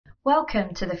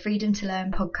Welcome to the Freedom to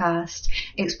Learn podcast,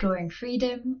 exploring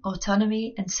freedom,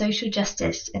 autonomy and social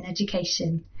justice in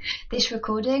education. This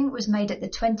recording was made at the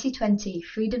 2020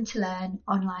 Freedom to Learn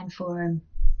online forum.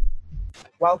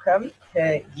 Welcome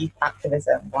to Youth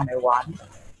Activism 101.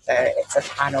 So it's a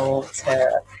panel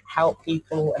to help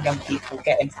people and young people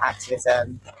get into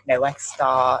activism, know where to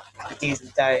start, the do's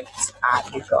and don'ts,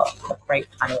 and we've got a great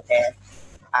panel here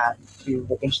who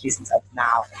will introduce themselves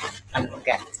now and we'll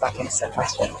get back into some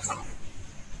questions.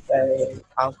 So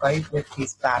I'll go with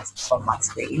who's first on my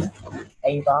screen.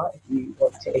 Ava, if you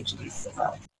want to introduce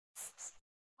yourself.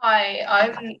 Hi,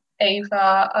 I'm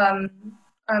Ava.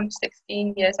 I'm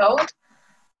 16 years old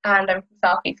and I'm from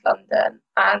South East London.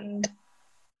 And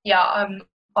yeah, I'm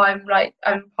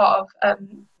part of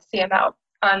CML,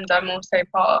 and I'm also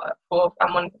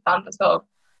I'm one of the founders of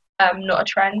Not a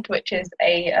Trend, which is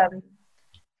a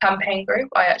campaign group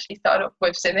I actually started off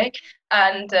with Civic,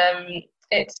 and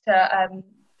it's to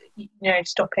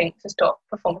stop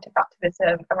performative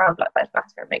activism around Black Lives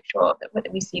Matter and make sure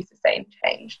that we see sustained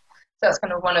change. So that's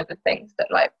kind of one of the things that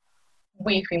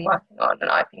we've been working on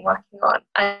and I've been working on,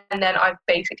 and then I've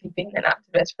basically been an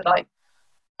activist for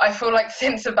I feel like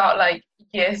since about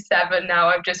year 7 now.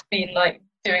 I've just been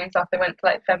doing stuff. I went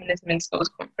to feminism in schools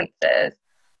conferences.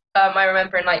 I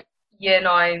remember in year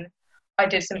 9 I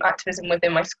did some activism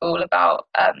within my school about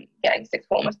getting sixth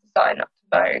formers to sign up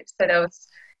to vote. So there was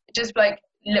just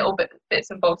little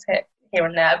bits and bobs here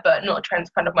and there, but Not a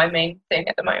Trend's kind of my main thing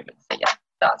at the moment. So yeah,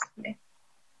 that's me.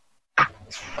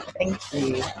 Thank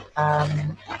you.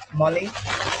 Molly,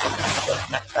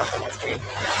 what's next up on the screen?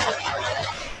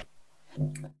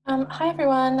 Hi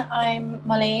everyone, I'm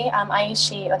Molly. I use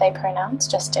she or they pronouns,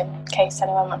 just in case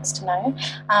anyone wants to know.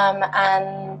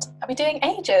 And I'll be doing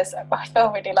ages. I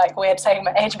feel really weird saying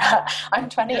my age, but I'm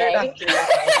 28.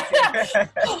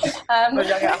 We're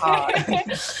young at heart.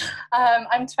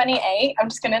 I'm 28.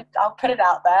 I'll put it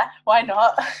out there. Why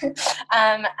not?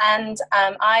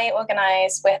 I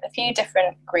organise with a few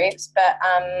different groups, but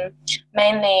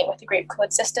mainly with a group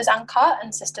called Sisters Uncut.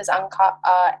 And Sisters Uncut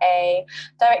are a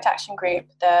direct action group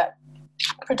that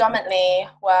predominantly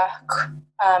work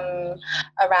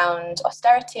around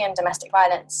austerity and domestic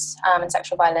violence and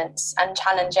sexual violence, and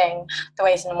challenging the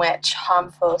ways in which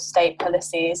harmful state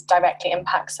policies directly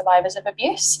impact survivors of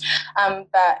abuse.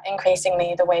 But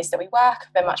increasingly, the ways that we work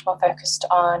have been much more focused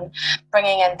on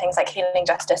bringing in things like healing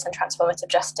justice and transformative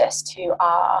justice to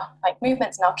our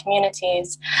movements in our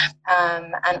communities,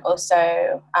 and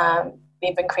also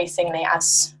we've increasingly,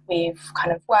 as we've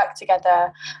kind of worked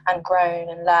together and grown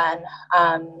and learned,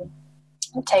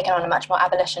 taken on a much more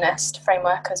abolitionist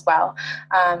framework as well.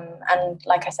 And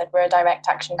like I said, we're a direct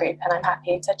action group, and I'm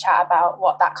happy to chat about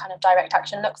what that kind of direct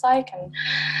action looks like and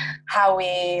how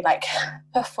we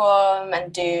perform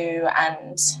and do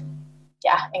and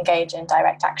engage in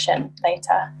direct action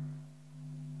later.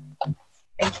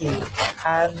 Thank you.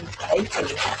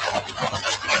 Katie.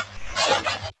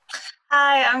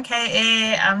 Hi, I'm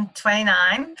Katie. I'm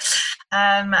 29,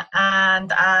 and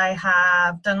I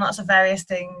have done lots of various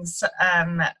things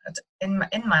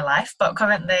in my life, but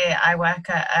currently I work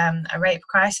at a rape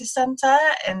crisis centre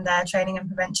in their training and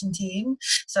prevention team.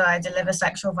 So I deliver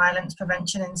sexual violence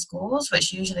prevention in schools,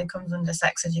 which usually comes under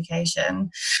sex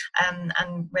education,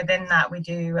 and within that we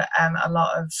do a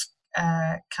lot of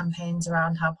campaigns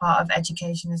around how part of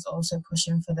education is also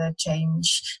pushing for the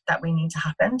change that we need to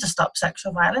happen to stop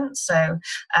sexual violence. So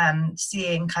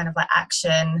seeing kind of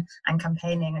action and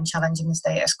campaigning and challenging the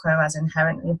status quo as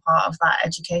inherently part of that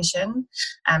education.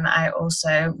 I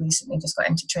also recently just got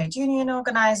into trade union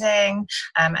organising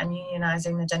and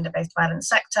unionising the gender-based violence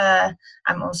sector.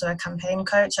 I'm also a campaign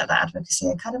coach at the Advocacy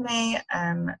Academy.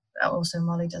 Also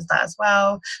Molly does that as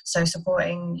well, so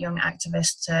supporting young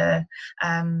activists to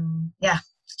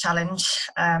challenge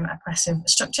oppressive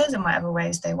structures in whatever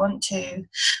ways they want to.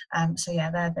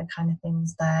 They're the kind of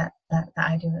things that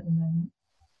I do at the moment.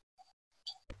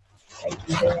 Thank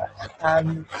you.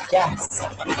 Jess.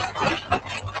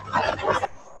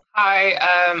 Hi,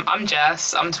 I'm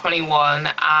Jess. I'm 21,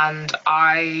 and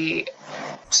I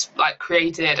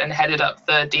created and headed up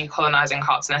the Decolonising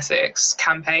Herts and Essex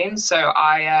campaign. So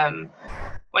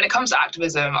when it comes to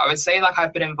activism, I would say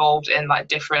I've been involved in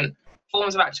different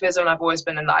forms of activism. I've always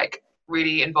been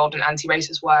really involved in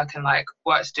anti-racist work and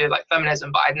work to do with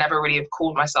feminism, but I'd never really have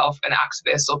called myself an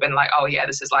activist or been oh yeah,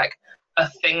 this is a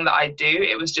thing that I do.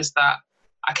 It was just that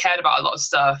I cared about a lot of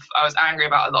stuff. I was angry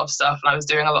about a lot of stuff, and I was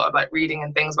doing a lot of reading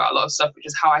and things about a lot of stuff, which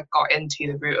is how I got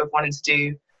into the route of wanting to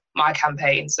do my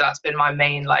campaign. So that's been my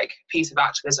main piece of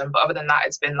activism. But other than that,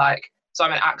 it's been so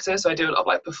I'm an actor, so I do a lot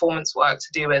of performance work to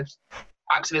do with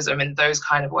activism in those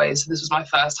kind of ways. So this was my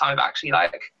first time of actually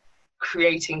like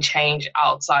creating change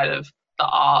outside of the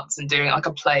arts and doing like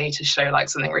a play to show like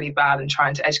something really bad and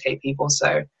trying to educate people.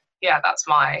 So yeah, that's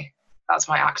my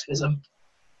activism.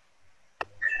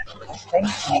 Thank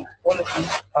you. All of you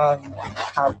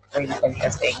have really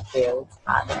interesting fields,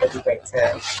 and it would be great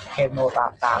to hear more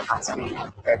about that as we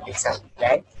go through the session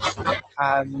today.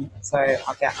 So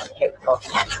I'll get kicked off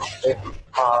with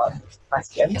our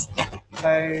questions.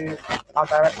 So I'll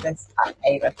direct this at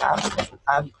Ava first.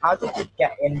 How did you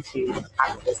get into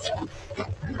activism?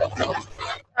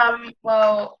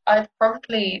 Well, I'd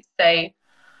probably say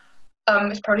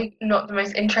it's probably not the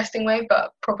most interesting way,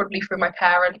 but probably through my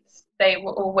parents. They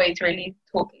were always really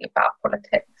talking about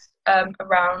politics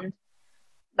around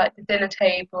like the dinner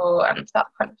table and that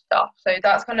kind of stuff. So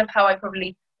that's kind of how I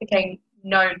probably became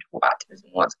known to what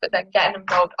activism was. But then getting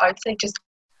involved, I'd say just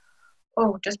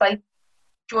by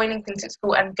joining things at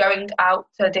school and going out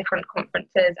to different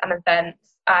conferences and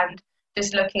events and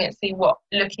just looking at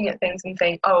things and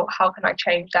saying, oh, how can I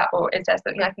change that? Or is there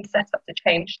something I can set up to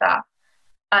change that?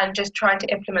 And just trying to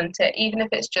implement it, even if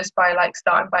it's just by like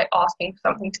starting by asking for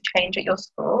something to change at your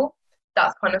school.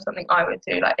 That's kind of something I would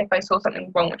do. Like if I saw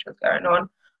something wrong which was going on,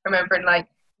 I remember in like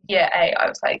year 8, I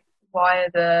was like, why are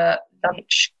the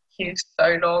lunch queues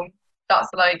so long? That's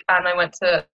like, and I went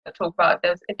to talk about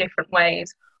there's different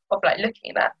ways of like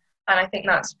looking at it. And I think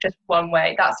that's just one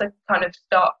way. That's a kind of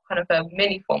start, kind of a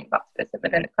mini form of activism,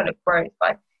 and then it kind of grows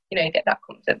by, you get that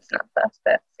confidence in that first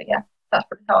bit. So yeah, that's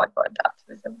probably how I got into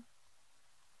activism.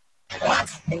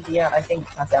 Yeah, I think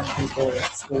as young people,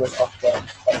 school is often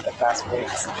one of the first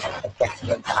routes of getting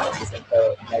into activism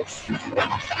for most people.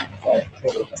 So it's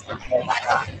really interesting to hear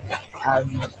about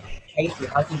that. Katie,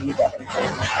 how did you get into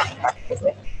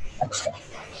activism?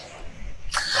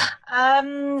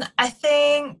 I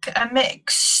think a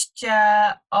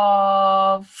mixture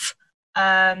of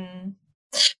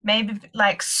maybe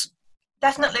like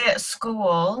definitely at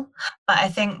school, but I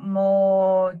think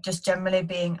more just generally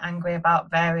being angry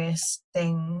about various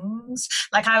things.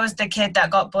 Like I was the kid that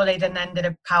got bullied and then did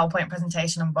a PowerPoint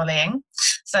presentation on bullying.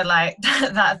 So like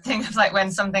that thing of like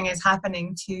when something is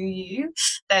happening to you,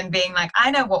 then being like, I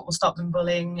know what will stop them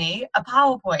bullying me, a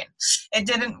PowerPoint. It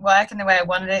didn't work in the way I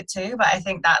wanted it to, but I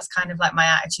think that's kind of like my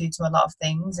attitude to a lot of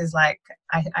things is like,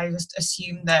 I just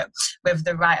assume that with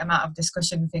the right amount of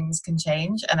discussion, things can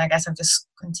change. And I guess I've just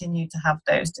continued to have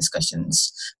those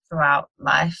discussions throughout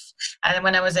life. And then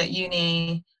when I was at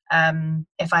uni,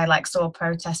 if I like saw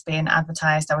protests being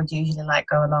advertised, I would usually like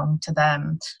go along to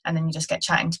them, and then you just get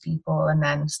chatting to people and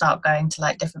then start going to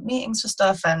like different meetings for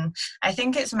stuff. And I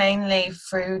think it's mainly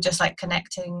through just like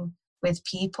connecting with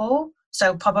people.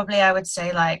 So probably I would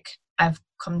say like I've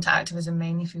come to activism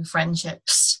mainly through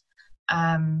friendships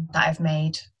that I've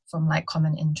made from like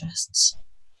common interests.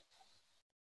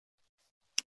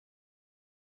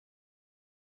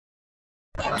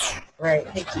 Great,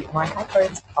 thank you. My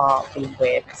headphones are being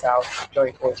weird, so I'll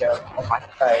join audio on my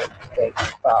phone.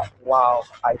 But while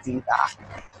I do that,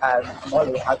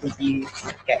 Molly, how did you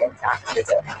get into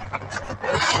activism?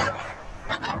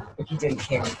 If you didn't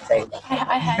hear me say that.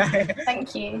 I heard.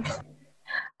 Thank you.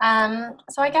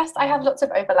 So I guess I have lots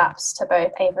of overlaps to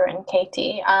both Ava and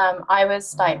Katie. I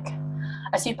was like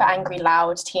a super angry,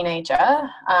 loud teenager.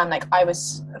 Like I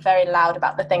was very loud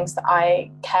about the things that I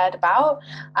cared about,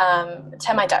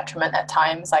 to my detriment at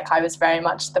times. Like I was very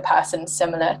much the person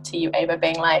similar to you, Ava,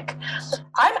 being like,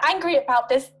 I'm angry about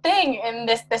this thing, and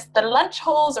the lunch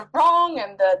halls are wrong,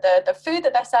 and the food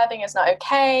that they're serving is not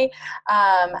okay.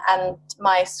 And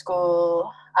my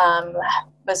school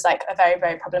was like a very,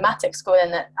 very problematic school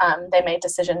in that they made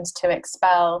decisions to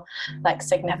expel like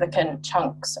significant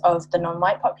chunks of the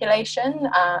non-white population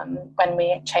when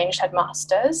we changed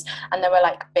headmasters. And there were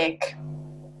like big,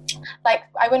 like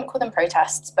I wouldn't call them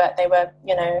protests, but they were,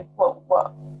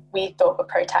 what we thought were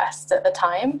protests at the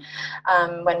time,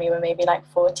 when we were maybe like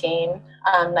 14,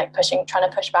 like trying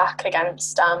to push back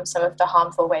against some of the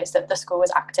harmful ways that the school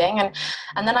was acting.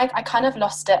 And then I kind of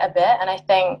lost it a bit. And I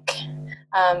think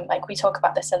like we talk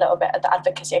about this a little bit at the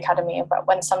Advocacy Academy, but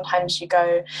when sometimes you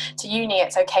go to uni,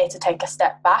 it's okay to take a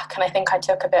step back. And I think I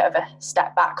took a bit of a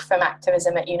step back from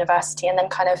activism at university and then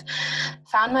kind of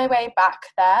found my way back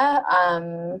there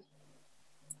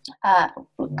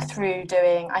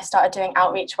I started doing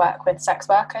outreach work with sex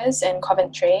workers in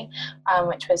Coventry,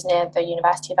 which was near the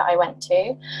university that I went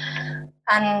to.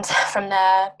 And from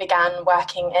there began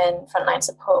working in frontline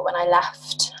support when I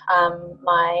left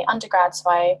my undergrad. So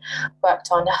I worked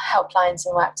on helplines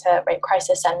and worked at rape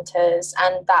crisis centres,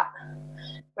 and that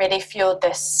really fueled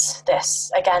this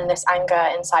anger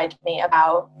inside me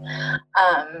about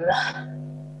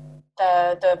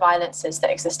the violences that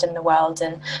exist in the world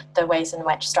and the ways in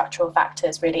which structural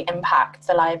factors really impact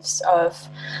the lives of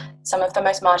some of the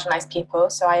most marginalised people.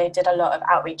 So I did a lot of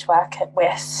outreach work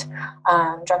with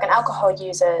drug and alcohol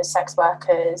users, sex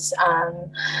workers,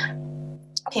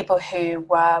 people who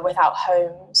were without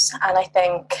homes. And I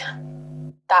think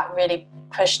that really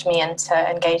pushed me into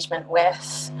engagement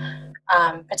with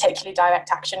particularly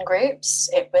direct action groups.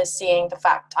 It was seeing the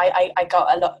fact I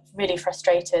got a lot really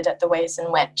frustrated at the ways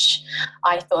in which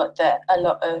I thought that a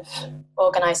lot of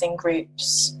organising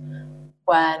groups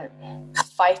weren't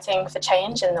fighting for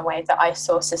change in the way that I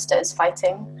saw sisters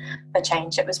fighting for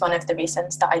change. It was one of the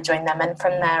reasons that I joined them, and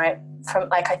from there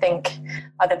I think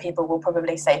other people will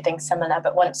probably say things similar,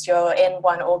 but once you're in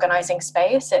one organising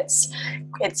space,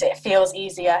 it feels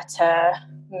easier to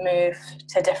move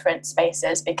to different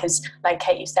spaces because, like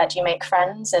Kate, you said, you make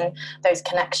friends and those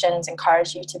connections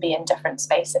encourage you to be in different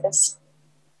spaces.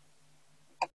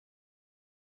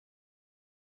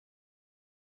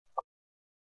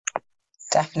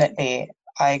 Definitely,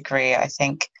 I agree. I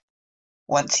think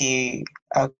once you...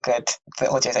 Oh, good. The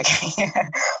audio's okay.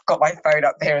 Got my phone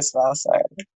up here as well, so...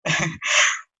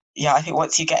 Yeah, I think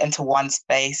once you get into one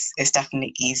space, it's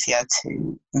definitely easier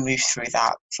to move through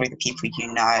the people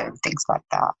you know, and things like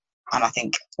that. And I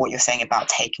think what you're saying about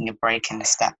taking a break and a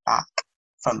step back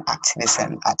from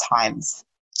activism at times,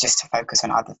 just to focus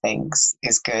on other things,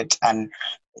 is good. And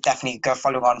definitely go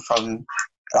follow on from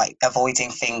like avoiding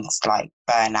things like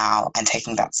burnout and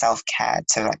taking that self-care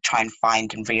to like try and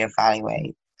find and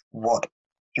reevaluate what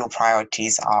your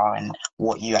priorities are and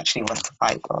what you actually want to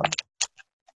fight for.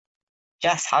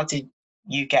 Jess, how did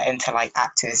you get into like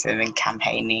activism and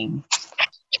campaigning?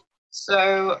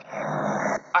 So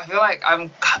I feel like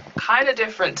I'm kind of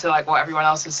different to like what everyone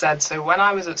else has said. So when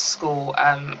I was at school,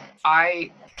 I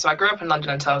grew up in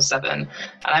London until I was 7, and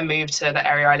I moved to the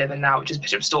area I live in now, which is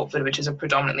Bishop Stortford, which is a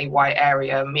predominantly white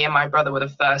area. Me and my brother were the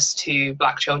first 2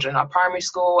 black children in our primary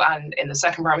school, and in the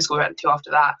second primary school we went to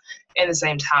after that in the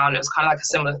same town. It was kind of like a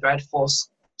similar thread for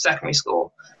secondary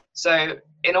school. So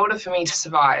in order for me to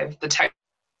survive, the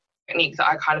technique that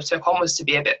I kind of took on was to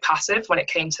be a bit passive when it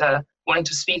came to wanting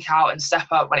to speak out and step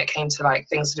up when it came to like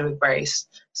things to do with race.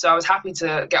 So I was happy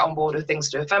to get on board with things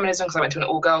to do with feminism because I went to an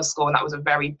all-girls school, and that was a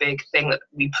very big thing that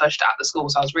we pushed at the school.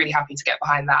 So I was really happy to get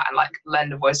behind that and like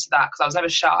lend a voice to that because I was never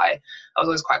shy. I was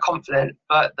always quite confident,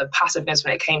 but the passiveness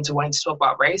when it came to wanting to talk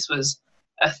about race was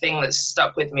a thing that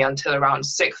stuck with me until around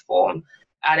 6th form.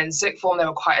 And in 6th form, there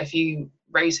were quite a few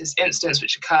racist incidents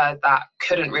which occurred that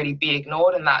couldn't really be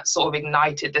ignored, and that sort of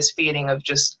ignited this feeling of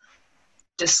just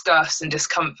disgust and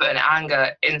discomfort and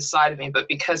anger inside of me. But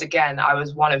because again I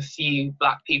was one of few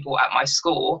black people at my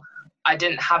school, I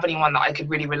didn't have anyone that I could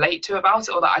really relate to about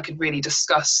it, or that I could really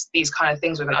discuss these kind of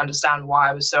things with and understand why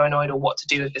I was so annoyed or what to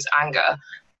do with this anger.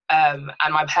 And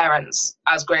my parents,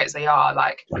 as great as they are,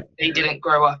 like they didn't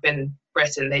grow up in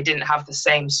Britain. They didn't have the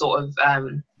same sort of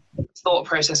thought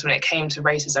process when it came to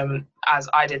racism as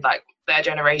I did. Like their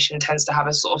generation tends to have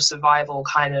a sort of survival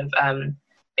kind of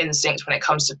instinct when it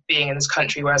comes to being in this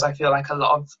country, whereas I feel like a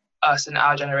lot of us in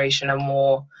our generation are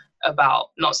more about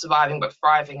not surviving but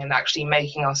thriving and actually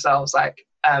making ourselves like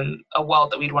a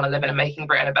world that we'd want to live in and making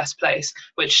Britain a best place,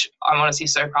 which I'm honestly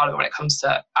so proud of when it comes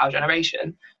to our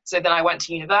generation. So then I went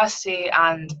to university,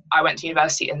 and I went to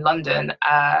university in London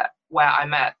where I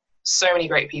met so many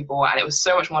great people, and it was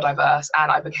so much more diverse,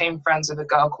 and I became friends with a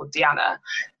girl called Deanna.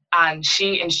 And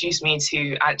she introduced me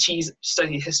to, and she's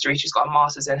studied history. She's got a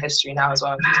master's in history now as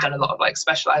well. And she's done a lot of like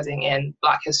specializing in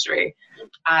Black history.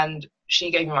 And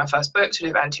she gave me my first book to do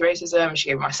with anti-racism. She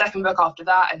gave me my second book after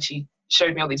that. And she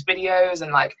showed me all these videos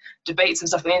and like debates and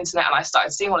stuff on the internet. And I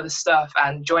started seeing all of this stuff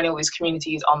and joining all these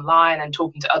communities online and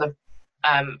talking to other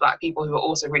Black people who were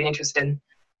also really interested in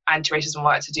anti-racism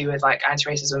work to do with like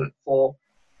anti-racism for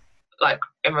like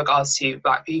in regards to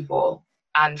Black people.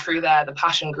 And through there, the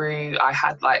passion grew. I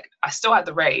still had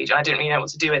the rage, and I didn't really know what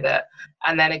to do with it.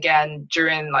 And then again,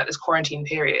 during like this quarantine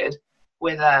period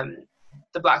with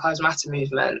the Black Lives Matter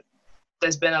movement,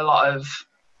 there's been a lot of,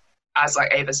 as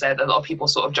like Ava said, a lot of people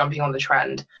sort of jumping on the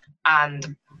trend.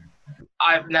 And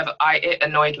it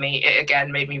annoyed me. It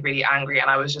again made me really angry. And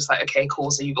I was just like, okay, cool.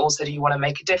 So you've all said you want to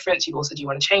make a difference. You've all said you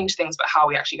want to change things, but how are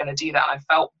we actually going to do that? And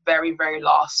I felt very, very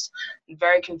lost and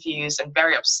very confused and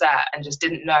very upset, and just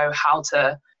didn't know how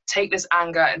to take this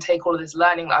anger and take all of this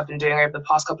learning that I've been doing over the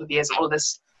past couple of years and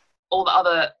all the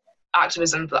other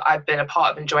activism that I've been a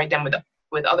part of and joined in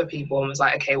with other people, and was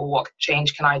like, okay, well, what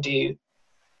change can I do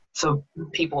for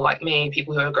people like me,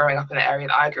 people who are growing up in the area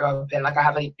that I grew up in? Like I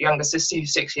have a younger sister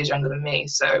who's 6 years younger than me.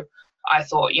 So I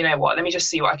thought, you know what, let me just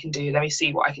see what I can do. Let me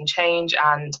see what I can change,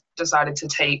 and decided to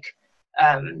take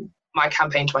my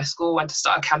campaign to my school, went to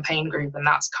start a campaign group, and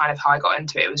that's kind of how I got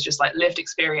into it. It was just like lived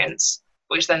experience,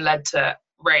 which then led to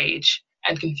rage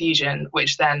and confusion,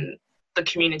 which then the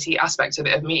community aspect of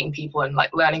it, of meeting people and like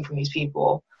learning from these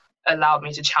people, allowed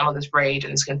me to channel this rage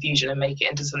and this confusion and make it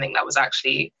into something that was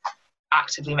actually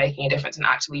actively making a difference and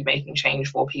actively making change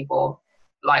for people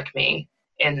like me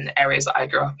in areas that I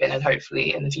grew up in, and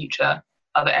hopefully in the future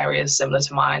other areas similar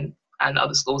to mine and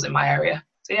other schools in my area.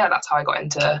 So yeah, that's how I got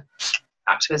into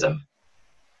activism.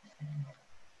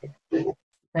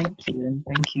 Thank you, and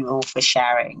thank you all for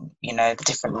sharing, the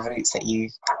different routes that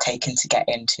you've taken to get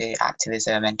into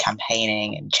activism and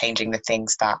campaigning and changing the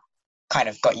things that kind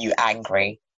of got you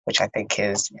angry, which I think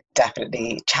is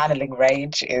definitely channeling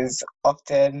rage is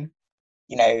often,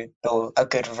 a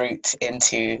good route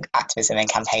into activism and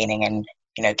campaigning and,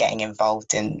 getting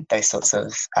involved in those sorts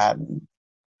of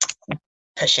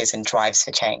pushes and drives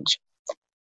for change.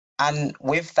 And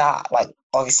with that, like,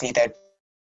 obviously there'd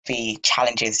be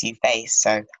challenges you face.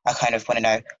 So I kind of want to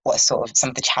know what sort of some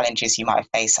of the challenges you might have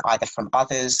faced either from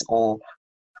others or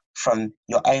from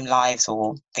your own lives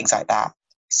or things like that.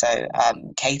 So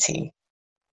Katie,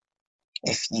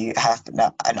 if you have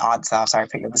an answer, I'm sorry, I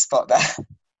put you on the spot there.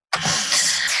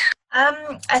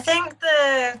 I think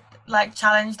the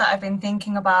challenge that I've been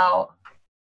thinking about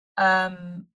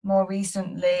more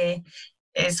recently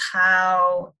is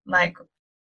how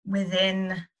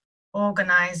within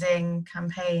organising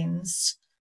campaigns,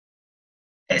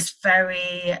 it's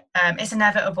very it's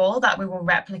inevitable that we will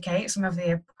replicate some of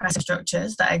the oppressive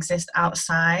structures that exist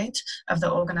outside of the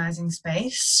organising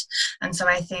space. And so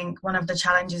I think one of the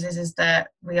challenges is that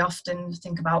we often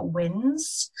think about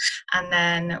wins, and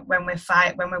then when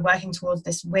we're working towards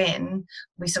this win,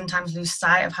 we sometimes lose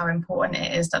sight of how important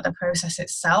it is that the process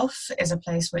itself is a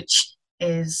place which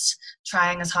is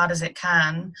trying as hard as it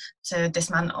can to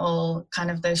dismantle kind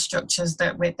of those structures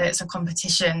that it's a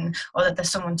competition, or that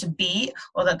there's someone to beat,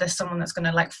 or that there's someone that's going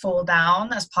to fall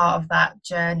down as part of that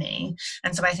journey.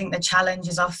 And so I think the challenge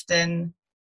is often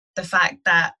the fact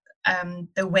that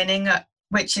the winning,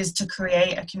 which is to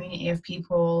create a community of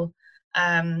people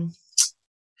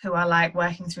who are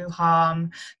working through harm,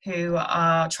 who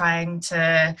are trying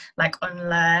to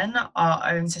unlearn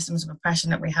our own systems of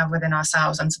oppression that we have within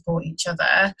ourselves and support each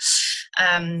other.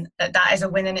 That is a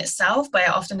win in itself, but it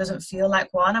often doesn't feel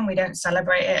like one, and we don't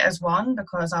celebrate it as one,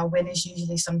 because our win is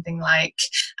usually something like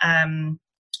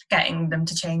getting them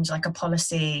to change a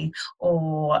policy,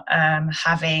 or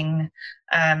having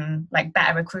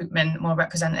better recruitment, more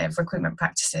representative recruitment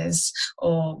practices,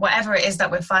 or whatever it is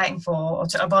that we're fighting for, or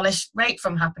to abolish rape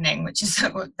from happening, which is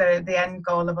the end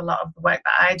goal of a lot of the work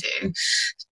that I do.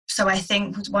 So I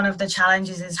think one of the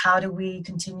challenges is how do we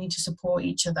continue to support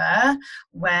each other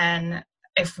when,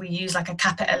 if we use a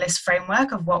capitalist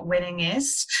framework of what winning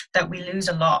is, that we lose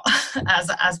a lot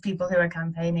as people who are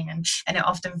campaigning, and it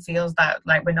often feels that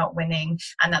we're not winning,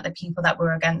 and that the people that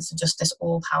we're against are just this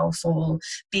all-powerful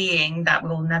being that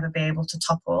we'll never be able to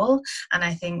topple. And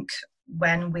I think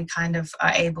when we kind of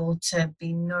are able to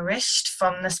be nourished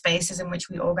from the spaces in which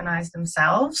we organise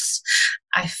themselves,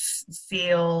 I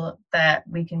feel that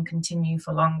we can continue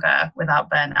for longer without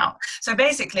burnout. So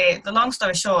basically, the long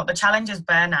story short, the challenge is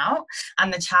burnout,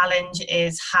 and the challenge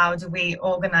is how do we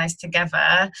organise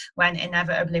together when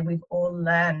inevitably we've all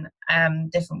learned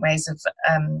different ways of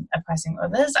oppressing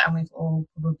others, and we've all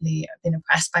probably been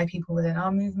oppressed by people within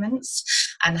our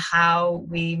movements, and how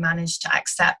we manage to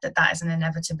accept that that is an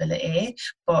inevitability,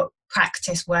 but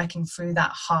practice working through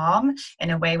that harm in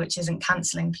a way which isn't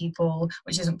cancelling people,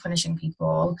 which isn't punishing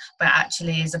people, but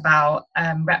actually is about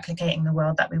replicating the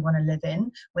world that we want to live in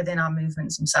within our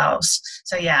movements themselves.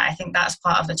 So yeah, I think that's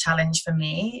part of the challenge for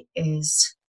me,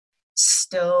 is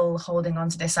still holding on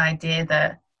to this idea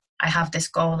that I have this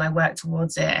goal, I work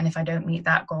towards it, and if I don't meet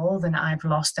that goal, then I've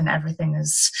lost and everything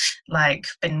has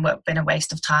been a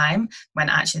waste of time, when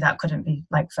actually that couldn't be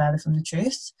further from the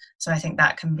truth. So I think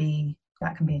that can be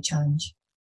a challenge.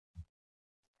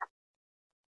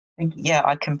 Yeah,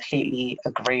 I completely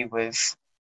agree with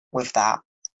that.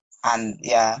 And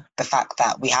yeah, the fact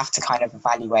that we have to kind of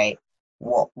evaluate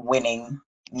what winning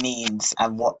means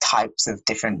and what types of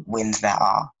different wins there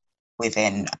are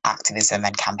within activism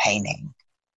and campaigning.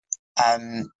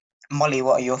 Molly,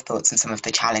 what are your thoughts on some of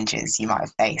the challenges you might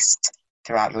have faced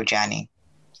throughout your journey?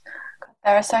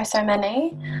 There are so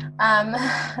many, and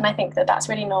I think that that's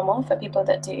really normal for people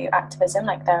that do activism.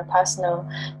 There are personal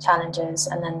challenges,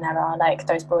 and then there are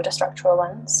those broader structural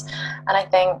ones. And I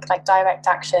think direct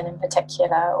action in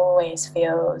particular always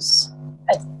feels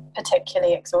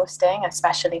particularly exhausting,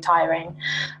 especially tiring.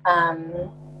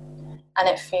 and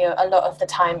it feel a lot of the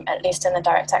time, at least in the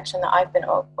direct action that I've been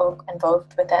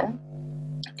involved within,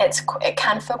 it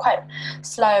can feel quite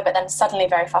slow, but then suddenly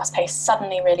very fast paced,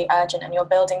 suddenly really urgent, and you're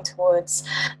building towards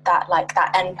that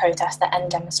end protest, that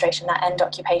end demonstration, that end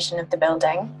occupation of the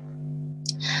building.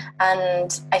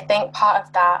 And I think part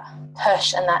of that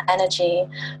push and that energy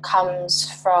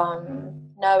comes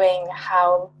from knowing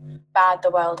how bad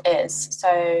the world is.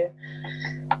 So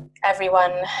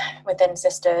everyone within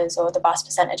Sisters, or the vast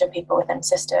percentage of people within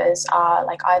Sisters, are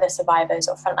like either survivors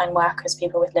or frontline workers,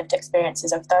 people with lived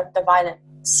experiences of the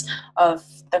violence of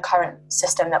the current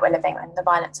system that we're living in, the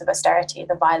violence of austerity,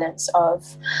 the violence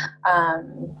of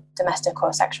domestic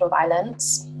or sexual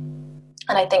violence.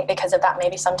 And I think because of that,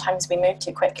 maybe sometimes we move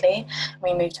too quickly.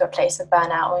 We move to a place of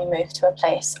burnout, or we move to a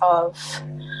place of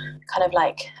kind of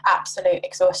like absolute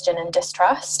exhaustion and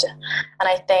distrust. And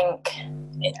I think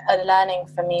a learning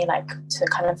for me, like to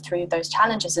kind of through those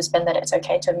challenges, has been that it's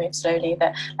okay to move slowly,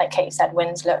 that, like Kate said,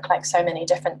 wins look like so many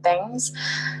different things.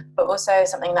 But also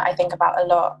something that I think about a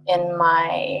lot in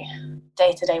my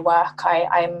day-to-day work,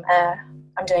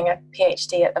 I'm doing a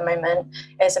PhD at the moment,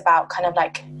 is about kind of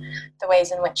like the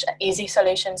ways in which easy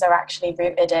solutions are actually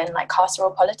rooted in like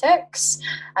carceral politics.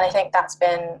 And I think that's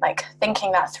been like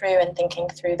thinking that through, and thinking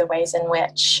through the ways in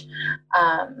which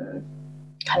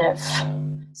kind of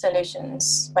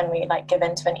solutions, when we like give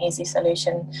into an easy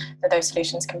solution, that those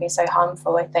solutions can be so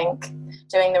harmful. I think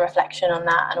doing the reflection on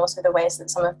that, and also the ways that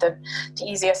some of the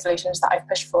easier solutions that I've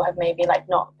pushed for have maybe like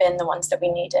not been the ones that we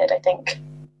needed, I think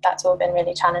that's all been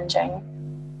really challenging.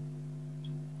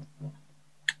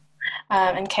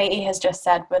 And Katie has just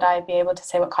said, would I be able to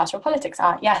say what carceral politics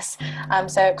are? Yes.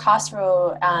 So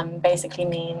carceral basically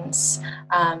means,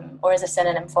 or is a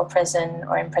synonym for prison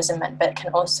or imprisonment, but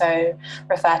can also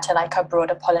refer to like a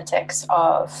broader politics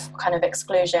of kind of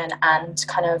exclusion and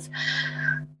kind of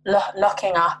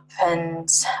locking up. And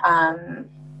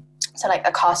so like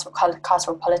a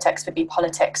carceral politics would be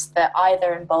politics that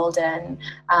either embolden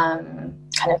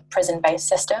kind of prison-based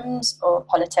systems, or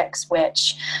politics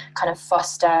which kind of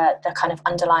foster the kind of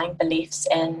underlying beliefs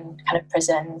in kind of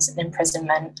prisons and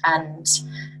imprisonment, and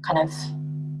kind of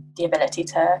the ability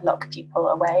to lock people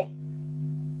away.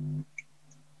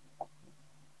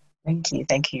 Thank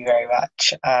you very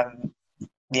much.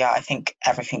 I think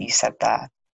everything you said there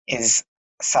is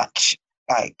such,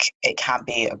 like, it can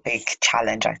be a big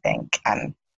challenge, I think,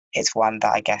 and it's one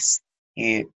that I guess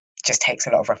you just takes a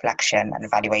lot of reflection and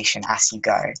evaluation as you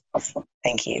go.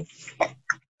 Thank you.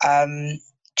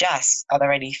 Jess, are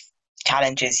there any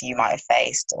challenges you might have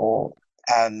faced or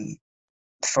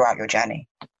throughout your journey?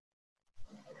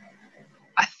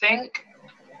 I think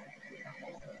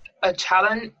a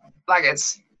challenge, like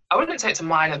I wouldn't say it's a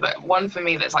minor, but one for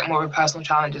me that's like more of a personal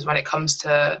challenge is when it comes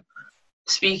to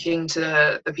speaking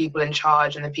to the people in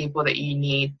charge and the people that you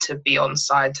need to be on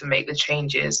side to make the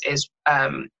changes, is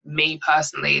me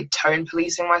personally tone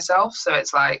policing myself. So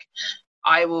it's like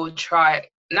I will try,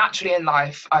 naturally in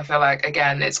life, I feel like,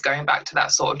 again, it's going back to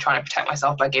that sort of trying to protect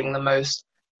myself by giving the most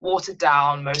watered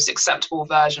down, most acceptable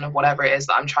version of whatever it is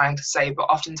that I'm trying to say. But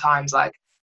oftentimes, like,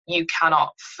 you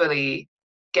cannot fully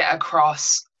get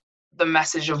across the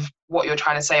message of what you're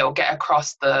trying to say, or get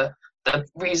across the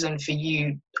reason for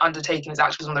you undertaking these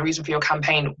actions and the reason for your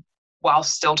campaign, while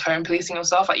still tone policing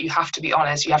yourself. Like, you have to be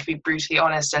honest, you have to be brutally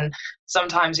honest, and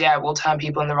sometimes it will turn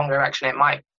people in the wrong direction. It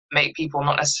might make people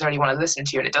not necessarily want to listen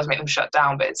to you, and it does make them shut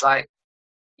down, but it's like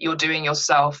you're doing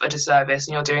yourself a disservice,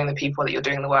 and you're doing the people that you're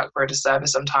doing the work for a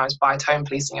disservice sometimes by tone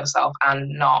policing yourself and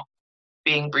not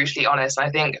being brutally honest. And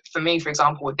I think for me, for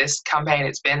example, with this campaign,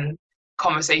 it's been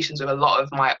conversations with a lot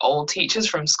of my old teachers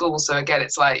from school. So again,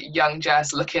 it's like young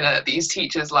Jess looking at these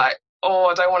teachers like, oh,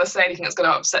 I don't want to say anything that's going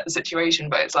to upset the situation,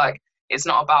 but it's like, it's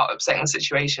not about upsetting the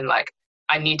situation. Like,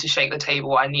 I need to shake the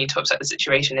table, I need to upset the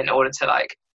situation in order to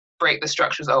like break the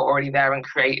structures that are already there and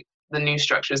create the new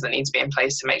structures that need to be in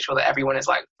place to make sure that everyone is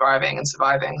like thriving and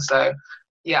surviving. So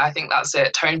yeah, I think that's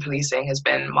it. Tone policing has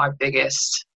been my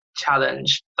biggest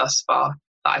challenge thus far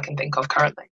that I can think of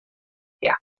currently.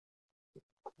 Yeah.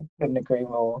 Couldn't agree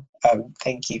more.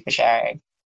 Thank you for sharing.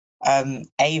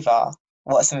 Ava,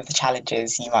 what are some of the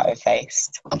challenges you might have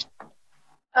faced?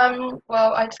 Well,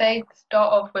 I'd say to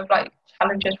start off with like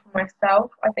challenges for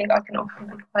myself. I think I can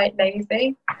often be quite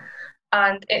lazy,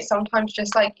 and it's sometimes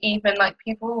just like, even like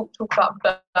people talk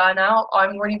about burnout,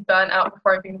 I'm already burnt out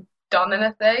before I've even done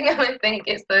anything, and I think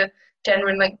it's the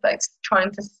genuine like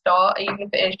trying to start, even if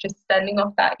it is just sending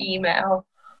off that email.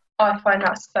 I find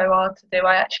that so hard to do.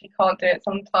 I actually can't do it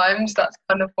sometimes. That's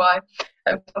kind of why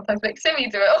I sometimes make Simi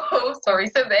do it. Oh, sorry,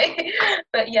 Simi.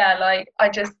 But yeah, like, I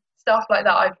just, stuff like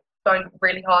that I find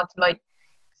really hard to like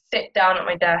sit down at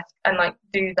my desk and like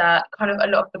do that kind of a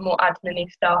lot of the more admin-y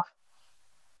stuff.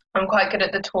 I'm quite good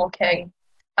at the talking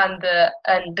and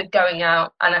the going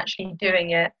out and actually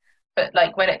doing it. But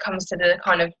like when it comes to the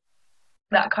kind of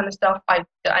that kind of stuff,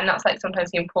 and that's like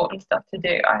sometimes the important stuff to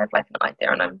do. I have like an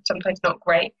idea and I'm sometimes not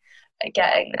great at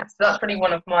getting there. So that's probably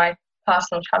one of my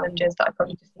personal challenges that I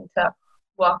probably just need to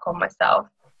work on myself.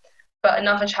 But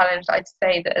another challenge that I'd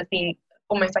say that has been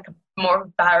almost like a more of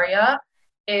a barrier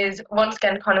is once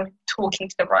again kind of talking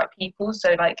to the right people.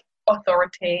 So like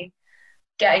authority,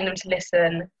 getting them to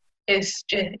listen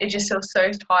it just feels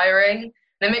so tiring.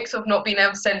 The mix of not being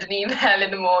able to send an email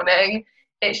in the morning,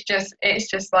 it's just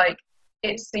like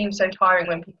it seems so tiring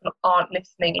when people aren't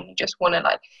listening and you just want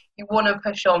to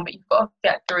push on, but you've got to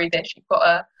get through this. You've got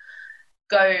to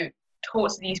go talk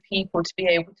to these people to be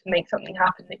able to make something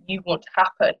happen that you want to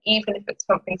happen, even if it's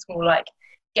something small like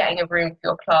getting a room for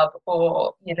your club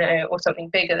or something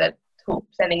bigger than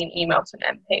sending an email to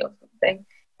an MP or something.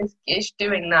 It's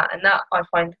doing that, and that I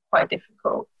find quite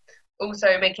difficult.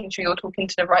 Also making sure you're talking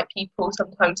to the right people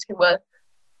sometimes who are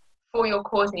for your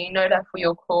cause and they're for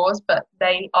your cause, but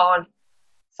they aren't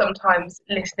sometimes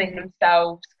listening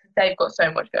themselves because they've got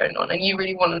so much going on and you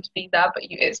really want them to be there, but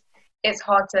it's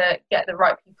hard to get the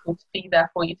right people to be there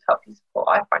for you to help you support.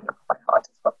 I find that quite hard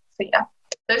as well. So yeah,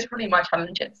 those are probably my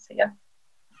challenges. So yeah.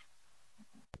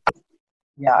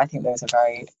 Yeah, I think those are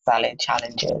very valid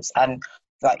challenges. And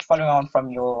like following on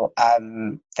from your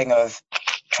thing of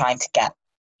trying to get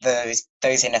those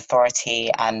in authority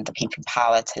and the people in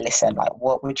power to listen, like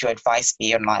what would your advice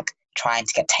be on like trying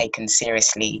to get taken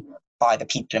seriously by the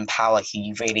people in power who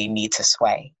you really need to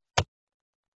sway?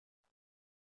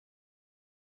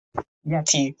 Yeah,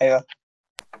 to you, Ava.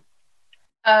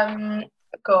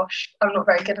 Gosh, I'm not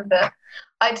very good at it.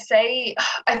 I'd say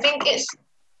I think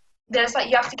there's like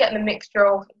you have to get in the mixture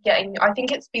of I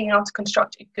think it's being able to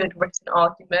construct a good written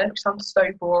argument, which sounds so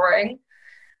boring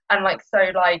and like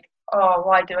so like, oh,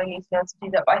 why do I need to be able to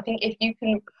do that? But I think if you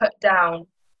can put down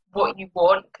what you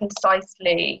want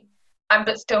concisely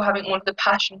but still having all of the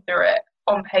passion through it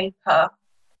on paper,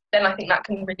 then I think that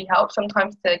can really help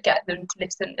sometimes to get them to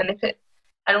listen.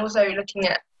 And also looking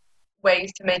at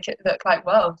ways to make it look like,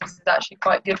 well, this is actually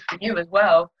quite good for you as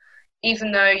well,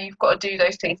 even though you've got to do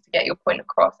those things to get your point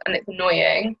across, and it's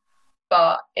annoying,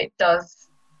 but it does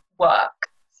work.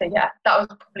 So yeah, that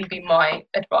would probably be my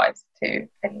advice to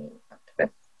any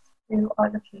activists who are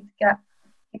looking to get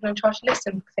people in charge to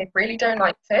listen, because they really don't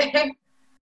like to.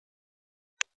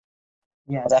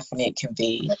 Yeah, definitely it can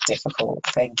be difficult.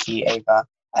 Thank you, Ava.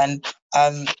 And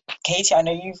Katie, I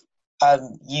know you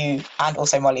and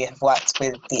also Molly have worked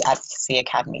with the Advocacy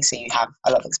Academy, so you have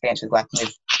a lot of experience with working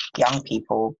with young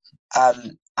people.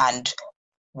 And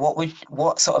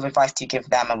what sort of advice do you give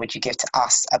them, and would you give to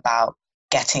us about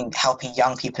helping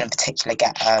young people in particular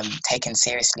get taken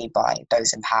seriously by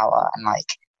those in power and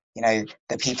like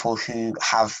the people who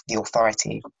have the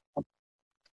authority?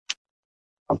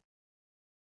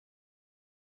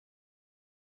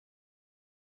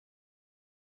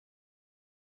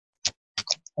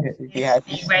 Yeah, are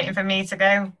you waiting for me to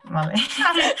go, Molly?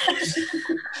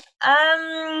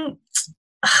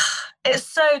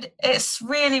 It's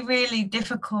really, really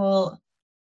difficult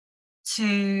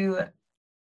to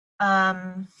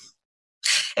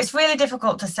it's really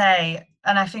difficult to say,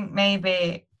 and I think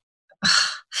maybe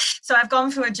so I've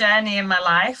gone through a journey in my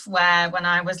life where when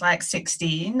I was like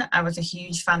 16, I was a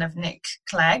huge fan of Nick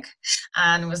Clegg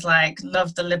and was like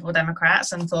loved the Liberal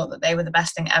Democrats and thought that they were the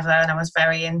best thing ever, and I was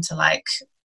very into like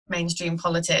mainstream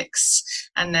politics.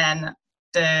 And then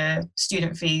the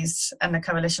student fees and the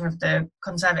coalition with the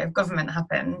Conservative government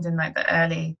happened in like the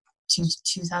early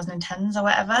 2010s or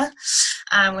whatever,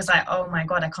 and was like, oh my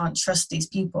god, I can't trust these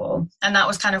people. And that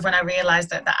was kind of when I realized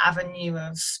that the avenue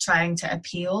of trying to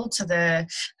appeal to the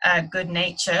good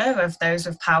nature of those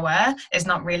with power is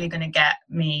not really going to get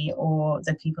me or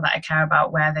the people that I care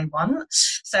about where they want.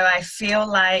 So I feel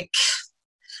like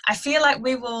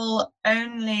we will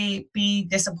only be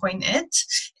disappointed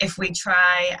if we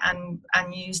try and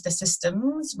use the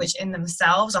systems which in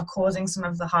themselves are causing some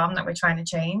of the harm that we're trying to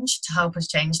change to help us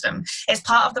change them. It's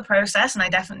part of the process, and I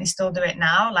definitely still do it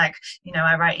now. Like,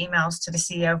 I write emails to the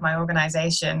CEO of my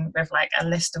organization with like a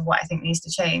list of what I think needs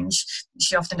to change.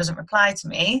 She often doesn't reply to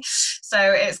me. So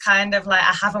it's kind of like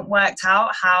I haven't worked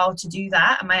out how to do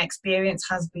that. And my experience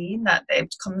has been that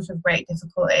it comes with great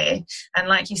difficulty. And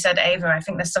like you said, Ava, I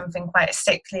think the is something quite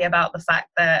sickly about the fact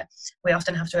that we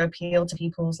often have to appeal to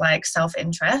people's like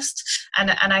self-interest.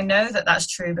 And I know that that's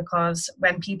true, because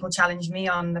when people challenge me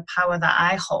on the power that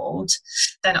I hold,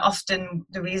 then often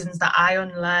the reasons that I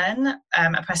unlearn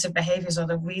oppressive behaviors, or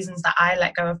the reasons that I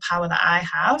let go of power that I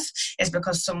have, is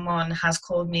because someone has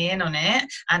called me in on it,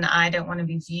 and I don't want to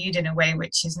be viewed in a way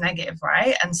which is negative,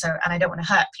 right? And I don't want to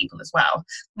hurt people as well.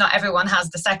 Not everyone has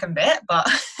the second bit, but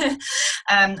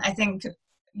I think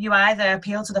you either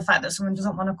appeal to the fact that someone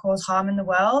doesn't want to cause harm in the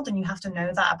world, and you have to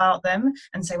know that about them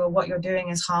and say, well, what you're doing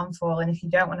is harmful, and if you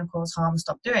don't want to cause harm,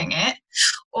 stop doing it.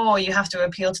 Or you have to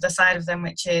appeal to the side of them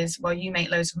which is, well, you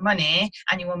make loads of money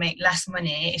and you will make less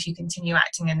money if you continue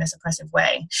acting in this oppressive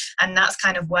way. And that's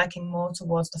kind of working more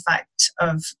towards the fact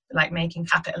of like making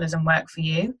capitalism work for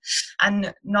you.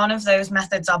 And none of those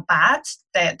methods are bad.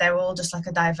 They're all just like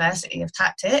a diversity of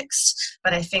tactics.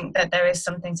 But I think that there is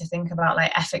something to think about,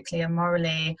 like ethically and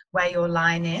morally, where your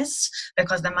line is,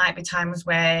 because there might be times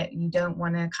where you don't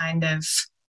want to kind of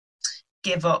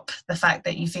give up the fact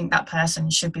that you think that person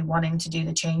should be wanting to do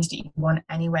the change that you want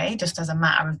anyway, just as a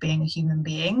matter of being a human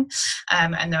being.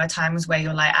 And there are times where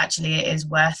you're like, actually, it is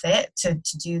worth it to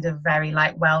do the very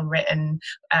like well-written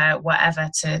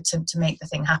whatever to make the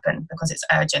thing happen, because it's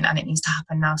urgent and it needs to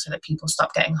happen now so that people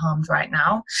stop getting harmed right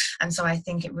now. And so I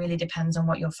think it really depends on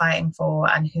what you're fighting for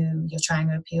and who you're trying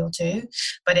to appeal to.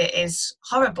 But it is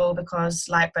horrible because,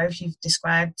 like both you've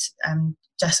described,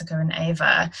 Jessica and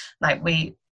Ava, like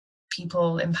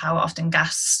people in power often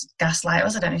gaslight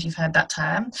us. I don't know if you've heard that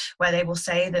term, where they will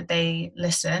say that they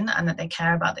listen and that they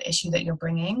care about the issue that you're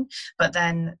bringing, but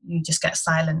then you just get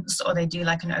silenced, or they do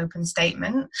like an open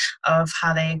statement of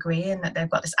how they agree and that they've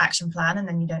got this action plan, and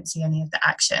then you don't see any of the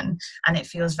action. And it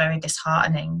feels very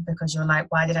disheartening, because you're like,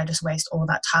 why did I just waste all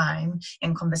that time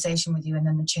in conversation with you and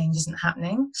then the change isn't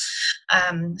happening?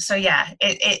 So yeah,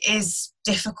 it is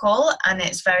difficult, and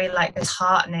it's very like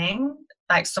disheartening.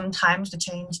 Like sometimes the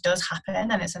change does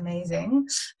happen and it's amazing,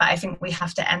 but I think we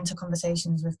have to enter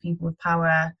conversations with people with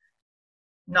power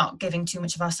not giving too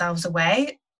much of ourselves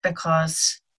away,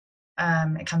 because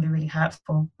it can be really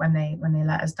hurtful when they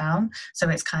let us down. So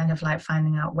it's kind of like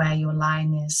finding out where your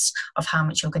line is of how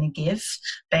much you're going to give,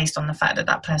 based on the fact that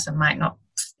that person might not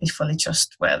be fully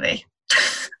trustworthy.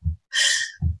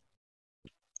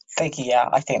 Thank you. Yeah,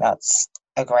 I think that's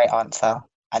a great answer,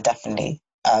 and definitely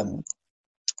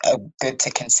good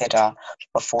to consider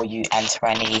before you enter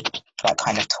any like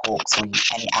kind of talks or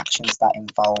any actions that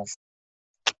involve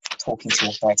talking to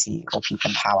authority or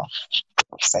people in power.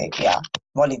 So yeah,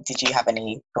 Molly, did you have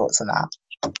any thoughts on that?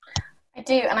 I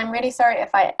do, and I'm really sorry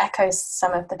if I echo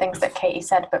some of the things that Katie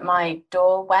said, but my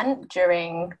door went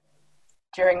during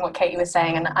what Katie was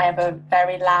saying, and I have a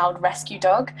very loud rescue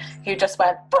dog who just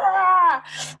went Brah!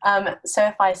 So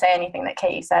if I say anything that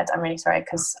Katie said, I'm really sorry,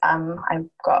 because I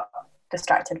got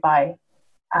distracted by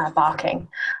barking.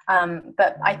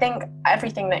 But I think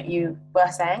everything that you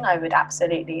were saying, I would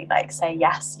absolutely like say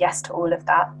yes to all of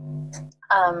that.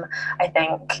 I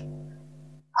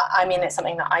mean, it's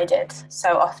something that I did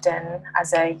so often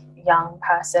as a young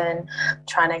person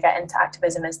trying to get into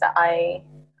activism, is that I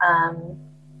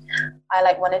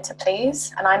like wanted to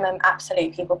please, and I'm an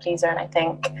absolute people pleaser, and I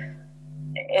think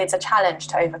it's a challenge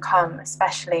to overcome,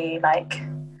 especially like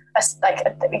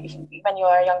when you're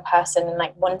a young person and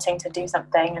like wanting to do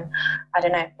something. And I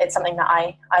don't know, it's something that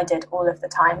I did all of the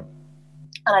time.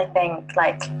 And I think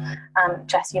like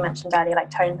Jess, you mentioned earlier, like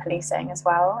tone policing as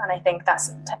well, and I think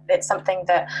it's something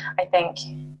that I think,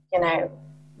 you know,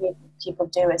 people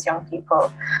do as young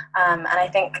people, and I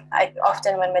think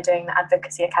often when we're doing the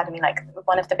Advocacy Academy, like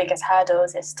one of the biggest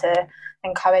hurdles is to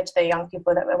encourage the young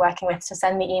people that we're working with to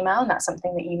send the email, and that's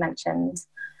something that you mentioned,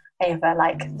 Ava,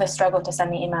 like the struggle to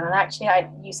send the email. And actually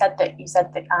you said that you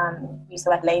used the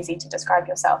word lazy to describe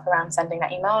yourself around sending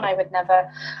that email, and I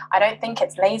don't think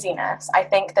it's laziness. I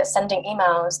think that sending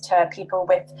emails to people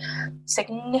with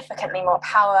significantly more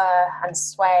power and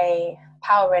sway,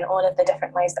 power in all of the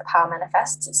different ways that power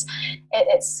manifests,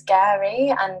 it's scary,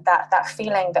 and that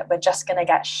feeling that we're just going to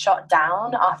get shot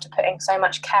down after putting so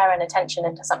much care and attention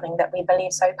into something that we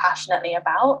believe so passionately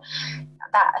about,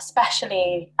 that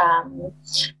especially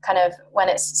kind of when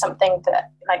it's something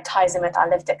that like ties in with our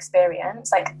lived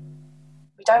experience, like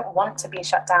we don't want to be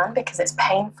shut down because it's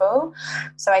painful.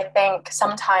 So I think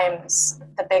sometimes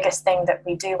the biggest thing that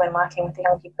we do when working with the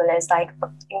young people is like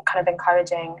kind of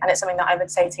encouraging, and it's something that I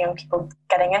would say to young people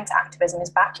getting into activism,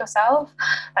 is back yourself,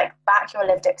 like back your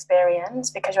lived experience,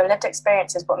 because your lived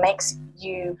experience is what makes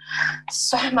you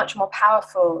so much more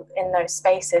powerful in those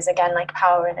spaces. Again, like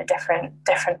power in a different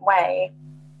way.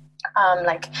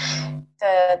 Like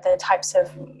the types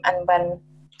of, and when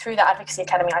through the Advocacy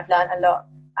Academy, I've learned a lot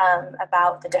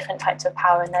about the different types of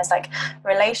power. And there's like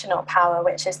relational power,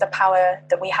 which is the power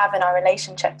that we have in our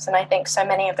relationships. And I think so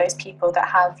many of those people that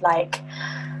have like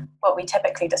what we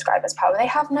typically describe as power, they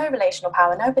have no relational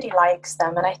power. Nobody likes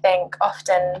them. And I think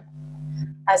often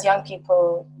as young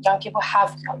people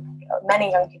have, many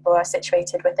young people are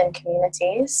situated within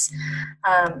communities.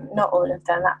 Not all of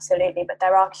them, absolutely, but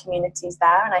there are communities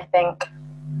there. And I think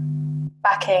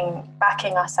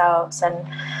backing ourselves and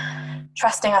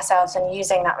trusting ourselves and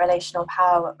using that relational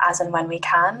power as and when we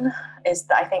can is,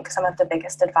 I think, some of the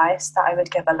biggest advice that I would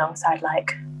give, alongside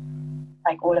like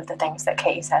all of the things that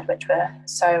Katie said, which were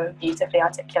so beautifully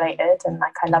articulated, and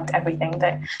like I loved everything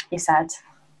that you said.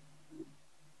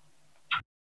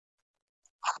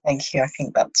 Thank you. I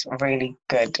think that's really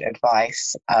good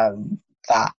advice.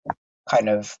 That kind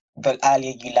of, the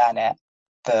earlier you learn it,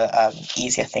 the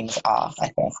easier things are, I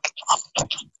think.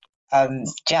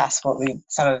 Jess, what were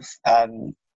some of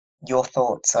your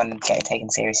thoughts on getting taken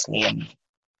seriously,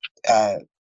 and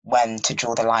when to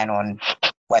draw the line on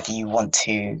whether you want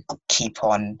to keep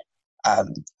on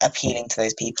appealing to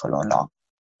those people or not?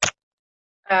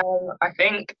 I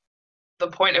think the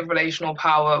point of relational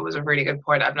power was a really good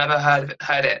point. I've never heard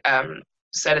it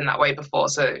said in that way before,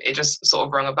 so it just sort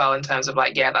of rung a bell in terms of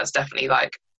like, yeah, that's definitely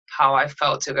like how I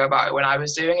felt to go about it when I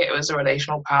was doing it. It was a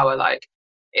relational power, like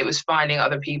it was finding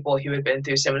other people who had been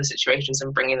through similar situations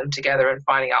and bringing them together and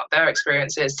finding out their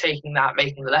experiences, taking that,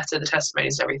 making the letter, the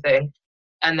testimonies, everything.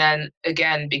 And then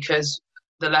again, because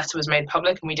the letter was made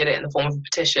public and we did it in the form of a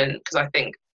petition, because I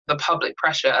think the public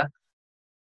pressure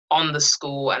on the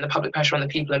school and the public pressure on the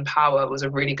people in power was a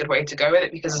really good way to go with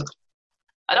it, because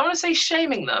I don't want to say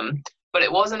shaming them, but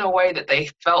it was in a way that they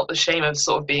felt the shame of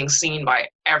sort of being seen by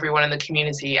everyone in the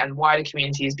community and wider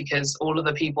communities, because all of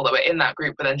the people that were in that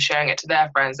group were then sharing it to their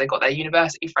friends. They got their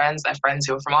university friends, their friends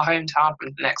who were from our hometown, from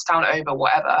the next town over,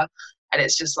 whatever. And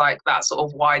it's just like that sort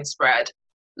of widespread,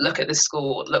 look at this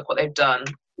school, look what they've done.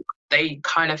 They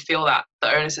kind of feel that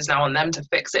the onus is now on them to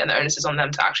fix it, and the onus is on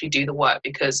them to actually do the work,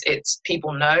 because it's,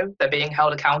 people know they're being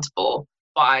held accountable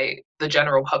by the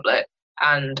general public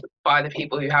and by the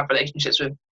people who have relationships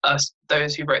with us,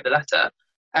 those who wrote the letter,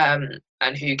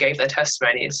 and who gave their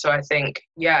testimonies. So I think,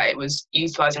 yeah, it was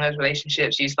utilising those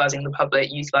relationships, utilising the public,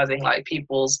 utilising like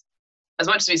people's, as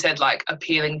much as we said, like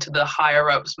appealing to the higher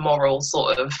ups moral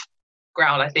sort of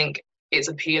ground, I think it's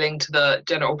appealing to the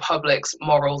general public's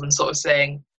morals and sort of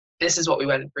saying, this is what we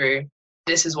went through,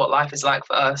 this is what life is like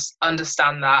for us,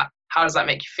 understand that. How does that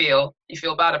make you feel? You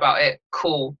feel bad about it?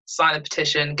 Cool. Sign the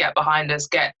petition, get behind us,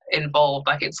 get involved.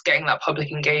 Like, it's getting that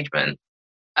public engagement.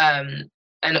 And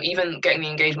even getting the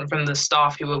engagement from the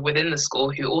staff who were within the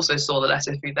school, who also saw the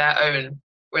letter through their own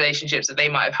relationships that they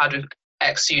might have had with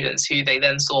ex-students who they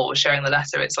then saw were sharing the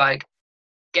letter. It's like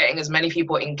getting as many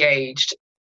people engaged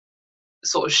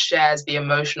sort of shares the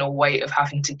emotional weight of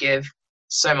having to give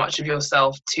so much of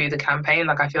yourself to the campaign.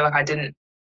 Like, I feel like I didn't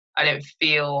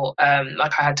feel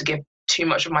like I had to give too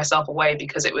much of myself away,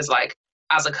 because it was like,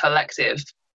 as a collective,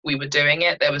 we were doing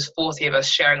it. There was 40 of us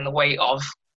sharing the weight of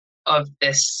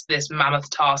this mammoth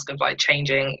task of like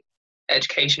changing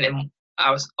education in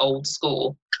our old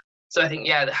school. So I think,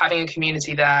 yeah, having a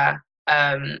community there,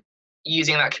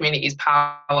 using that community's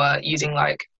power, using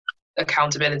like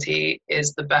accountability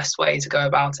is the best way to go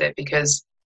about it, because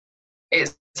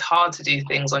it's hard to do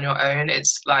things on your own.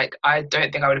 It's like, I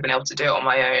don't think I would have been able to do it on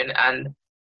my own, and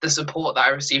the support that I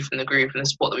received from the group and the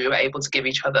support that we were able to give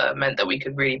each other meant that we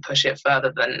could really push it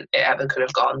further than it ever could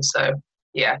have gone. So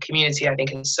yeah, community, I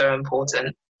think, is so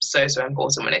important, so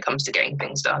important when it comes to getting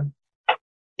things done.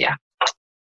 Yeah.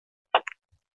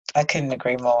 I couldn't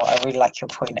agree more. I really like your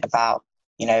point about,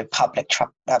 you know, public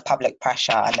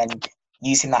pressure, and then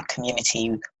using that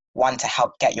community, one, to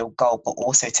help get your goal, but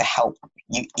also to help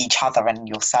you, each other and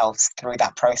yourselves through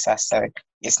that process. So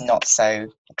it's not so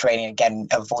draining. Again,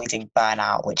 avoiding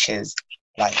burnout, which is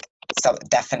like, so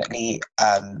definitely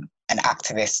an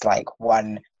activist, like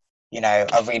one, you know,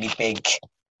 a really big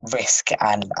risk,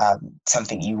 and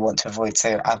something you want to avoid.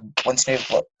 So I want to know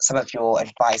what some of your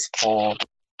advice for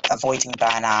avoiding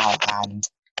burnout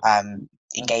and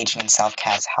engaging in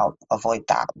self-care to help avoid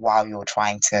that while you're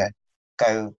trying to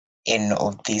go in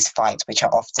of these fights, which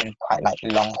are often quite like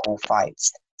long haul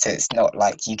fights. So it's not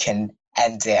like you can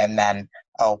end it and then,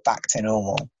 oh, back to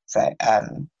normal. So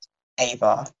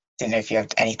Ava, don't know if you have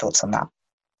any thoughts on that.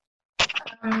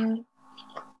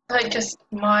 Like, just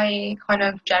my kind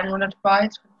of general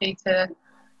advice would be to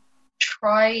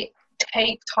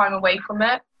take time away from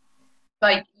it.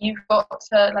 Like, you've got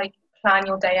to like plan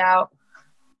your day out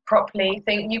properly.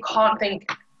 You can't think,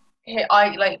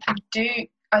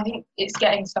 I think it's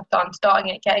getting stuff done,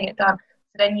 starting it, getting it done.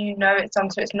 So then you know it's done,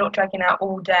 so it's not dragging out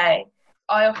all day.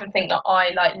 I often think that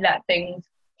I like let things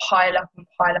pile up and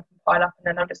pile up and pile up, and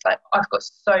then I'm just like, I've got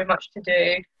so much to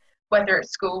do, whether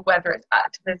it's school, whether it's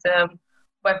activism,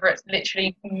 whether it's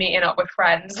literally meeting up with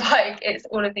friends. Like, it's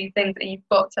all of these things that you've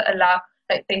got to allow,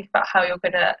 like, think about how you're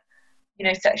gonna, you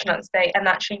know, section out the state, and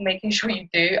actually making sure you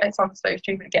do. It sounds so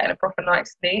stupid, getting a proper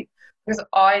night's sleep, because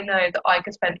I know that I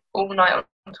could spend all night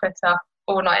on Twitter,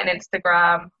 all night on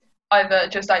Instagram, either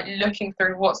just like looking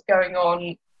through what's going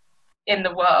on in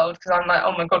the world, because I'm like,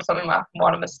 oh my god, something might happen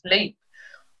while I'm asleep.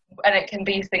 And it can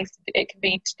be things, it can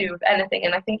be to do with anything.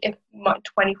 And I think if my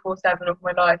 24/7 of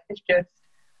my life is just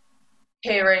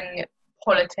hearing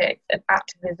politics and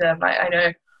activism, like, I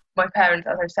know my parents,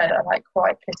 as I've said, are like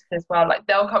quite political as well. Like,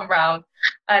 they'll come round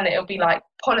and it'll be like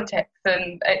politics,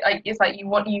 and it's like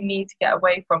you need to get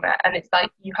away from it, and it's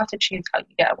like you have to choose how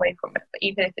you get away from it. But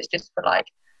even if it's just for like,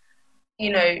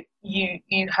 you know,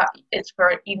 you have, it's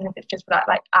for, even if it's just for that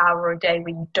like hour a day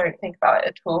where you don't think about it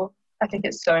at all, I think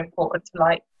it's so important to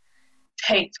like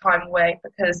take time away.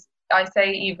 Because I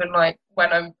say, even like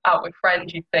when I'm out with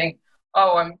friends, you think,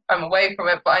 oh, I'm away from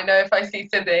it, but I know if I see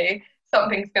Sydney,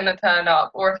 something's going to turn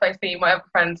up. Or if I see my other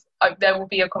friends, there will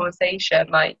be a conversation,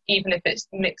 like, even if it's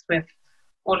mixed with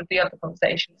all of the other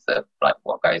conversations of like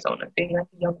what goes on of being like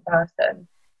a young person.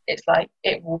 It's like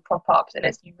it will pop up, and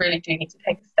you really do need to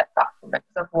take a step back from it,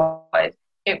 because otherwise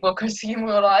it will consume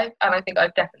your life. And I think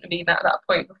I've definitely been at that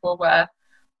point before where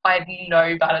I had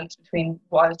no balance between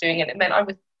what I was doing, and it meant I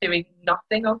was doing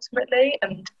nothing ultimately,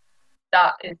 and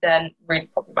that is then really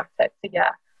problematic. So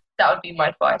yeah, that would be my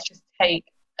advice. Just take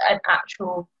an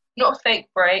actual, not a fake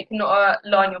break, not a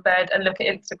lie on your bed and look at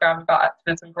Instagram about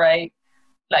activism break,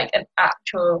 like an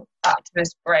actual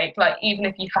activist break. Like, even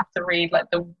if you have to read like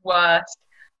the worst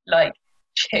like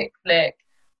chick flick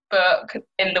book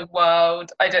in the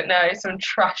world, I don't know, some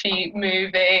trashy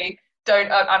movie,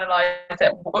 don't analyze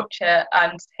it, watch it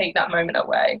and take that moment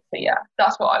away. So yeah,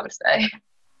 that's what I would say.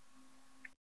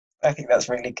 I think that's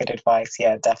really good advice.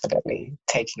 Yeah, definitely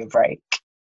taking a break.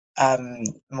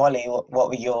 Molly, what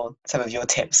were some of your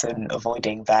tips on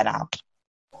avoiding burnout?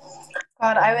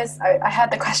 God, I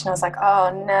had the question. I was like,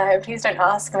 oh no, please don't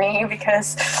ask me,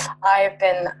 because I've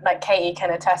been, like, Katie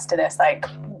can attest to this, like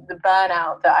the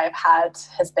burnout that I've had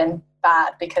has been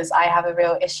bad, because I have a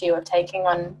real issue of taking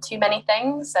on too many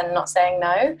things and not saying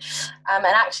no. And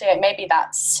actually, maybe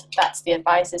that's the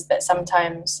advice, is that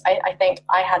sometimes I think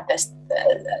I had this,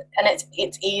 and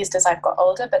it's eased as I've got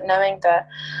older, but knowing that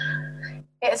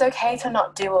it is okay to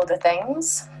not do all the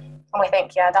things. And I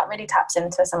think, yeah, that really taps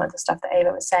into some of the stuff that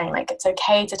Ava was saying. Like, it's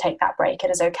okay to take that break. It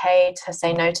is okay to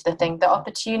say no to the thing. The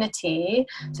opportunity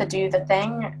to do the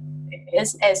thing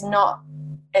is not,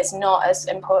 it's not as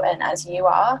important as you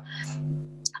are.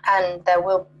 And there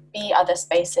will be other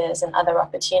spaces and other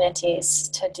opportunities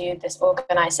to do this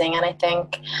organising. And I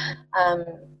think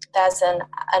there's an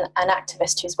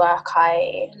activist whose work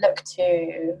I look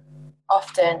to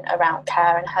often around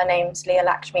care, and her name's Leah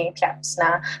Lakshmi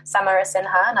Pyapsna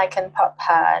Samarasinha, and I can pop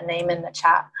her name in the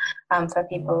chat for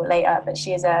people later, but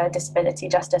she's a disability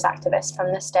justice activist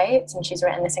from the States, and she's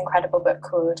written this incredible book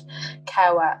called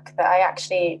Care Work that I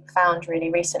actually found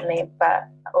really recently, but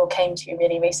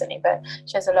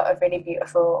she has a lot of really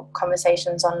beautiful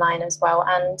conversations online as well,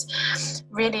 and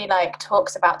really like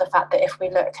talks about the fact that if we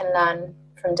look and learn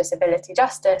from disability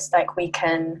justice, like, we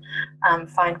can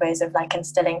find ways of like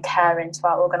instilling care into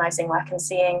our organising work and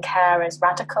seeing care as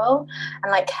radical,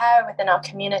 and like care within our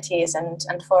communities and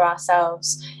for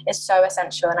ourselves is so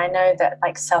essential. And I know that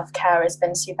like self-care has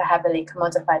been super heavily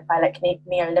commodified by like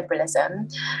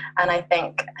neoliberalism, and I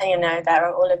think, you know, there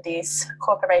are all of these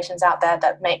corporations out there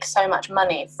that make so much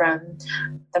money from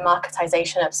the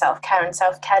marketization of self-care, and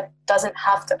self-care doesn't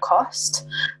have to cost.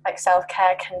 Like,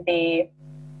 self-care can be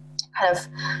kind of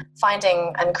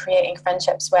finding and creating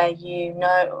friendships where you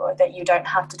know that you don't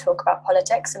have to talk about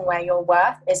politics, and where your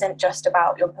worth isn't just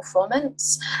about your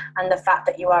performance and the fact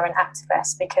that you are an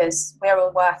activist, because we're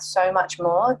all worth so much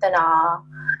more than our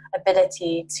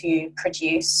ability to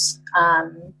produce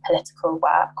political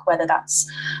work, whether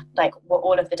that's like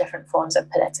all of the different forms of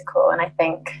political. And I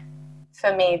think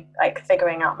for me, like,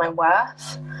 figuring out my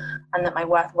worth, and that my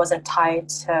worth wasn't tied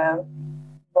to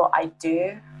what I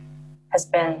do, has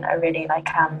been a really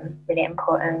really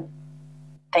important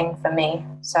thing for me.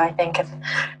 So I think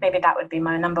maybe that would be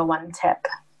my number one tip.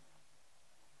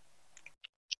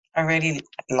 I really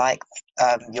like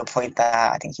your point there.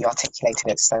 I think you articulated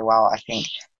it so well. I think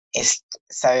it's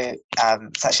so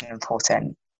such an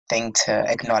important thing to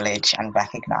acknowledge and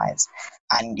recognise.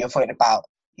 And your point about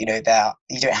you don't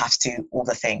have to do all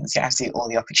the things, you don't have to do all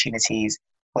the opportunities,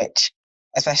 which,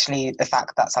 especially the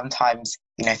fact that sometimes,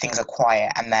 things are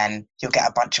quiet and then you'll get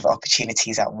a bunch of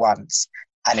opportunities at once,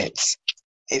 and it's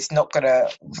not going to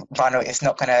run, or it's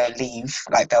not going to leave.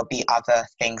 Like, there'll be other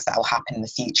things that will happen in the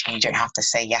future, and you don't have to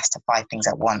say yes to 5 things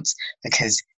at once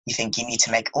because you think you need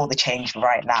to make all the change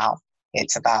right now.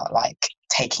 It's about like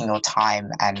taking your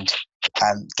time and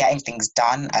getting things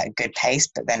done at a good pace,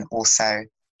 but then also,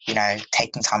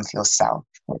 taking time for yourself,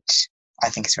 which I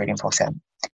think is really important.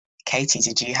 Katie,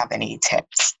 did you have any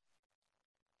tips?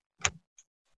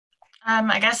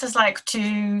 I guess there's like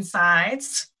 2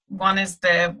 sides. One is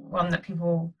the one that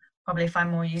people probably find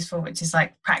more useful, which is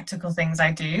like practical things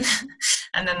I do.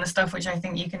 And then the stuff which I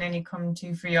think you can only come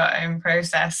to through your own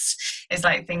process is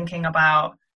like thinking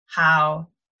about how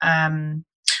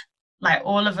like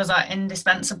all of us are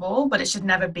indispensable, but it should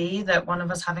never be that one of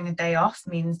us having a day off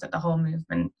means that the whole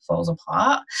movement falls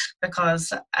apart.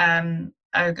 Because I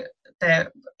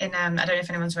don't know if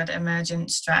anyone's read Emergent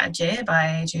Strategy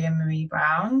by Adrienne Maree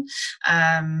Brown,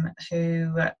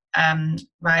 who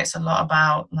writes a lot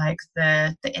about like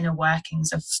the inner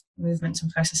workings of movements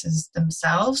and processes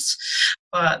themselves.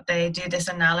 But they do this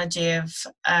analogy of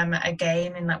a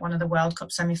game in like one of the World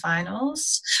Cup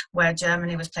semi-finals where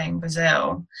Germany was playing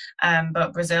Brazil,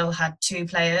 but Brazil had 2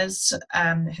 players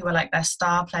who were like their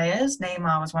star players.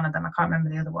 Neymar was one of them, I can't remember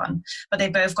the other one, but they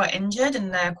both got injured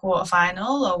in their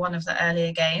quarterfinal or one of the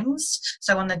earlier games.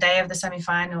 So on the day of the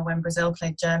semi-final when Brazil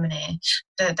played Germany,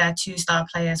 their 2 star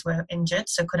players were injured,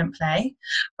 so couldn't play,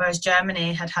 whereas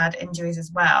Germany had injuries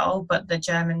as well. But the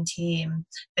German team,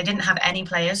 they didn't have any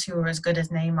players who were as good as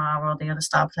Neymar or the other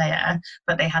star player,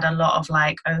 but they had a lot of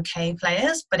like okay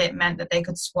players, but it meant that they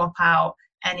could swap out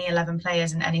any 11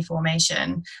 players in any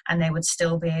formation and they would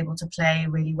still be able to play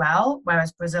really well,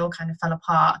 whereas Brazil kind of fell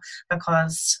apart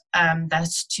because their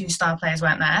 2 star players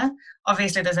weren't there.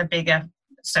 Obviously there's a bigger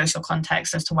social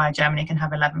context as to why Germany can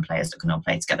have 11 players that can all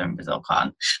play together and Brazil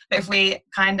can't. But if we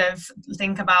kind of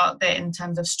think about it in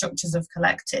terms of structures of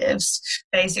collectives,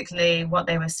 basically what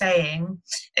they were saying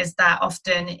is that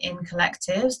often in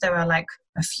collectives there are like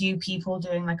a few people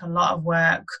doing like a lot of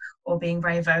work or being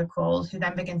very vocal who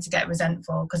then begin to get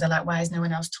resentful because they're like, why is no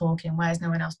one else talking? Why is no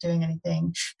one else doing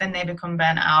anything? Then they become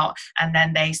burnt out and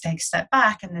then they take a step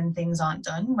back and then things aren't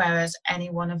done. Whereas any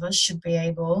one of us should be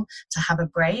able to have a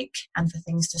break and for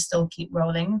things to still keep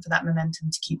rolling, for that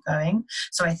momentum to keep going.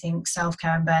 So I think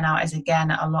self-care and burnout is again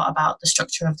a lot about the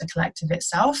structure of the collective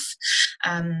itself.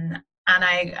 And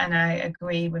I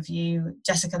agree with you,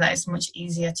 Jessica, that it's much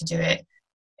easier to do it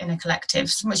in a collective.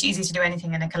 It's much easier to do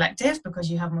anything in a collective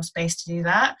because you have more space to do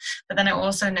that. But then I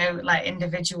also know like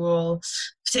individual,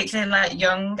 particularly like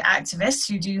young activists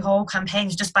who do whole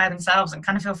campaigns just by themselves and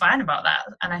kind of feel fine about that.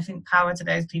 And I think power to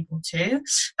those people too.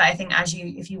 But I think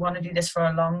if you want to do this for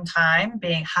a long time,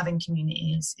 having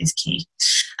community is key.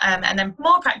 And then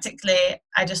more practically,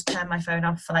 I just turn my phone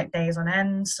off for like days on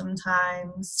end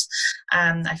sometimes.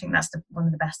 I think that's one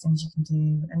of the best things you can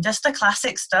do. And just the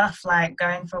classic stuff like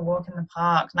going for a walk in the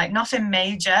park, like nothing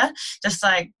major, just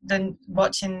like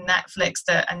watching Netflix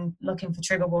and looking for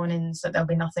trigger warnings that there'll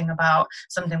be nothing about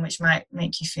something which might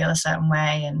make you feel a certain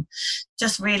way, and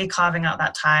just really carving out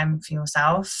that time for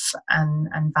yourself and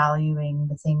valuing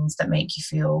the things that make you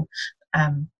feel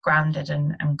grounded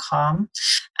and calm,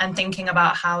 and thinking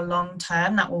about how long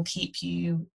term that will keep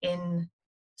you in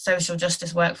social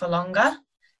justice work for longer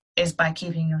is by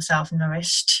keeping yourself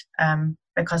nourished,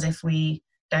 because if we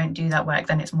don't do that work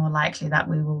then it's more likely that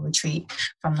we will retreat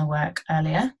from the work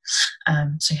earlier.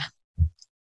 So yeah.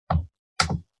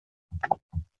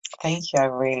 Thank you.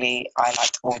 I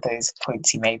liked all those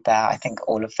points you made there. I think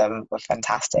all of them were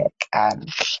fantastic and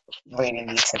really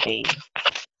need to be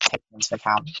taken into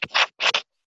account.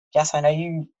 Yes, I know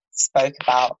you spoke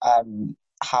about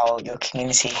how your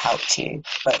community helped you,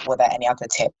 but were there any other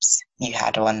tips you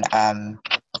had on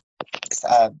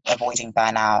avoiding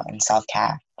burnout and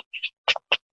self-care?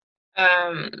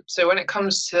 So when it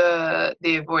comes to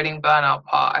the avoiding burnout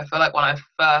part, I feel like when I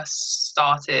first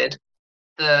started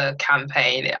the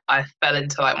campaign, I fell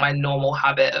into like my normal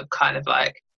habit of kind of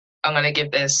like, I'm going to give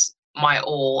this my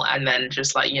all, and then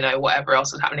just like, whatever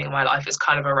else is happening in my life is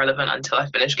kind of irrelevant until I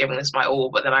finish giving this my all.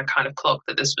 But then I kind of clocked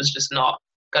that this was just not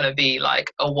going to be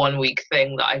like a 1 week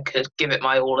thing that I could give it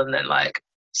my all and then like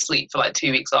sleep for like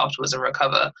 2 weeks afterwards and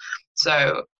recover.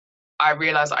 So I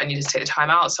realized I needed to take the time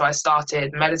out. So I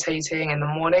started meditating in the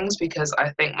mornings, because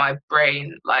I think my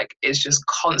brain like is just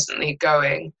constantly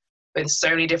going with so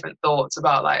many different thoughts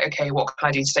about like, okay, what can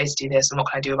I do today to do this, and what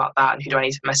can I do about that, and who do I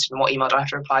need to message and what email do I have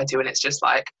to reply to? And it's just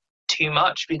like too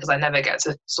much, because I never get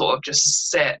to sort of just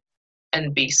sit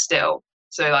and be still.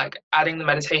 So like adding the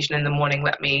meditation in the morning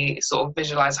let me sort of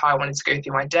visualize how I wanted to go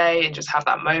through my day and just have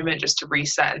that moment just to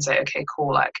reset and say, okay,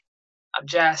 cool, like I'm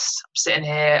sitting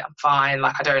here, I'm fine,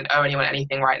 like I don't owe anyone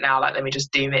anything right now, like let me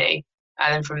just do me.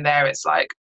 And then from there it's like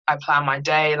I plan my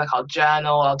day, like I'll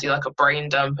journal, I'll do like a brain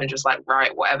dump and just like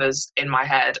write whatever's in my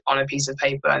head on a piece of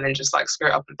paper and then just like screw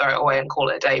it up and throw it away and call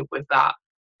it a day with that.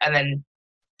 And then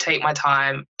take my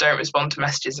time, don't respond to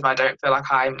messages if I don't feel like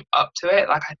I'm up to it.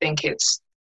 Like I think it's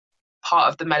part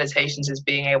of the meditations is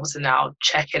being able to now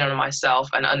check in on myself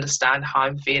and understand how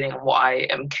I'm feeling and what I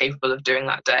am capable of doing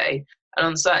that day. And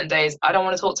on certain days, I don't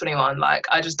want to talk to anyone. Like,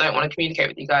 I just don't want to communicate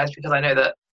with you guys because I know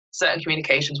that certain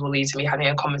communications will lead to me having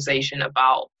a conversation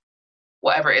about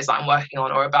whatever it is that I'm working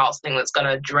on or about something that's going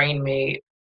to drain me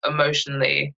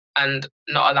emotionally and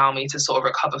not allow me to sort of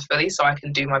recover fully so I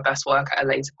can do my best work at a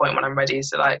later point when I'm ready.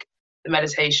 So like the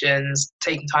meditations,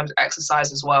 taking time to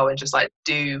exercise as well and just like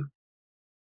do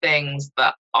things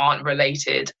that aren't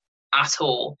related at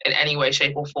all in any way,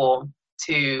 shape or form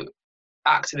to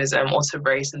activism or to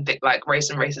race and like race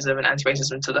and racism and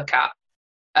anti-racism to look at.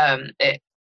 It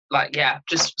like, yeah,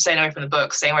 just staying away from the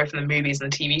books, staying away from the movies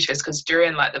and the TV shows, because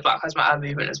during like the Black Lives Matter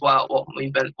movement as well,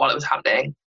 while it was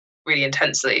happening really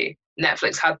intensely,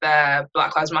 Netflix had their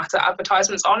Black Lives Matter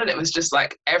advertisements on, and it was just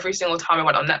like every single time I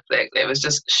went on Netflix, it was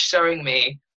just showing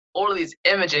me all of these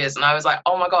images, and I was like,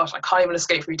 oh my gosh, I can't even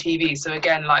escape through TV. So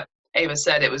again, like Ava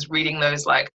said, it was reading those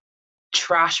like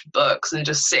trash books and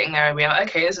just sitting there and being like,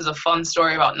 okay, this is a fun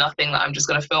story about nothing that I'm just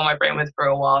going to fill my brain with for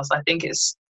a while. So I think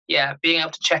it's, yeah, being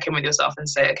able to check in with yourself and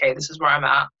say, okay, this is where I'm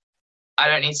at. I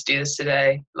don't need to do this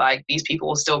today. Like, these people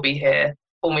will still be here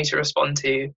for me to respond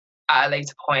to at a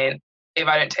later point. If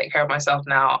I don't take care of myself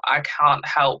now, I can't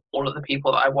help all of the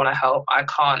people that I want to help. I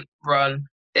can't run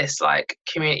this like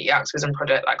community activism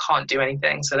project. I can't do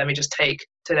anything. So let me just take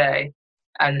today.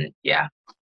 And yeah,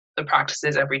 the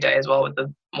practices every day as well with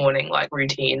the morning like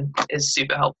routine is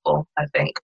super helpful, I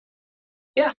think.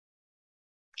 Yeah.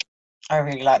 I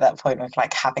really like that point of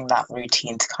like having that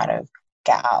routine to kind of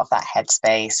get out of that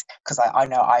headspace, because I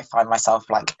know I find myself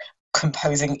like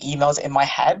composing emails in my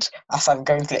head as I'm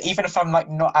going through it. Even if I'm like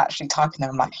not actually typing them,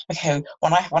 I'm like, okay,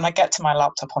 when I get to my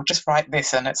laptop, I'll just write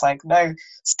this, and it's like, no,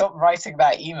 stop writing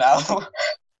that email.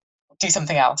 Do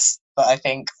something else. But I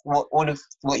think all of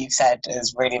what you've said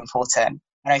is really important.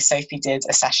 I know Sophie did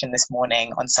a session this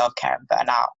morning on self-care and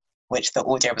burnout, which the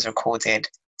audio was recorded,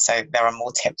 so there are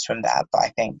more tips from there. But I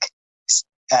think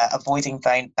avoiding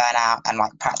burnout and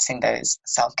like practicing those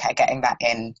self-care, getting that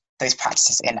in, those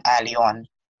practices in early on,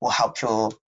 will help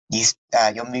your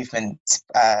movement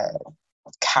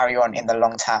carry on in the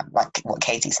long term, like what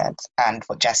Katie said and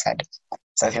what Jess said.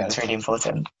 So I think that's really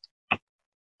important.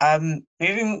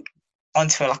 Moving on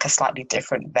to like a slightly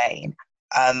different vein,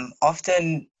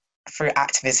 often through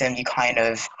activism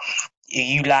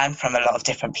you learn from a lot of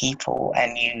different people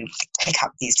and you pick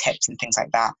up these tips and things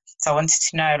like that. So I wanted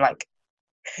to know, like,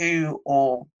 who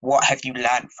or what have you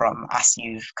learned from as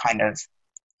you've kind of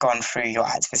gone through your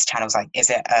activist channels? Like, is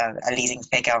it a leading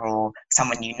figure or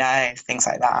someone you know, things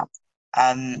like that?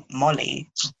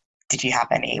 Molly, did you have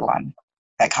anyone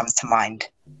that comes to mind?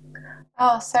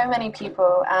 Oh, so many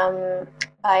people.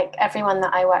 Like everyone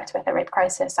that I worked with at Rape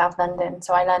Crisis South London.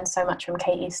 So I learned so much from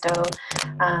Kate Eastill,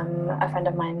 a friend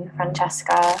of mine,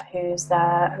 Francesca, who was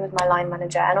my line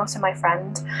manager, and also my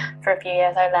friend for a few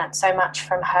years. I learned so much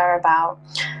from her about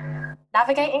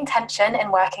navigating tension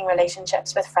in working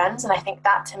relationships with friends. And I think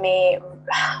that, to me,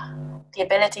 the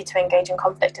ability to engage in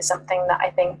conflict is something that I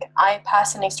think I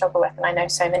personally struggle with, and I know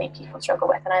so many people struggle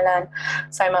with, and I learn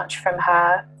so much from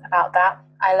her about that.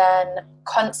 I learn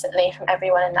constantly from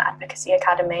everyone in the Advocacy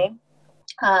Academy.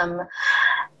 And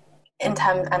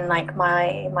like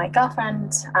my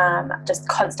girlfriend, just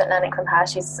constant learning from her.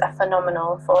 She's a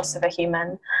phenomenal force of a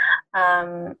human.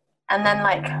 And then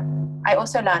like I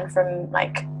also learn from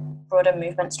like broader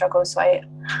movement struggles. So I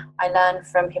learned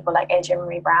from people like Adrienne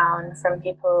Maree Brown, from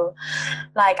people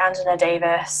like Angela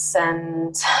Davis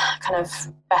and kind of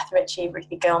Beth Ritchie,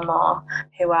 Ruthie Gilmore,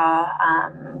 who are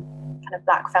kind of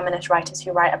Black feminist writers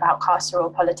who write about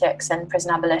carceral politics and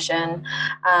prison abolition.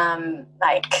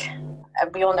 Like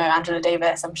we all know Angela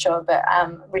Davis, I'm sure, but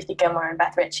Ruthie Gilmore and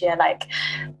Beth Ritchie are like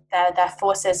they're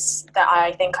forces that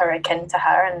I think are akin to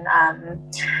her,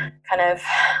 and kind of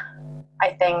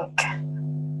I think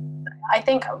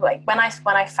like when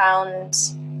I found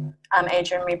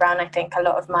Adrienne Maree Brown, I think a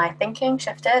lot of my thinking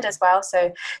shifted as well.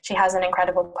 So she has an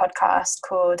incredible podcast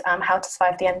called How to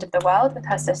Survive the End of the World with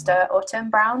her sister Autumn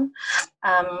Brown,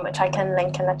 which I can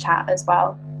link in the chat as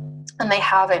well. And they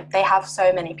have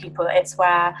so many people. It's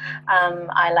where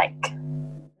I like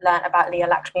learned about Leah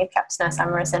Lakshmi Kepsner,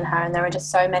 Samara Sinha, and there were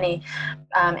just so many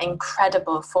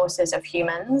incredible forces of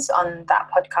humans on that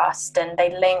podcast. And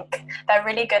they're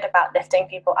really good about lifting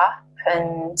people up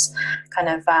and kind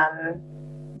of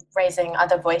raising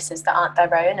other voices that aren't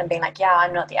their own and being like, yeah,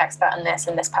 I'm not the expert on this,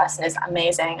 and this person is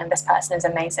amazing, and this person is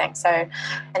amazing. So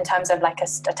in terms of like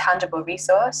a tangible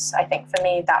resource, I think for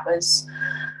me that was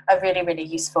a really, really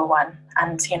useful one.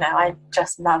 And, you know, I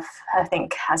just love, I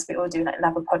think, as we all do, like,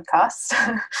 love a podcast,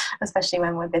 especially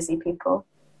when we're busy people.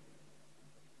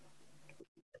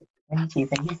 Thank you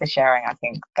for sharing. I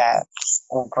think they're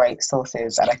all great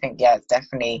sources, and I think, yeah, it's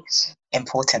definitely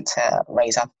important to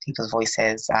raise up people's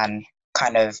voices, and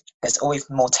kind of, there's always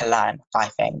more to learn, I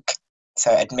think.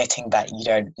 So admitting that you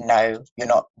don't know, you're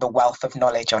not, the wealth of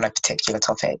knowledge on a particular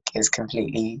topic is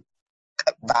completely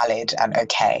valid and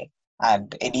okay.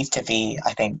 And it needs to be,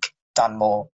 I think, done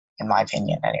more, in my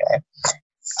opinion, anyway.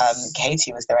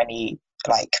 Katie, was there any,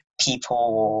 like, people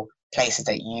or places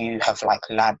that you have, like,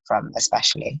 learned from,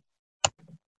 especially?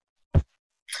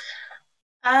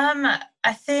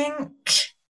 I think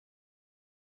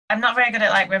I'm not very good at,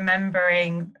 like,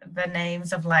 remembering the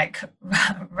names of, like,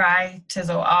 writers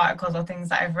or articles or things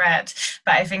that I've read.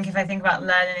 But I think if I think about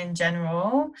learning in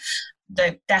general,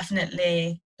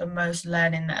 definitely the most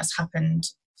learning that has happened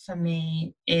for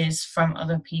me is from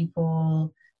other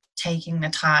people taking the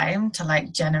time to,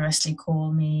 like, generously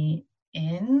call me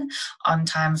in on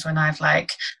times when I've,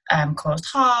 like, caused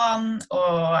harm,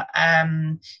 or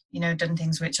you know, done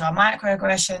things which are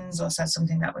microaggressions, or said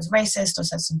something that was racist, or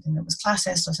said something that was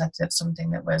classist, or said something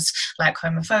that was, like,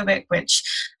 homophobic, which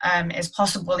is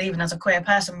possible even as a queer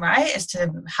person, right? Is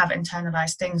to have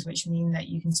internalized things which mean that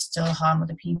you can still harm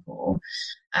other people.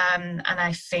 And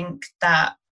I think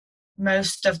that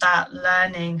most of that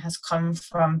learning has come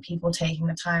from people taking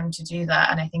the time to do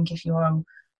that. And I think if you're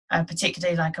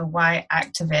particularly like a white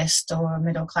activist or a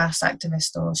middle class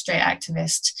activist or straight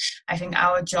activist, I think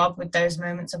our job with those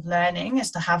moments of learning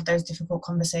is to have those difficult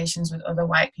conversations with other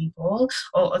white people,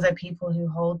 or other people who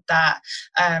hold that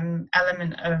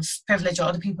element of privilege, or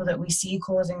other people that we see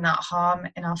causing that harm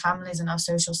in our families and our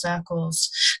social circles,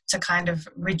 to kind of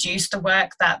reduce the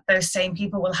work that those same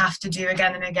people will have to do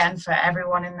again and again for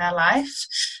everyone in their life.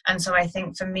 And so I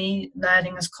think for me,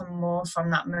 learning has come more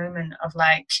from that moment of,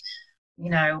 like, you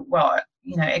know, well,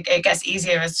 you know, it gets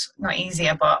easier as, not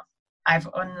easier, but I've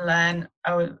unlearned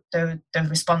the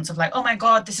response of, like, oh my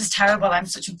God, this is terrible, I'm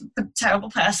such a terrible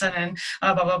person, and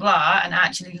blah, blah, blah, and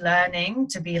actually learning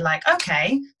to be like,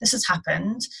 okay, this has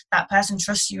happened, that person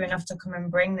trusts you enough to come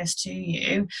and bring this to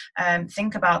you,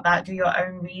 think about that, do your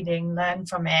own reading, learn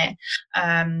from it,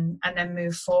 and then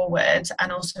move forward,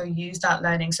 and also use that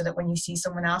learning so that when you see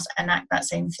someone else enact that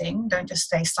same thing, don't just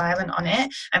stay silent on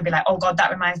it and be like, oh God, that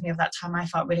reminds me of that time I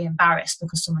felt really embarrassed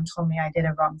because someone told me I did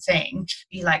a wrong thing.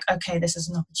 Be like, okay, this is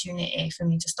an opportunity for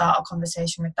me to start a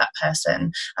conversation with that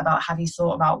person about, have you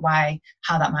thought about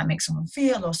how that might make someone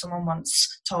feel, or someone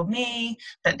once told me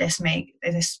that this means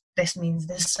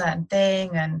this certain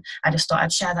thing, and I just thought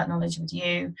I'd share that knowledge with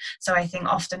you. So I think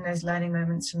often those learning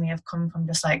moments for me have come from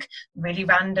just, like, really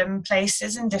random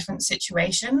places in different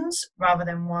situations, rather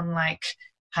than one, like,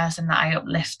 person that I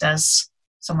uplift as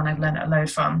someone I've learned a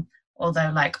load from.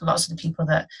 Although, like, lots of the people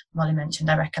that Molly mentioned,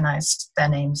 I recognise their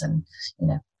names, and, you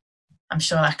know, I'm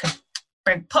sure I could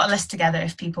put a list together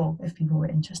if people were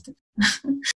interested.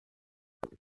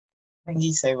 Thank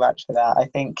you so much for that. I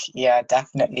think, yeah,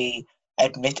 definitely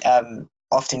admit,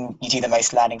 often you do the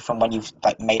most learning from when you've,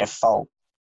 like, made a fault,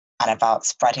 and about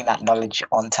spreading that knowledge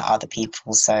onto other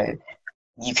people, so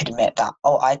you could admit that,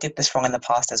 oh, I did this wrong in the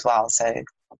past as well, so,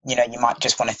 you know, you might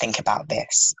just want to think about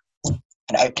this,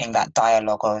 and opening that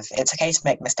dialogue of, it's okay to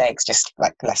make mistakes, just,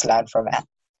 like, let's learn from it.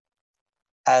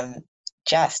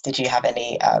 Jess, did you have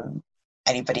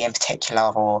anybody in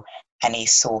particular, or any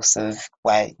source of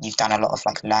where you've done a lot of,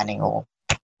 like, learning or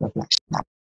reflection?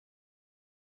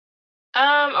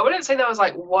 I wouldn't say there was,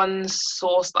 like, one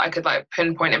source that I could, like,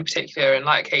 pinpoint in particular, and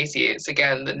like Casey, it's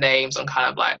again the names. I'm kind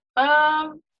of like,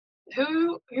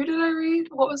 who did I read?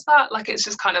 What was that? Like, it's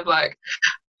just kind of like,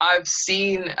 I've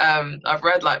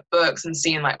read, like, books and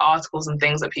seen, like, articles and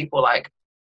things that people, like,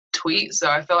 tweet. So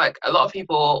I feel like a lot of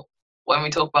people, when we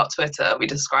talk about Twitter, we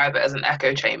describe it as an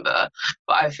echo chamber,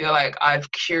 but I feel like I've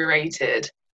curated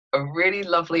a really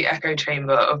lovely echo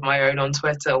chamber of my own on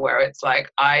Twitter, where it's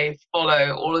like, I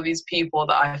follow all of these people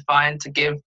that I find to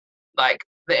give, like,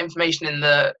 the information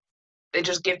they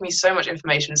just give me so much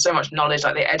information, so much knowledge,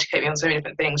 like, they educate me on so many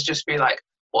different things, just through, like,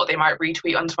 what they might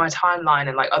retweet onto my timeline,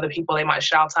 and, like, other people they might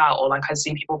shout out, or, like, I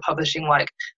see people publishing, like,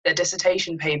 their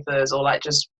dissertation papers, or, like,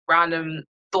 just random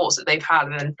thoughts that they've had,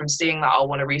 and then from seeing that I'll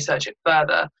want to research it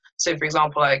further. So for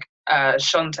example, like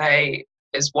Shantae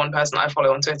is one person that I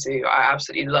follow on Twitter who I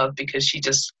absolutely love, because she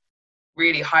just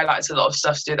really highlights a lot of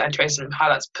stuff to do with anti-racism,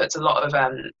 puts a lot of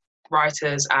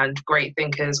writers and great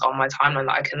thinkers on my timeline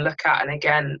that I can look at. And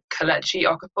again, Kelechi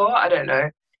Okafor, I don't know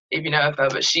if you know of her,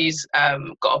 but she's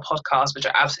got a podcast which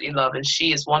I absolutely love, and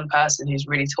she is one person who's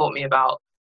really taught me about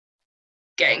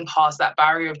getting past that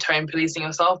barrier of tone policing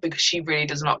yourself, because she really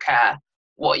does not care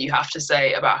what you have to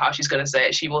say about how she's going to say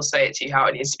it. She will say it to you how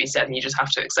it needs to be said, and you just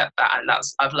have to accept that. And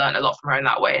I've learned a lot from her in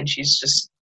that way, and she's just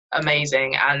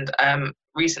amazing. And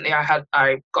recently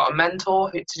I got a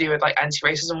mentor to do with like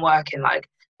anti-racism work in like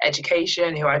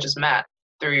education, who I just met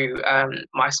through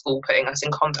my school putting us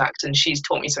in contact, and she's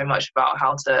taught me so much about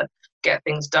how to get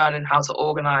things done and how to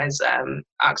organize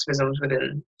activisms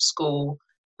within school.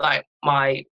 Like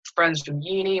my friends from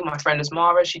uni, my friend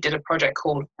Asmara, she did a project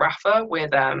called RAFA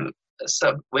with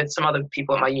some other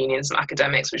people at my uni and some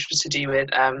academics, which was to do with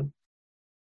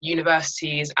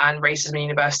universities and racism in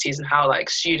universities, and how like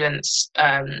students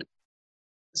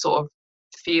sort of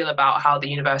feel about how the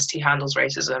university handles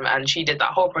racism. And she did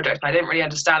that whole project, and I didn't really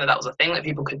understand that that was a thing that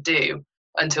people could do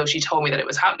until she told me that it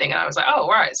was happening. And I was like, oh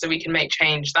right, so we can make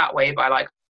change that way by like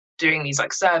doing these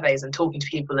like surveys and talking to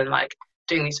people and like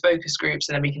doing these focus groups,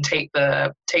 and then we can take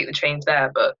the change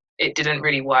there. But it didn't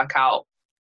really work out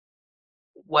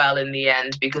well in the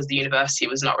end, because the university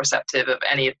was not receptive of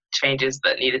any of the changes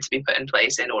that needed to be put in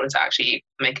place in order to actually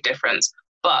make a difference.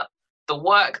 But the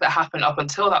work that happened up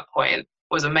until that point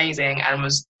was amazing, and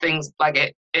was things like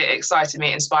it excited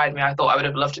me, it inspired me. I thought I would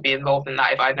have loved to be involved in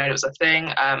that if I'd known it was a thing.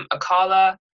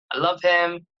 Akala, I love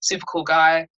him, super cool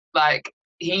guy. Like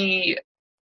he's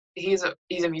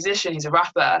a musician, he's a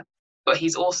rapper, but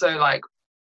he's also like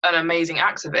an amazing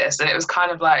activist. And it was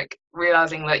kind of like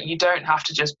realizing that you don't have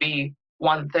to just be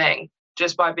one thing.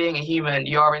 Just by being a human,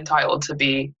 you're entitled to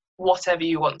be whatever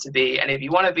you want to be. And if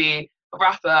you want to be a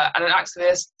rapper and an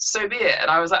activist, so be it. And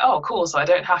I was like, oh cool, so I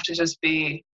don't have to just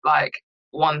be like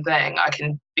one thing. I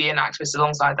can be an activist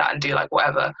alongside that and do like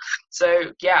whatever.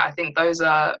 So yeah, I think those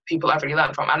are people I've really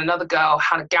learned from. And another girl,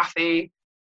 Hannah Gaffey,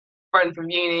 friend from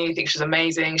uni, I think she's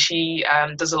amazing. She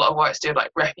does a lot of work to do with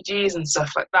like refugees and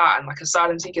stuff like that, and like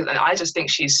asylum seekers, and I just think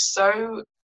she's so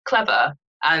clever.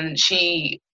 And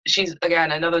she's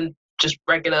again another just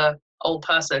regular old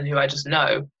person who I just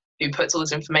know, who puts all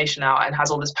this information out and has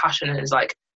all this passion and has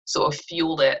like sort of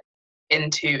fueled it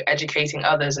into educating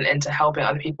others and into helping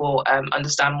other people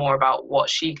understand more about what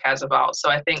she cares about. So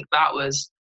I think that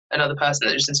was another person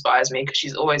that just inspires me, because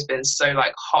she's always been so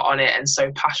like hot on it and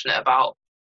so passionate about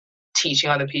teaching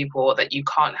other people that you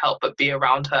can't help but be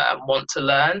around her and want to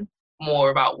learn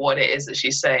more about what it is that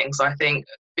she's saying. So I think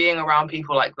being around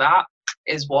people like that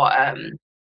is what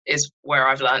is where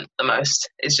I've learned the most,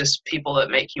 is just people that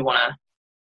make you want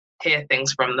to hear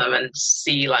things from them and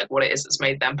see like what it is that's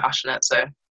made them passionate. So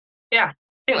yeah, I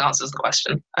think that answers the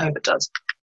question. I hope it does.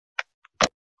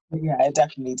 Yeah, it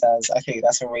definitely does. I think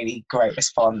that's a really great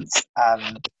response.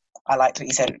 I liked what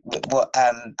you said,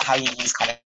 how you use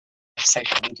kind of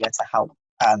social media to help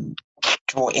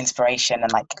draw inspiration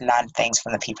and like learn things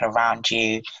from the people around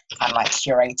you, and like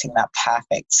curating that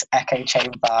perfect echo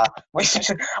chamber, which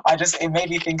it made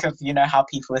me think of, you know, how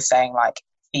people are saying like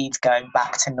feeds going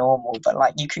back to normal, but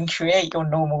like you can create your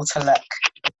normal to look,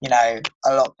 you know,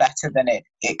 a lot better than it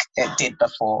did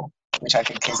before, which I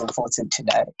think is important to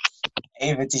know.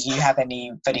 Ava, did you have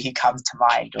anybody who comes to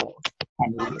mind, or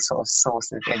any sort of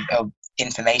source of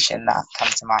information that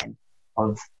comes to mind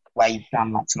of where you've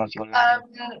done like some of your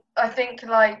learning? I think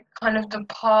like kind of the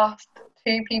past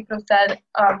two people have said,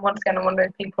 once again, I'm one of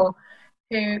those people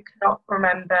who cannot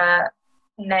remember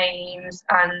names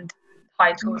and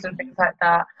titles and things like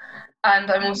that.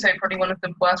 And I'm also probably one of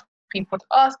the worst people to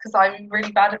ask, because I'm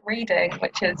really bad at reading,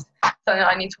 which is something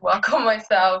I need to work on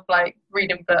myself, like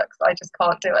reading books. I just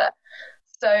can't do it.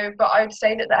 So, but I would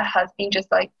say that there has been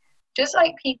just like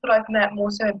people I've met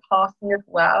more so in passing as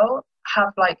well,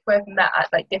 have like, who I've met at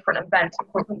like different events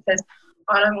and conferences,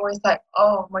 and I'm always like,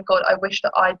 oh my god, I wish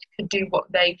that I could do what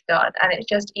they've done. And it's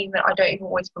just, even I don't even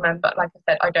always remember, like I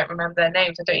said, I don't remember their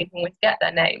names, I don't even always get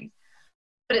their names,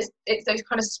 but it's those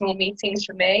kind of small meetings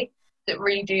for me that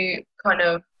really do kind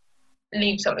of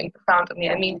leave something profound on me.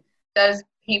 I mean, there's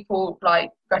people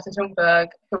like Greta Thunberg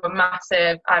who are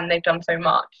massive and they've done so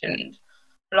much and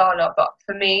blah blah, but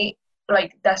for me,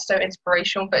 like, they're so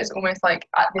inspirational, but it's almost like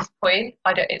at this point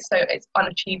it's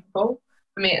unachievable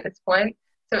for me at this point.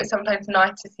 So it's sometimes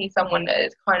nice to see someone that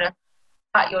is kind of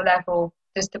at your level,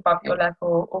 just above your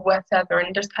level or whatever,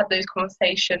 and just have those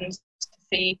conversations to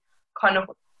see kind of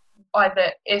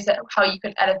either is it how you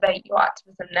can elevate your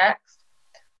activism next,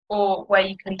 or where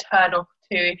you can turn off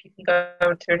to if you can go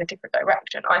into in a different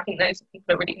direction. I think those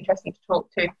people are really interesting to talk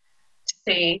to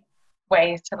see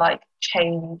ways to like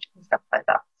change and stuff like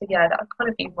that. So yeah, that would kind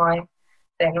of be my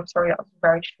thing. I'm sorry that was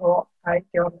very short. I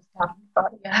do understand,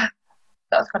 but yeah,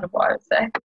 that's kind of what I would say.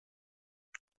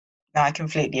 No, I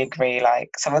completely agree.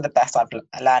 Like, some of the best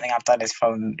learning I've done is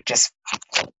from just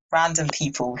random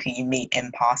people who you meet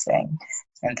in passing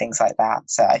and things like that.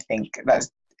 So I think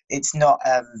it's not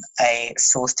a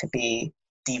source to be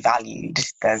devalued.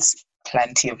 There's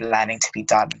plenty of learning to be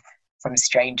done from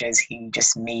strangers who you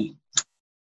just meet,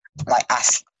 like,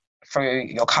 us through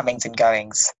your comings and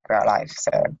goings throughout life.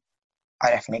 So I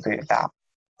definitely agree with that.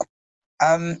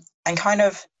 And kind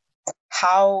of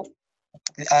how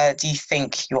do you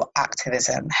think your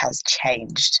activism has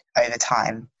changed over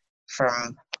time,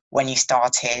 from when you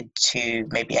started to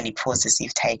maybe any pauses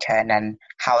you've taken, and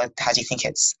how do you think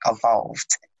it's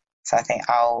evolved? So I think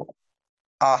I'll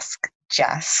ask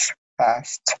Jess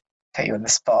first, put you on the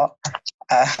spot.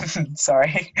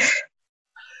 Sorry.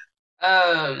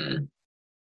 I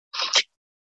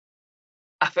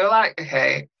feel like,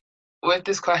 okay, with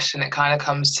this question, it kind of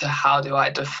comes to how do I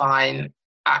define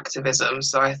activism.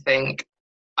 So I think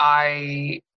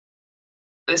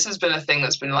this has been a thing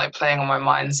that's been like playing on my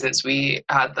mind since we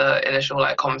had the initial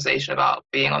like conversation about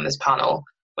being on this panel,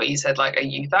 where you said like a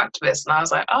youth activist, and I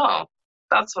was like, oh,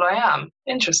 that's what I am.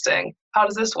 Interesting. How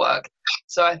does this work?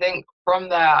 So I think from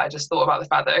there, I just thought about the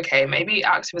fact that, okay, maybe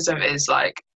activism is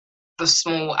like the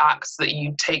small acts that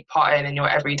you take part in your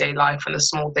everyday life, and the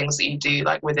small things that you do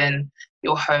like within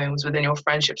your homes, within your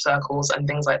friendship circles and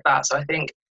things like that. So I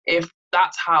think if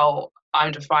that's how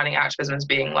I'm defining activism, as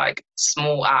being like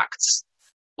small acts,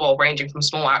 well, ranging from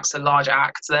small acts to large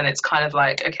acts, then it's kind of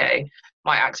like, okay,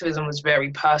 my activism was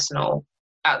very personal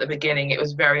at the beginning. It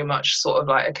was very much sort of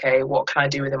like, okay, what can I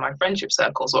do within my friendship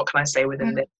circles? What can I say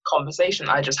within this conversation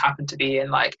I just happen to be in,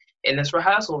 like in this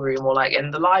rehearsal room or like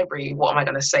in the library? What am I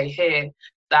going to say here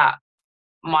that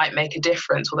might make a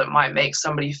difference, or that might make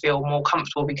somebody feel more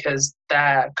comfortable because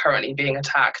they're currently being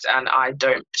attacked and I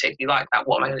don't particularly like that?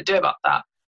 What am I going to do about that?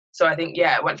 So I think,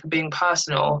 yeah, it went from being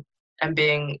personal and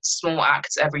being small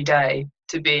acts every day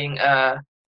to being a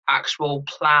actual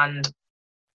planned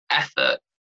effort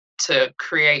to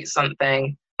create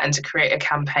something and to create a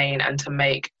campaign and to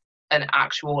make an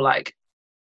actual, like,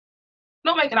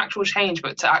 not make an actual change,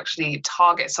 but to actually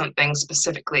target something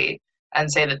specifically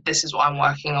and say that this is what I'm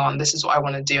working on, this is what I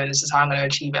want to do, and this is how I'm going to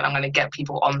achieve it. I'm going to get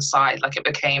people on side. Like, it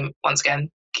became, once again,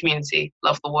 community,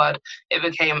 love the word. It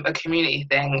became a community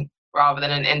thing rather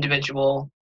than an individual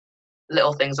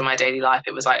little things in my daily life.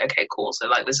 It was like, okay, cool. So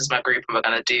like, this is my group and we're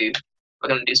going to do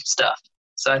some stuff.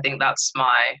 So I think that's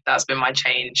been my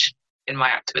change in my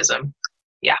activism.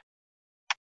 Yeah.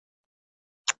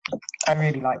 I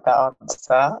really like that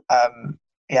answer.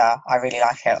 Yeah, I really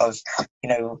like it. Of,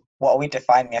 what are we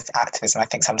defining as activism? I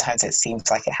think sometimes it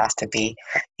seems like it has to be,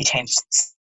 you change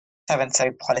so and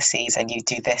so policies and you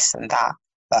do this and that,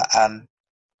 but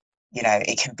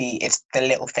it can be, it's the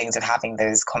little things of having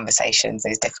those conversations,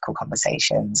 those difficult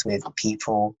conversations with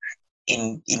people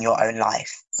in your own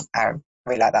life. I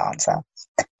really like that answer.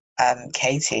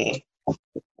 Katie,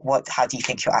 how do you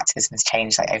think your activism has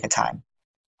changed like over time?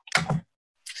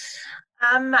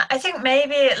 I think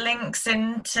maybe it links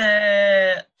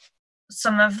into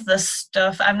some of the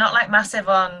stuff. I'm not like massive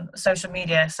on social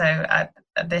media, so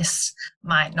this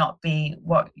might not be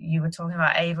what you were talking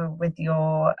about, Ava, with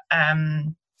your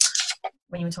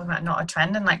when you were talking about not a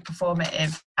trend and like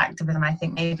performative activism. I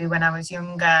think maybe when I was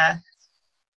younger,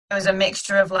 it was a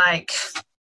mixture of like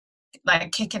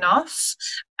kicking off,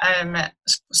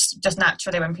 just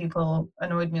naturally when people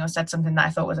annoyed me or said something that I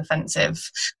thought was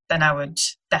offensive, then I would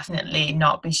definitely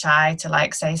not be shy to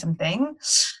like say something.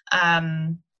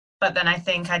 But then I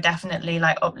think I definitely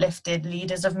like uplifted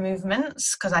leaders of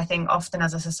movements, because I think often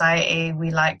as a society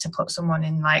we like to put someone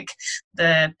in like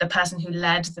the person who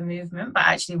led the movement, but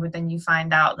actually then you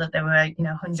find out that there were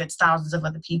hundreds, thousands of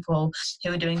other people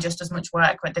who were doing just as much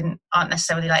work but aren't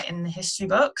necessarily like in the history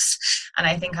books. And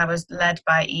I think I was led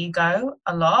by ego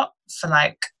a lot for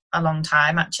like a long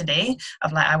time, actually,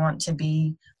 of like, I want to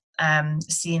be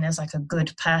seen as like a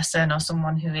good person, or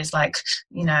someone who is like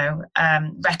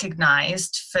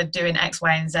recognized for doing X,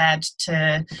 Y, and Z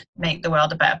to make the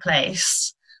world a better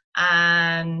place.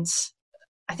 And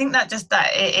I think that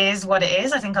it is what it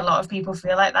is. I think a lot of people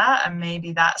feel like that, and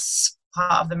maybe that's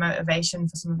part of the motivation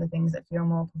for some of the things that feel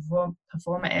more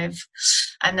performative.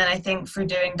 And then I think through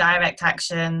doing direct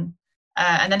action,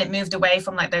 And then it moved away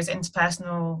from like those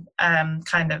interpersonal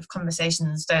kind of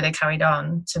conversations, though they carried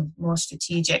on, to more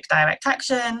strategic direct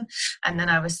action. And then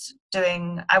I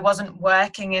wasn't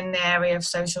working in the area of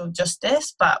social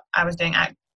justice, but I was doing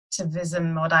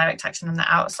activism or direct action on the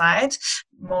outside,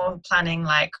 more planning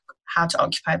like how to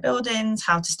occupy buildings,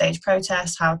 how to stage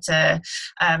protests, how to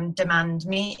demand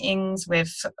meetings with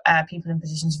people in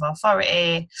positions of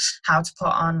authority, how to put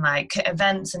on like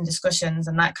events and discussions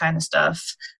and that kind of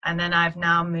stuff. And then I've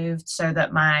now moved so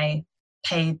that my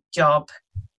paid job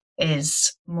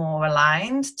is more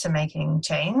aligned to making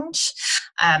change.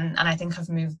 And I think I've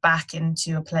moved back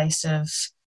into a place of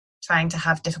trying to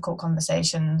have difficult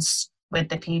conversations with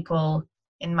the people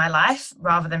in my life,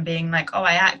 rather than being like, oh,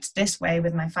 I act this way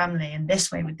with my family and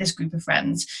this way with this group of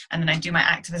friends, and then I do my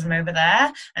activism over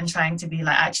there, and trying to be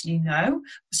like, actually, no,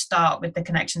 start with the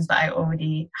connections that I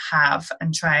already have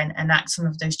and try and enact some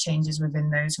of those changes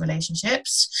within those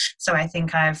relationships. So I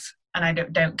think I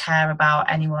don't care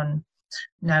about anyone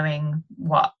knowing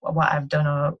what I've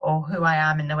done or who I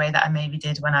am in the way that I maybe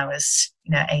did when I was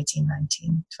 18,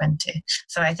 19, 20.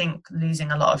 So I think losing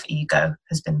a lot of ego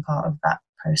has been part of that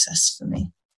process for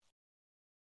me.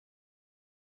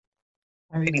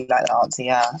 I really like that answer.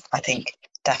 Yeah, I think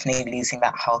definitely losing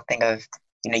that whole thing of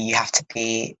you have to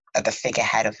be at the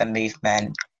figurehead of the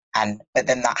movement, but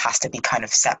then that has to be kind of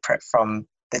separate from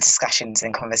the discussions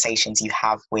and conversations you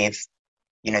have with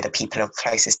the people who are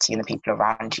closest to you and the people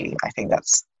around you. I think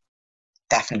that's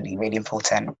definitely really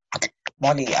important.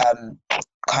 Molly,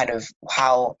 kind of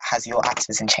how has your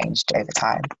activism changed over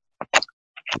time?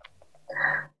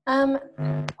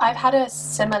 I've had a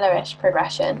similar-ish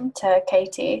progression to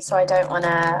Katie, so I don't want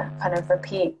to kind of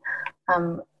repeat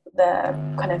the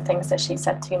kind of things that she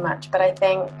said too much. But I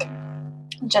think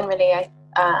generally,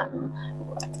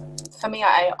 for me,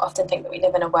 I often think that we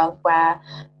live in a world where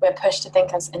we're pushed to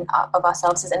think of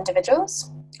ourselves as individuals,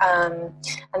 and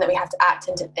that we have to act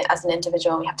as an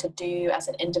individual, we have to do as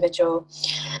an individual.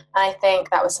 And I think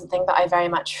that was something that I very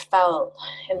much felt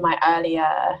in my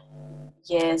earlier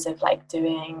years of like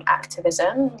doing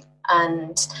activism,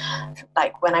 and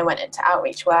like when I went into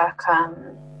outreach work, I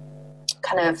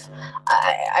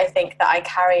think that I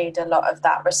carried a lot of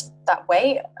that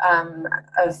weight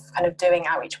of kind of doing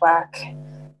outreach work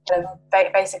kind of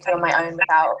basically on my own,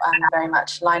 without very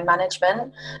much line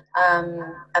management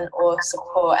and or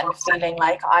support, and feeling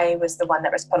like I was the one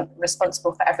that was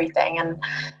responsible for everything, and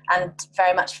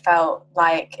very much felt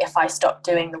like if I stopped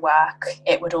doing the work,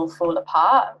 it would all fall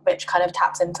apart, which kind of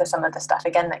taps into some of the stuff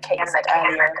again that Kate said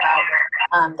earlier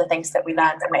about the things that we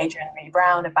learned from Adrienne Maree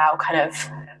Brown about kind of,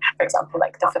 for example,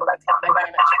 like the very much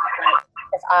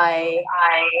if I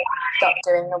stopped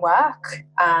doing the work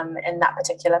in that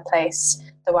particular place,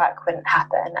 the work wouldn't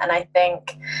happen. And I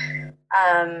think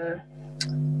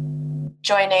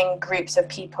joining groups of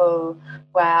people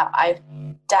where I've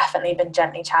definitely been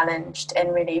gently challenged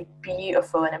in really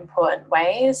beautiful and important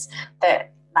ways,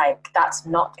 that like that's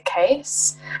not the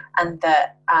case, and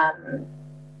that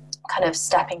kind of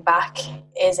stepping back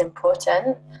is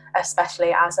important,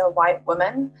 especially as a white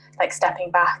woman, like stepping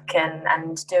back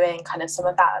and doing kind of some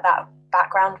of that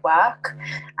background work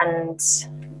and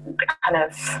kind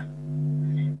of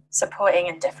supporting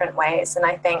in different ways. And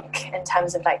I think in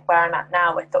terms of like where I'm at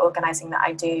now with the organising that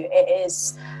I do,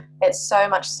 it's so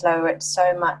much slower, it's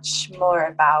so much more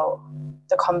about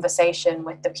the conversation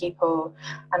with the people.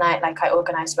 And I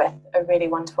organised with a really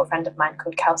wonderful friend of mine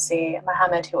called Kelsey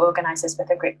Mohammed, who organises with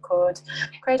a group called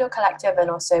Cradle Collective, and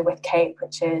also with CAPE,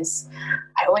 which is,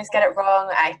 I always get it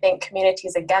wrong, I think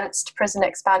Communities Against Prison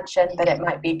Expansion, but it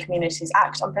might be Communities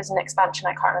Act on Prison Expansion,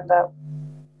 I can't remember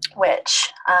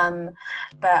which,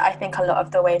 but I think a lot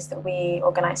of the ways that we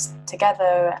organise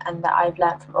together and that I've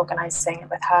learned from organising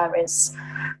with her is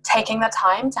taking the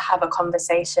time to have a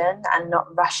conversation and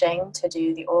not rushing to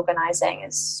do the organising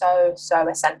is so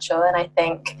essential. And I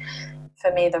think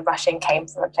for me the rushing came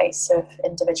from a place of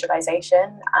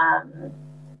individualisation,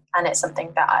 and it's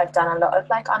something that I've done a lot of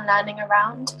like unlearning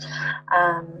around,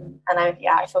 and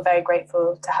I feel very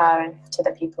grateful to her and to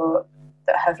the people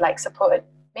that have like supported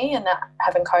me and that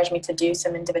have encouraged me to do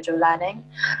some individual learning,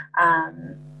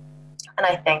 and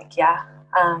I think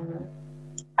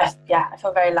I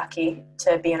feel very lucky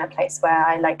to be in a place where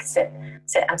I like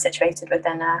I'm situated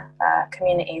within a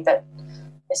community that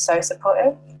is so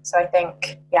supportive. So I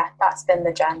think that's been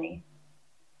the journey.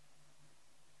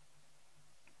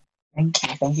 Thank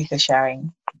you for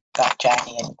sharing that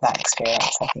journey and that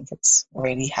experience. I think it's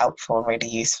really helpful and really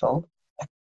useful.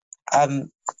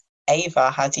 Ava,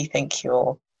 how do you think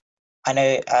how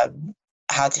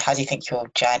do you think your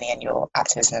journey and your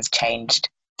activism has changed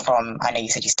from, I know you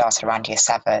said you started around year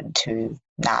 7 to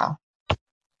now?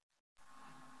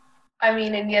 I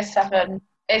mean, in year 7,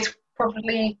 it's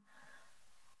probably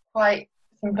quite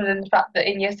simple in the fact that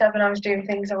in year 7 I was doing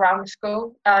things around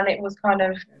school, and it was kind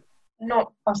of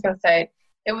not, I was going to say,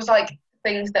 it was like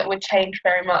things that would change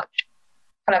very much,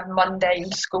 kind of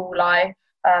mundane school life,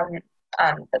 and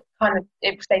kind of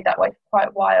it stayed that way for quite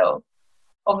a while.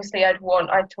 Obviously, I'd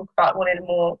talk about wanting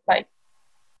more like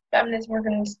feminism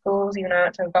within schools, even though I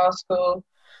went to a girls' school,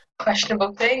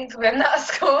 questionable things within that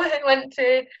school I went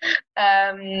to,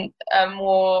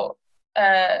 more,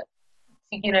 classes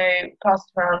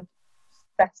around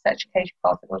best education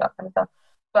classes, all that kind of stuff.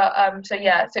 But so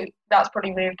that's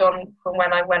probably moved on from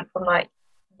when I went from like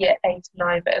year 8 to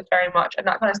 9, but it was very much, and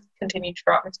that kind of continued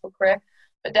throughout my school career.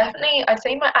 But definitely, I'd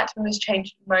say my activism has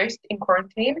changed most in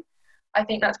quarantine. I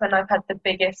think that's when I've had the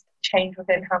biggest change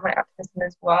within how my activism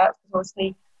has worked. Because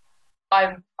obviously,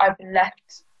 I've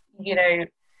left,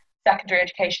 secondary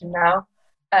education now.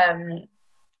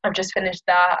 I've just finished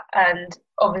that, and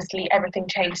obviously everything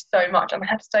changed so much, and I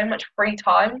had so much free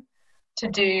time to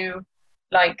do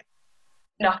like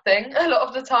nothing a lot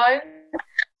of the time.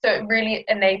 So it really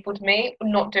enabled me,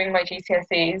 not doing my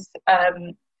GCSEs,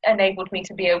 enabled me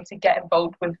to be able to get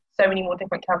involved with so many more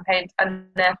different campaigns, and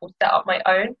therefore set up my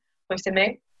own with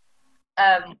Simu,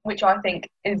 which I think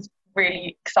is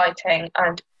really exciting.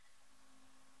 And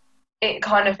it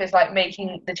kind of is like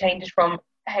making the changes from,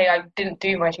 hey, I didn't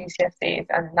do my GCSEs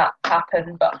and that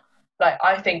happened, but like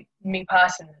I think me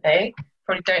personally,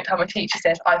 probably don't tell my teachers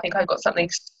this, I think I got something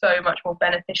so much more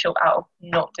beneficial out of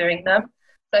not doing them.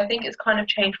 So I think it's kind of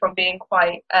changed from being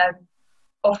quite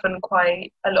often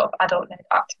quite a lot of adult-led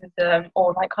activism,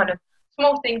 or like kind of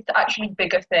small things, to actually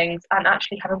bigger things, and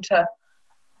actually having to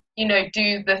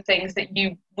do the things that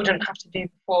you wouldn't have to do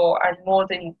before, and more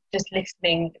than just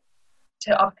listening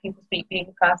to other people speak, being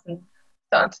a person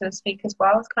starting to speak as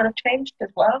well has kind of changed as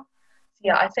well. So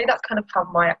yeah, I'd say that's kind of how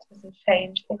my activism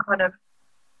changed in kind of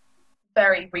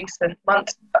very recent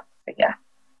months. But yeah,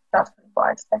 that's kind of what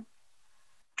I'd say.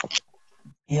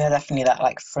 Yeah, definitely that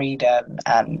like freedom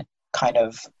and kind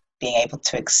of being able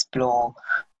to explore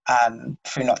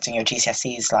through not doing your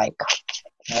GCSEs, like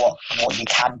what you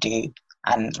can do,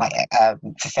 and like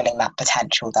fulfilling that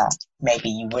potential that maybe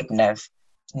you wouldn't have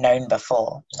known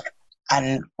before.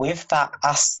 And with that,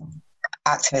 as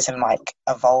activism like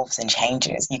evolves and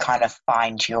changes, you kind of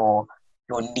find your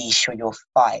niche or your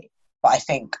fight. But I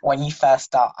think when you first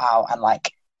start out and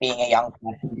like being a young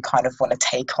person, you kind of want to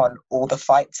take on all the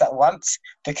fights at once,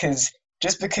 because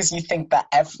you think that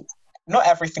not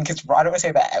everything is right. I don't want to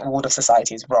say that all of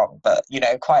society is wrong, but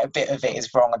quite a bit of it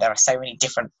is wrong, and there are so many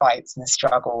different fights and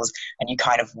struggles, and you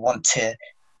kind of want to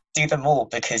do them all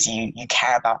because you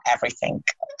care about everything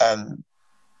at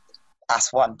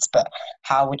once. But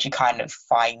how would you kind of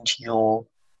find your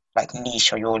like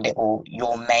niche or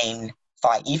your main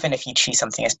fight, even if you choose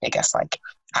something as big as like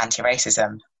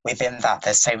anti-racism? Within that,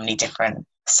 there's so many different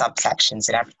subsections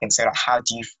and everything. So like, how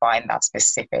do you find that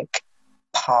specific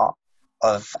part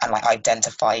of, and like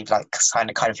identify like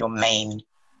kind of your main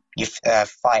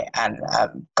fight and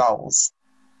goals?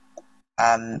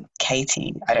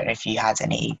 Katie, I don't know if you had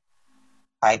any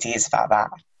ideas about that.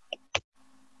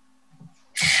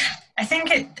 I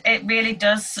think it really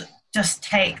does just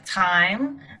take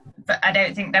time, but I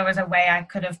don't think there was a way I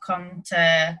could have come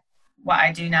to what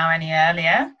I do now any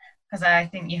earlier, because I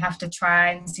think you have to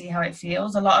try and see how it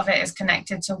feels. A lot of it is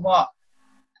connected to what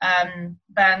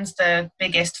burns the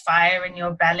biggest fire in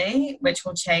your belly, which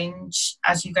will change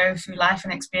as you go through life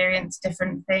and experience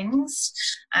different things.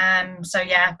 So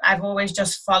yeah, I've always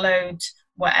just followed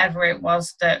whatever it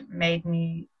was that made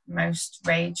me most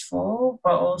rageful,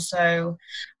 but also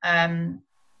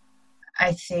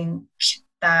I think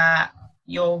that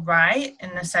you're right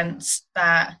in the sense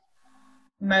that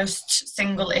most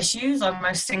single issues or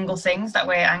most single things that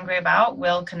we're angry about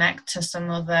will connect to some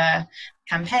other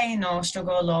campaign or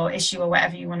struggle or issue or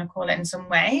whatever you want to call it in some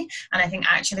way. And I think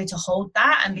actually to hold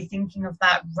that and be thinking of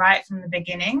that right from the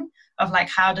beginning, of like,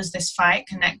 how does this fight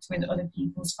connect with other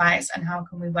people's fights, and how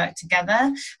can we work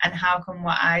together, and how can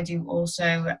what I do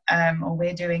also or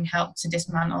we're doing help to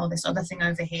dismantle this other thing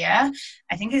over here,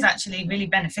 I think is actually really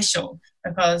beneficial.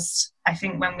 Because I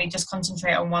think when we just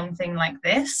concentrate on one thing like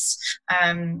this,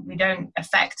 we don't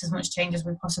affect as much change as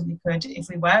we possibly could if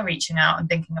we were reaching out and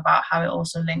thinking about how it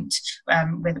also linked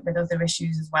with other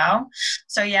issues as well.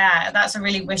 So yeah, that's a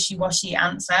really wishy-washy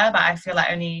answer, but I feel like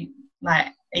only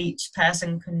like each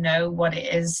person can know what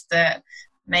it is that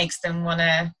makes them want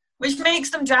to, which makes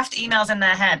them draft emails in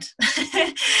their head.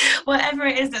 Whatever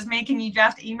it is that's making you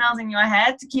draft emails in your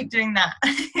head, to keep doing that.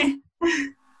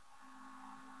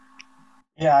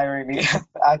 Yeah,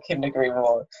 I couldn't agree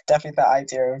more. Definitely that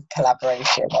idea of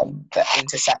collaboration and the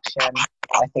intersection.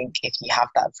 I think if you have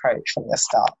that approach from the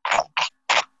start,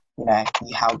 you know,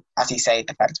 you have, as you say,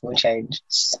 effects will change.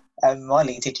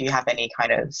 Molly, did you have any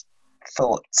kind of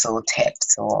thoughts or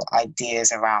tips or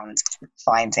ideas around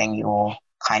finding your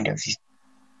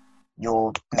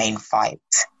main fight?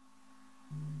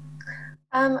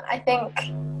 I think,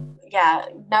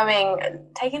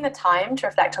 taking the time to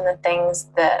reflect on the things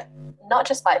that not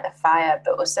just light the fire,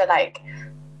 but also like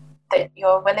that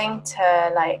you're willing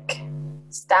to like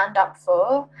stand up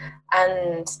for,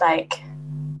 and like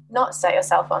not set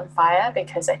yourself on fire,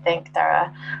 because I think there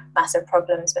are massive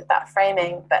problems with that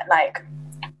framing, but like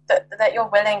that you're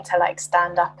willing to like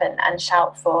stand up and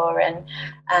shout for, and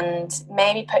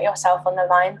maybe put yourself on the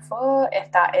line for,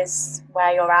 if that is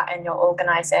where you're at in your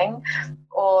organizing,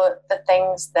 or the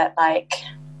things that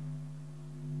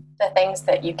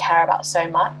you care about so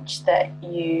much that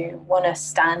you want to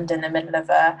stand in the middle of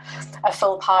a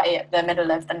full party at the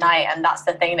middle of the night, and that's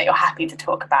the thing that you're happy to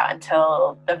talk about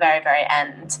until the very, very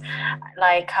end.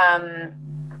 Like,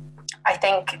 I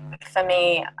think for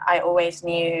me, I always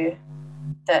knew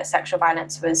that sexual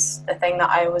violence was the thing that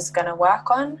I was going to work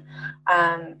on,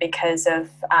 because of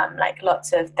like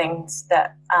lots of things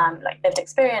that like lived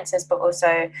experiences, but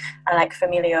also like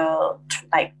familial,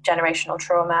 like generational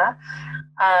trauma.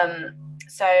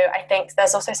 So I think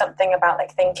there's also something about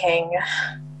like thinking,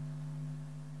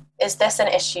 is this an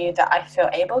issue that I feel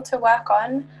able to work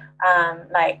on?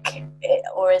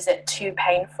 Or is it too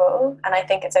painful? And I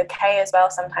think it's okay as well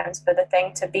sometimes for the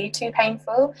thing to be too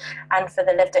painful, and for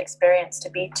the lived experience to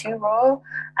be too raw,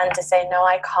 and to say, no,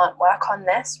 I can't work on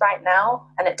this right now.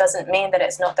 And it doesn't mean that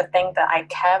it's not the thing that I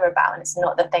care about, and it's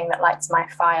not the thing that lights my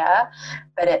fire,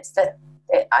 but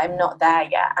I'm not there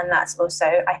yet. And that's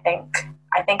also, I think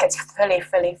it's fully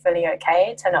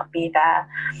okay to not be there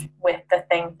with the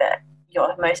thing that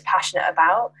you're most passionate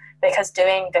about, because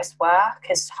doing this work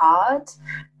is hard,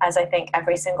 as I think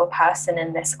every single person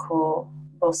in this call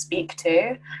will speak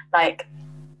to. Like,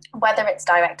 whether it's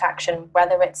direct action,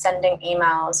 whether it's sending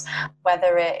emails,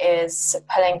 whether it is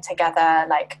pulling together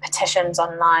like petitions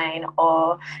online,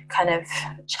 or kind of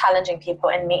challenging people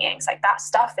in meetings, like that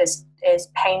stuff is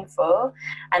painful.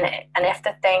 And if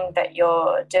the thing that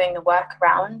you're doing the work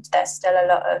around, there's still a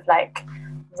lot of like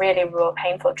really raw,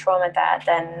 painful trauma there,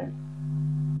 then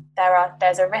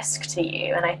there's a risk to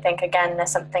you. And I think, again, there's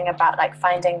something about like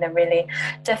finding the really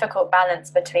difficult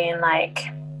balance between like,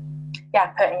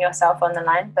 putting yourself on the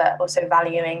line, but also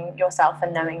valuing yourself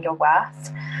and knowing your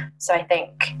worth. So I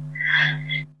think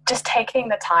just taking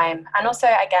the time, and also,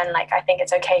 again, like, I think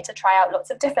it's okay to try out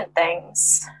lots of different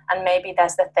things, and maybe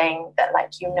there's the thing that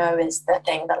like, is the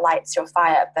thing that lights your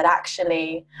fire, but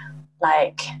actually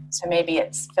like, so maybe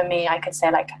it's, for me, I could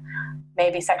say like,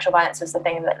 maybe sexual violence was the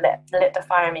thing that lit the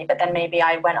fire in me, but then maybe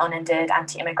I went on and did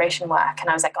anti-immigration work, and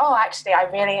I was like, oh, actually, I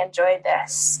really enjoyed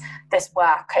this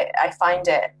work. I find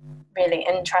it really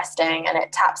interesting, and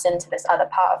it taps into this other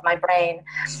part of my brain.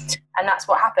 And that's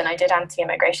what happened. I did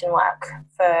anti-immigration work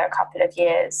for a couple of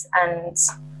years, and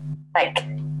like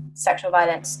sexual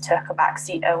violence took a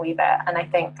backseat a wee bit. And I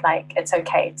think like it's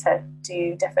okay to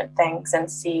do different things and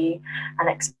see and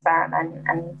experiment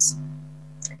and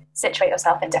situate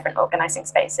yourself in different organizing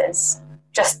spaces,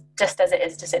 just as it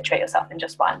is to situate yourself in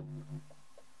just one.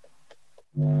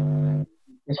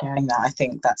 Sharing that, I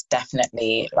think that's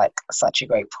definitely like such a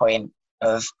great point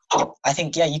of, I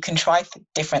think, you can try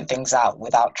different things out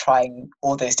without trying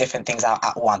all those different things out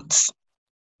at once,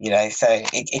 so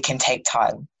it can take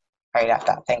time. I like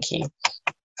that. Thank you.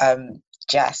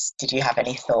 Jess, did you have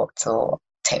any thoughts or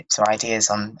tips or ideas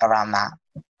around that?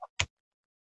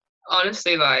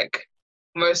 Honestly, like,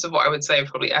 most of what I would say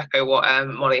probably echo what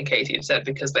Molly and Katie have said,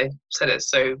 because they said it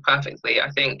so perfectly.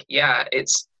 I think,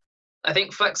 I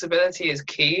think flexibility is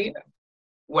key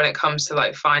when it comes to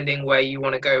like finding where you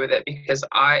want to go with it, because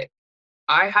I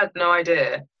had no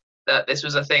idea that this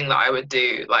was a thing that I would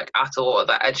do like at all, or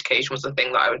that education was the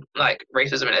thing that I would like,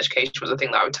 racism in education was the thing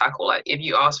that I would tackle. Like, if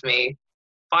you asked me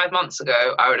 5 months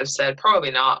ago, I would have said probably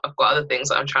not. I've got other things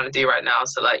that I'm trying to do right now,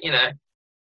 so like,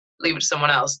 leave it to someone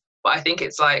else. But I think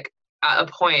it's like, at a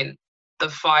point, the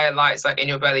fire lights like in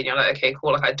your belly, and you're like, okay,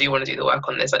 cool, like I do want to do the work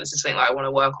on this, like this is something that I want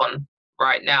to work on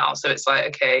right now. So it's like,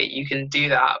 okay, you can do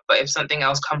that, but if something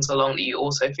else comes along that you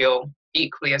also feel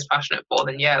equally as passionate for,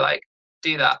 then like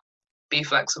do that. Be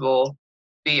flexible,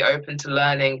 be open to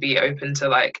learning, be open to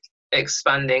like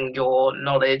expanding your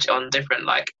knowledge on different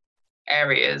like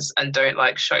areas, and don't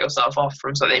like shut yourself off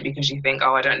from something because you think,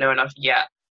 oh, I don't know enough yet.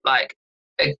 Like,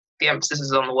 the emphasis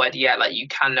is on the word yet. Like, you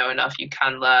can know enough, you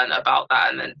can learn about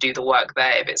that and then do the work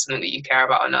there if it's something that you care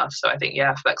about enough. So I think,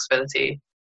 yeah, flexibility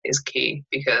is key,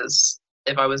 because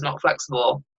if I was not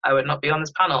flexible, I would not be on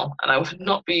this panel and I would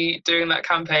not be doing that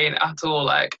campaign at all.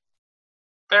 Like,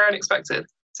 very unexpected.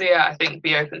 So yeah, I think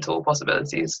be open to all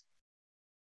possibilities.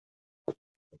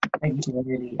 Thank you.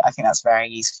 Really, I think that's very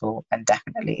useful, and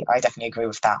I definitely agree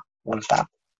with that. All of that.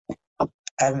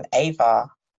 Ava,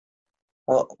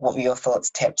 what were your thoughts,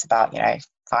 tips about,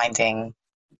 finding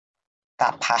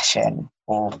that passion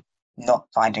or not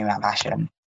finding that passion?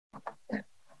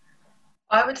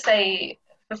 I would say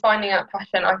for finding that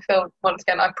passion, I feel, once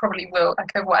again, I probably will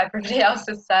echo what everybody else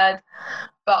has said,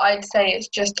 but I'd say it's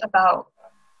just about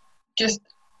just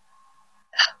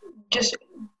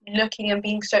looking and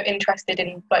being so interested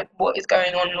in like what is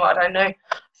going on. What I know, I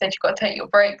said you've got to take your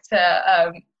break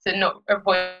to not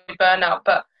avoid burnout,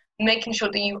 but making sure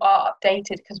that you are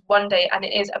updated, because one day, and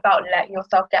it is about letting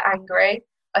yourself get angry.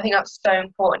 I think that's so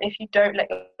important. If you don't let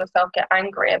yourself get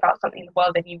angry about something in the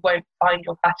world, then you won't find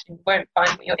your passion, you won't find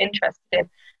what you're interested in,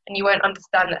 and you won't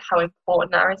understand how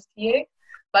important that is to you.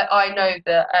 Like, I know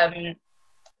that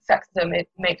sexism, it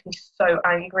makes me so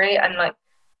angry, and like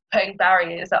putting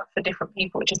barriers up for different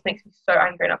people, it just makes me so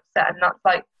angry and upset, and that's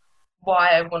like why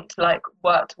I want to like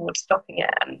work towards stopping it.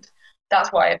 And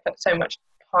that's why I put so much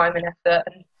time and effort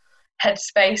and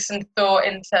headspace and thought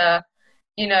into,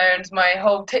 and my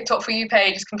whole TikTok For You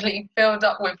page is completely filled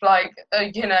up with like,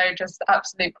 just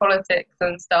absolute politics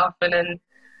and stuff. And then,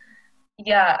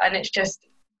 yeah, and it's just,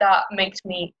 that makes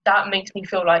me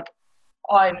feel like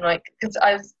I'm like, because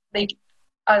as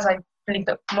I believe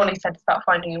that Molly said, it's about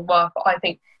finding your worth, but I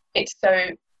think it's so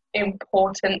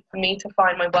important for me to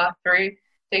find my worth through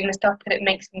doing this stuff, because it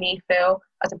makes me feel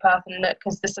as a person that,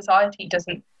 because the society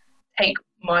doesn't take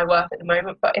my worth at the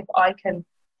moment, but if I can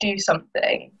do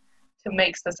something to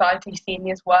make society see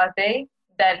me as worthy,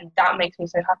 then that makes me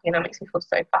so happy, and that makes me feel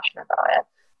so passionate about it.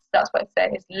 So that's what I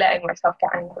say, is letting myself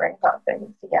get angry about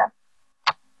things. So yeah.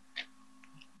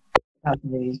 That's a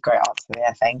really great answer.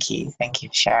 Yeah, thank you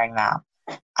for sharing that.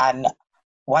 And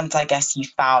once, I guess, you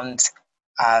found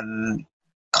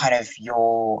kind of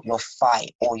your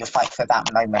fight for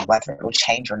that moment, whether it will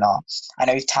change or not. I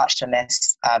know you've touched on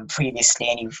this previously,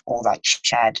 and you've all like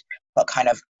shared, but kind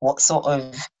of what sort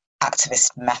of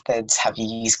activist methods have you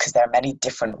used? Because there are many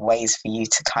different ways for you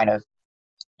to kind of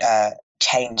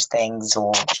change things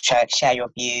or share your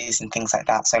views and things like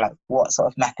that. So like, what sort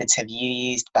of methods have you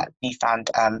used that you found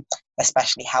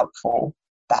especially helpful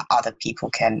that other people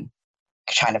can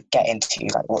kind of get into?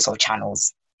 Like, what sort of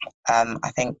channels?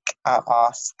 I think I'll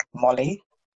ask Molly.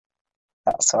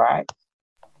 That's all right.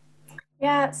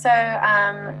 Yeah, so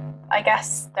I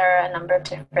guess there are a number of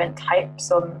different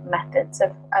types or methods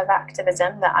of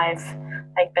activism that I've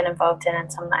been involved in,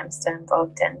 and some that I'm still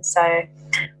involved in. So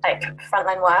like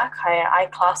frontline work, I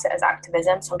class it as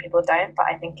activism. Some people don't, but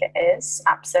I think it is,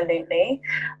 absolutely.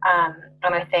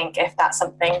 And I think if that's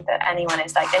something that anyone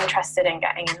is like interested in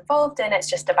getting involved in, it's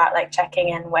just about like checking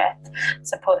in with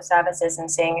support services and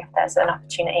seeing if there's an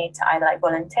opportunity to either like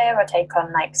volunteer or take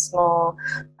on like smaller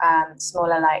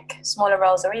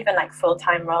roles, or even like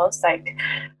full-time roles. Like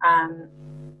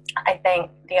I think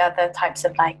the other types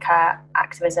of like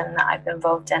activism that I've been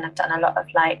involved in, I've done a lot of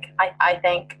like, I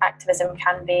think activism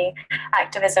can be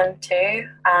activism too.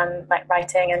 Like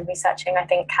writing and researching, I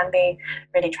think, can be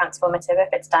really transformative if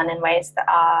it's done in ways that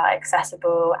are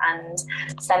accessible and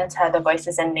centre the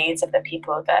voices and needs of the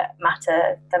people that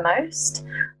matter the most.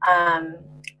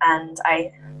 And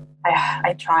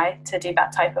I try to do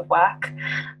that type of work.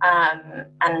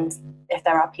 And if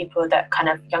there are people that kind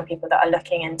of, young people that are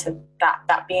looking into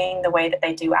that being the way that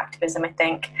they do activism, I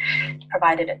think,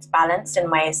 provided it's balanced in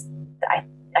ways that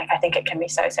I think it can be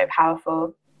so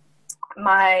powerful.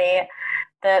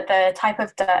 The type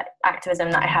of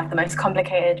activism that I have the most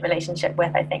complicated relationship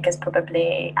with, I think, is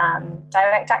probably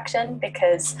direct action,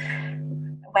 because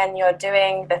when you're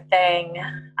doing the thing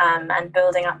and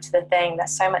building up to the thing,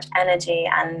 there's so much energy,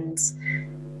 and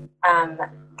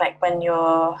like when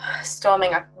you're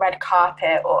storming a red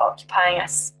carpet or occupying a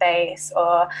space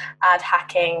or ad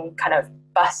hacking kind of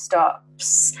bus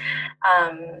stops,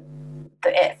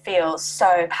 it feels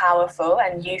so powerful,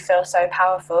 and you feel so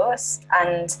powerful,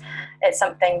 and it's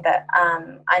something that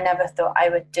I never thought I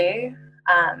would do,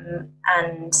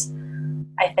 and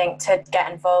I think to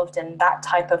get involved in that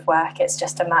type of work, it's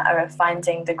just a matter of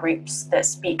finding the groups that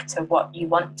speak to what you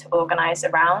want to organise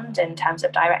around in terms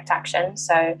of direct action.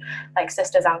 So like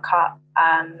Sisters Uncut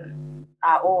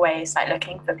are always like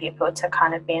looking for people to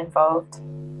kind of be involved.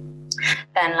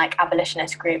 than like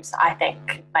abolitionist groups. I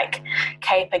think like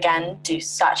CAPE again do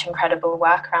such incredible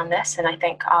work around this, and I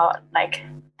think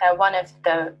they're one of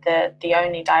the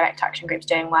only direct action groups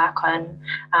doing work on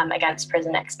against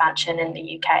prison expansion in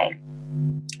the UK.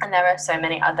 And there are so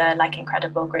many other like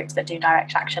incredible groups that do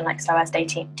direct action, like SOAS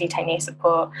detainee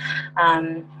support,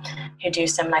 who do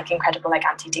some like incredible like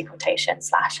anti-deportation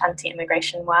 /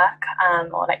 anti-immigration work,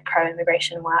 or like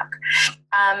pro-immigration work.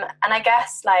 And I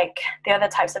guess like the other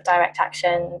types of direct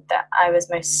action that I was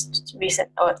most recent,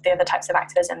 or the other types of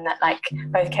activism that like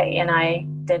both Katie and I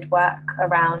did work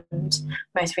around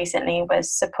most recently,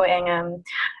 was supporting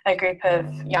a group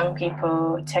of young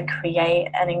people to create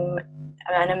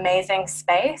an amazing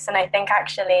space. And I think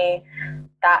actually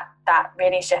that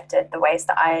really shifted the ways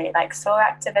that I like saw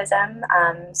activism.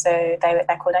 So they're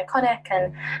called Iconic,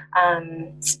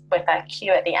 and with a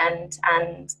Q at the end,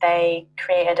 and they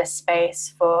created a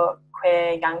space for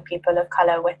queer young people of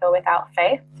color with or without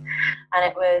faith. And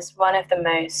it was one of the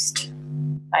most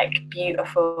like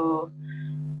beautiful,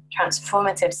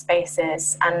 transformative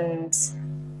spaces, and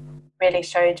really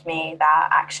showed me that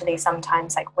actually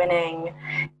sometimes like winning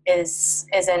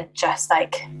isn't just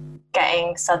like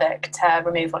getting Southwark to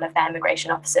remove all of their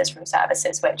immigration officers from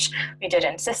services, which we did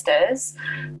in Sisters.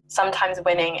 Sometimes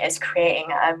winning is creating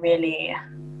a really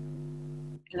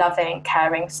loving,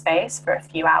 caring space for a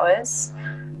few hours.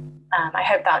 I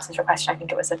hope that answers your question. I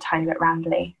think it was a tiny bit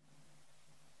rambly.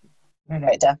 No,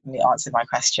 it definitely answered my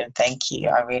question. Thank you.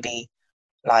 I really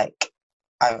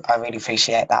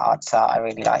appreciate that answer. I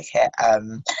really like it.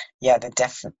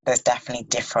 There's definitely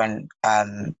different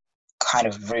kind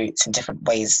of routes and different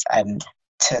ways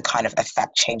to kind of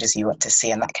affect changes you want to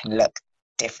see, and that can look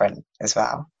different as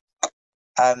well.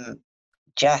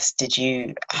 Jess, did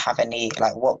you have any,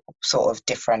 like, what sort of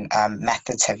different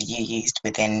methods have you used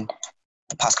within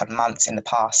the past couple of months, in the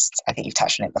past? I think you've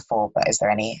touched on it before, but is there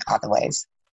any other ways?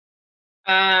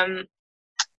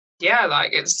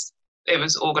 It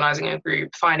was organising a group,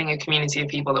 finding a community of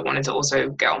people that wanted to also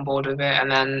get on board with it,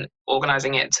 and then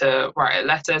organising it to write a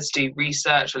letter, to do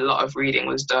research. A lot of reading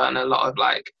was done, a lot of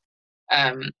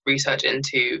research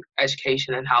into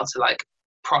education and how to like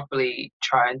properly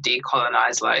try and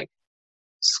decolonize like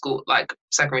school, like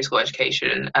secondary school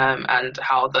education, and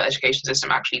how the education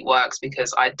system actually works,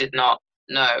 because I did not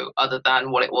know, other than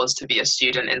what it was to be a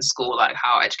student in school, like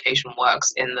how education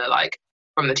works in the like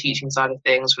from the teaching side of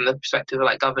things, from the perspective of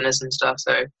like governors and stuff.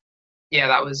 So yeah,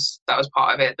 that was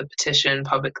part of it. The petition,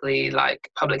 publicly, like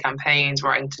public campaigns,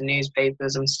 writing to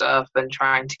newspapers and stuff, and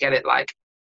trying to get it like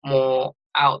more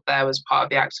out there was part of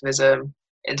the activism.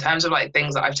 In terms of like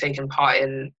things that I've taken part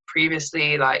in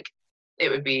previously, like it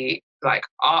would be like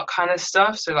art kind of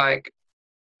stuff. So like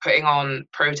putting on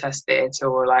protest theatre,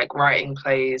 or like writing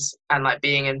plays, and like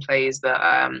being in plays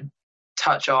that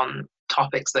touch on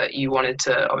topics that you wanted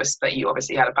to,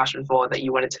 obviously had a passion for, that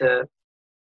you wanted to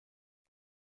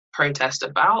protest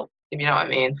about, if you know what I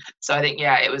mean. So I think,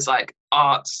 yeah, it was like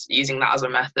arts, using that as a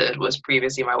method was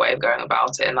previously my way of going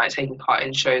about it, and like taking part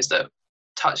in shows that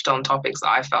touched on topics that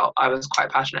I felt I was quite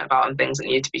passionate about and things that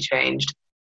needed to be changed.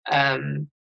 And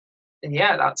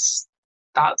yeah,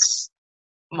 that's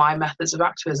my methods of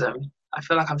activism. I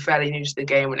feel like I'm fairly new to the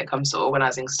game when it comes to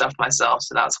organising stuff myself,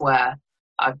 so that's where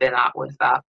I've been at with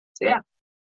that. So yeah.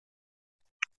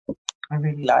 I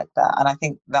really like that, and I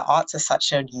think the arts are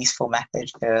such a useful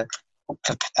method for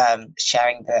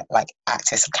sharing the like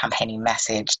activist and campaigning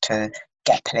message, to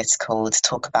get political, to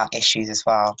talk about issues as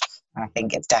well. And I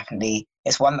think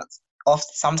it's one that's often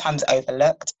sometimes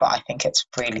overlooked, but I think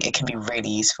it can be really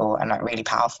useful and like really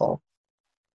powerful.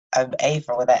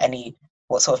 Ava,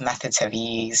 what sort of methods have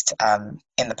you used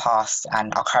in the past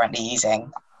and are currently using?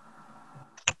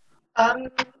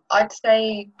 I'd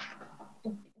say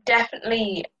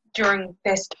definitely during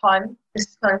this kind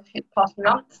of past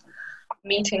month,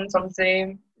 meetings on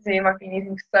Zoom I've been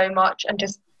using so much, and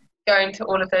just going to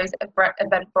all of those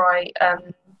Eventbrite,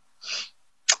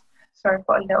 sorry, I've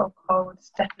got a little cold,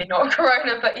 it's definitely not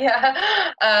corona, but yeah,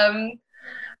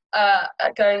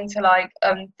 going to like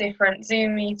different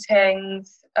Zoom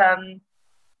meetings,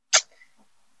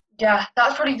 yeah,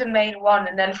 that's probably the main one.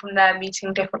 And then from there,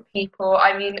 meeting different people.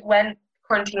 I mean, when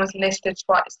quarantine was lifted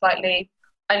slightly,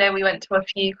 I know we went to a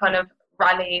few kind of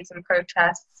rallies and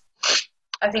protests.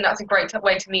 I think that's a great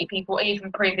way to meet people.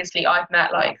 Even previously, I've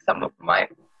met like some of my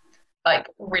like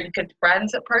really good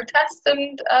friends at protests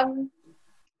and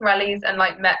rallies, and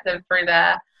like met them through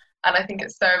there. And I think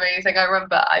it's so amazing. I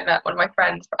remember I met one of my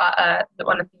friends at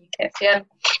one of the UKSCN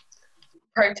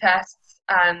protests,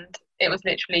 and it was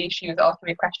literally, she was asking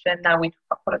me a question. Now we talk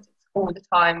about politics all the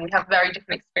time. We have very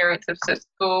different experiences at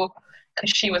school.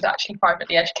 because she was actually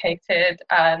privately educated,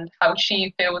 and how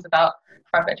she feels about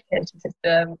private education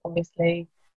system. Obviously,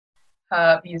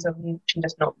 her views on she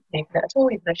does not believe in it at all,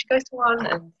 even though she goes to one.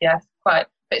 And yes, but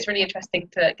it's really interesting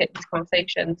to get these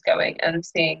conversations going and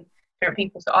seeing different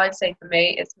people. So I'd say for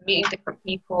me, it's meeting different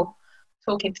people,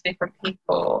 talking to different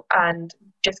people, and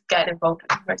just getting involved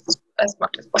with as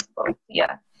much as possible.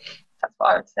 Yeah, that's what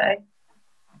I would say.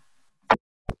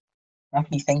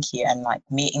 Definitely, thank you. And like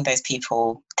meeting those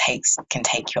people can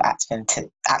take your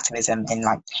activism in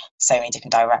like so many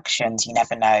different directions. You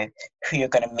never know who you're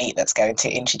going to meet that's going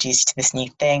to introduce you to this new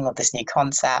thing or this new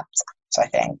concept. So I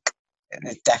think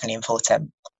it's definitely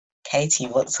important. Katie,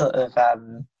 what sort of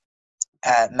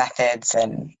methods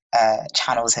and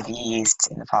channels have you used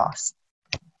in the past?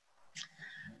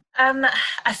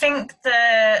 I think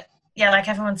like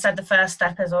everyone said, the first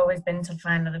step has always been to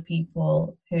find other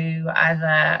people who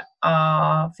either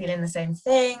are feeling the same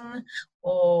thing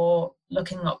or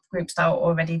looking up groups that are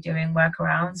already doing work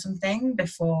around something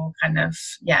before kind of,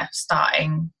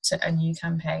 starting a new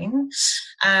campaign.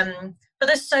 But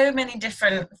there's so many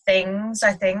different things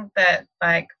I think that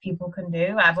like people can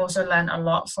do. I've also learned a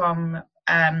lot from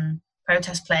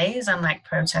protest plays and like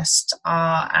protest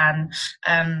art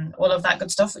and all of that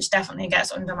good stuff, which definitely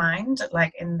gets undermined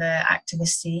like in the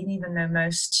activist scene, even though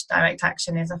most direct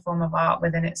action is a form of art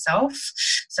within itself.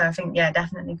 So I think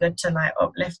definitely good to like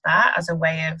uplift that as a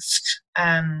way of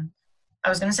I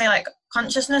was going to say like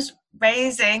consciousness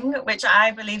raising, which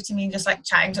I believe to mean just like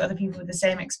chatting to other people with the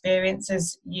same experience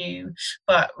as you,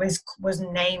 but was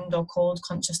named or called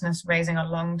consciousness raising a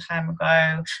long time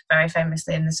ago, very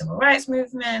famously in the civil rights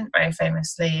movement, very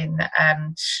famously in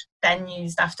then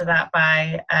used after that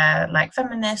by like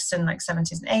feminists in like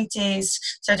 70s and 80s.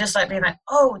 So just like being like,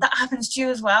 oh, that happens to you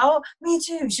as well? Me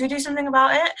too. Should we do something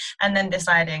about it? And then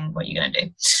deciding what you're going to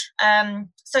do.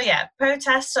 So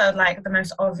protests are like the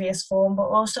most obvious form, but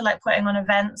also like putting on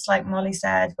events like Molly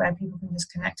said, where people can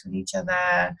just connect with each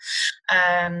other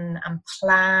and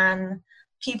plan.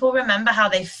 People remember how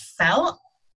they felt.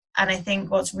 And I think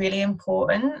what's really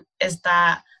important is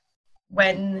that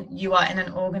when you are in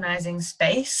an organizing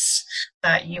space,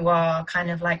 that you are kind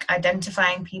of like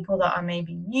identifying people that are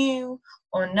maybe new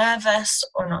or nervous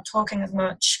or not talking as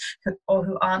much or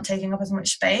who aren't taking up as much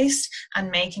space, and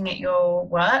making it your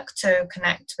work to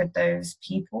connect with those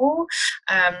people,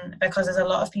 because there's a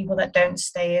lot of people that don't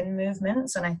stay in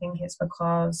movements, and I think it's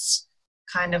because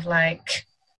kind of like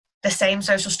the same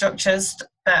social structures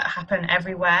that happen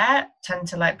everywhere tend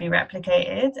to like be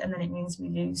replicated, and then it means we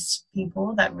lose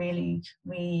people that really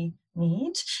we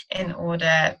need in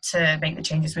order to make the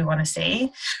changes we want to see.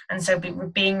 And so we're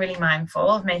being really mindful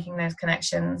of making those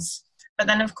connections. But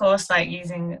then of course, like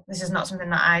this is not something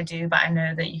that I do, but I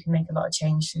know that you can make a lot of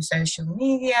change through social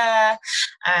media,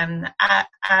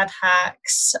 ad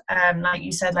hacks, like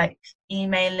you said, like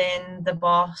emailing the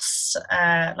boss,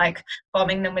 like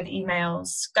bombing them with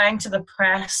emails. Going to the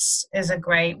press is a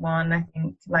great one. I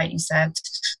think, like you said,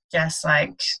 just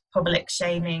like public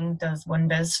shaming does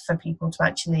wonders for people to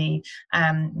actually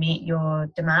meet your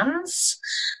demands.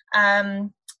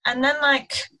 And then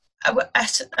like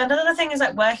another thing is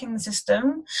like working the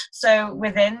system. So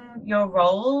within your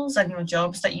roles and your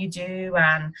jobs that you do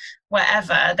and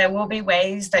whatever, there will be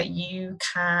ways that you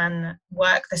can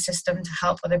work the system to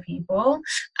help other people,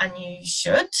 and you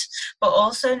should, but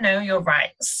also know your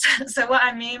rights. So what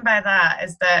I mean by that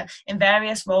is that in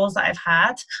various roles that I've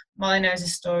had, Molly knows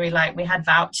this story, like we had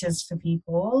vouchers for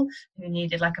people who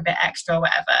needed like a bit extra or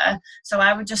whatever. So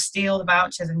I would just steal the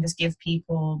vouchers and just give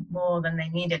people more than they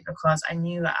needed, because I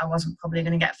knew that I wasn't probably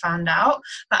going to get found out.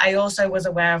 But I also was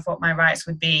aware of what my rights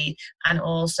would be, and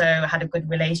also had a good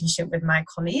relationship with my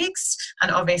colleagues, and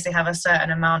obviously have a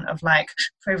certain amount of like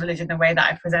privilege in the way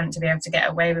that I present to be able to get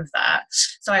away with that.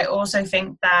 So I also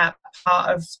think that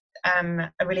part of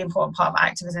a really important part of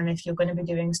activism, if you're going to be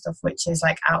doing stuff which is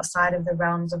like outside of the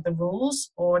realms of the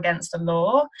rules or against the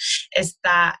law, is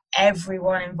that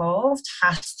everyone involved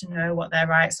has to know what their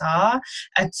rights are,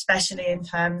 especially in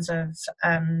terms of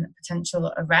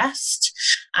potential arrest.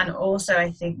 And also I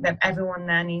think that everyone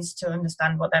there needs to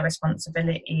understand what their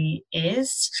responsibility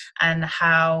is, and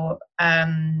how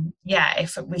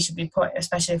if we should be put,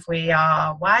 especially if we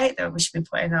are white, that we should be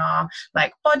putting our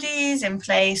like bodies in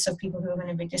place of people who are going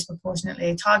to be disproportionately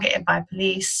disproportionately targeted by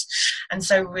police. And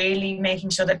so really making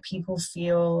sure that people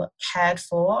feel cared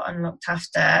for and looked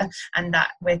after, and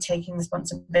that we're taking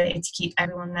responsibility to keep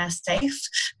everyone there safe.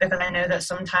 Because I know that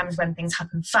sometimes when things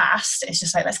happen fast, it's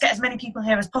just like, let's get as many people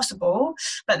here as possible.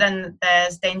 But then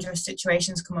there's dangerous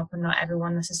situations come up and not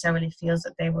everyone necessarily feels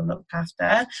that they were looked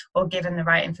after or given the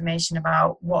right information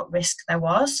about what risk there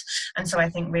was. And so I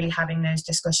think really having those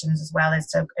discussions as well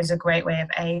is a great way of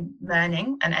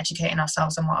learning and educating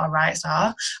ourselves on what our rights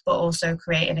are, but also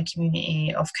creating a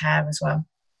community of care as well.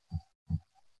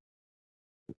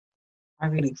 I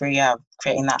really agree.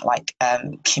 Creating that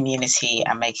community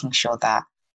and making sure that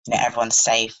everyone's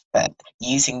safe, but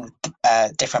using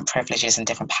different privileges and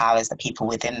different powers that people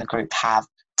within the group have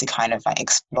to kind of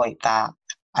exploit that.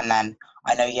 And then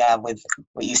I know, with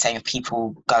what you're saying of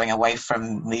people going away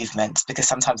from movements, because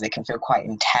sometimes they can feel quite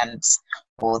intense,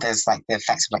 or there's the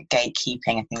effects of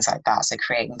gatekeeping and things like that. So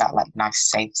creating that nice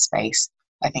safe space,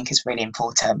 I think, is really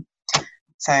important.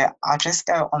 So I'll just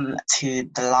go on to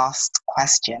the last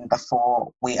question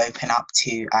before we open up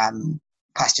to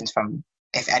questions from,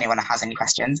 if anyone has any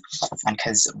questions, and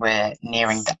because we're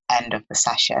nearing the end of the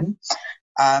session.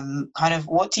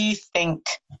 What do you think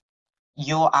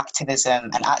your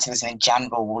activism and activism in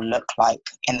general will look like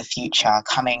in the future,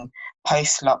 coming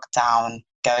post-lockdown,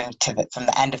 going from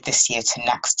the end of this year to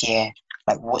next year?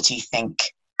 What do you think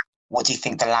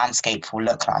the landscape will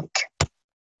look like?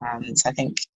 So I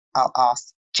think I'll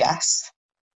ask Jess.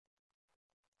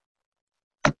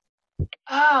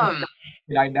 I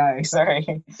know,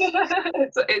 sorry.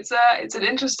 it's an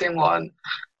interesting one.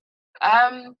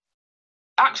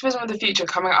 Activism of the future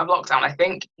coming out of lockdown, I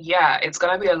think, it's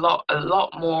going to be a lot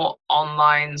more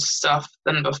online stuff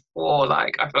than before. I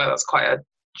feel like that's quite a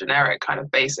generic kind of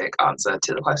basic answer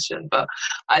to the question, but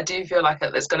I do feel like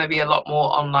there's going to be a lot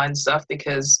more online stuff,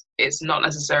 because it's not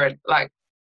necessarily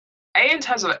in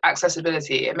terms of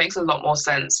accessibility, it makes a lot more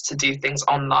sense to do things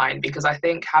online, because I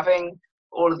think having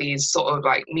all of these sort of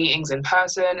meetings in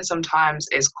person sometimes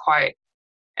is quite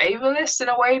ableist in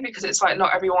a way, because it's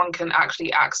not everyone can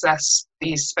actually access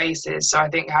these spaces. So I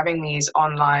think having these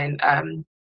online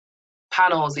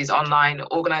panels, these online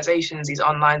organizations, these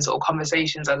online sort of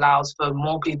conversations allows for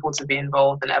more people to be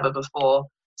involved than ever before.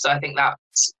 So I think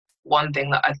that's one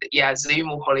thing that Zoom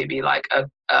will probably be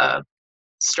a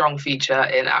strong feature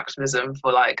in activism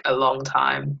for a long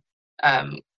time,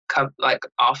 after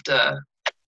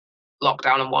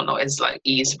lockdown and whatnot is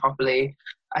eased properly.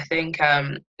 I think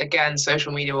again,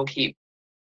 social media will keep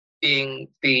being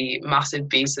the massive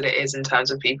beast that it is in terms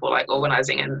of people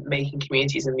organizing and making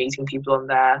communities and meeting people on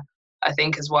there. I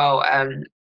think as well,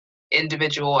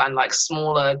 individual and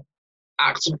smaller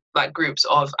groups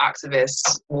of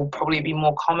activists will probably be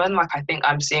more common. I think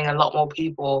I'm seeing a lot more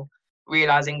people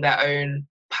realizing their own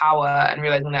power and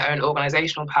realizing their own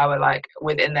organizational power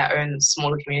within their own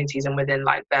smaller communities and within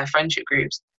their friendship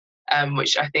groups,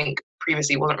 which I think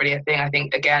previously wasn't really a thing. I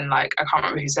think, again, I can't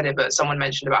remember who said it, but someone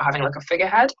mentioned about having a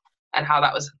figurehead, and how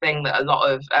that was a thing that a lot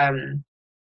of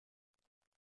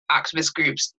activist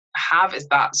groups have, is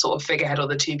that sort of figurehead, or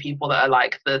the two people that are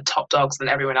the top dogs, and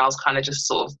everyone else kind of just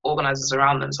sort of organizes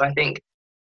around them. So I think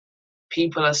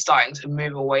people are starting to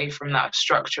move away from that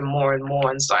structure more and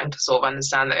more, and starting to sort of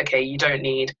understand that, okay, you don't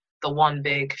need the one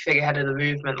big figurehead of the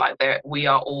movement. We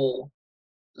are all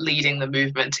leading the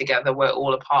movement together, we're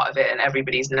all a part of it, and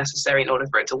everybody's necessary in order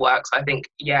for it to work. So I think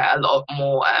a lot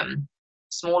more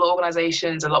smaller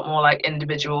organizations, a lot more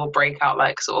individual breakout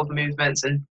sort of movements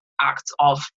and acts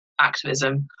of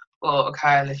activism will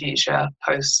occur in the future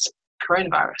post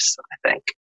coronavirus, I think.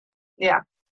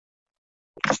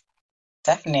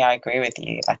 Definitely, I agree with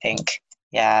you. I think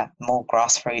more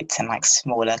grassroots and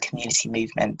smaller community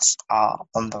movements are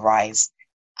on the rise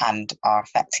and are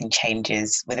affecting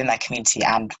changes within their community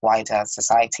and wider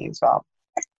society as well.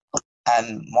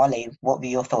 Molly, what were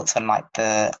your thoughts on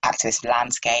the activist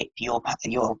landscape, your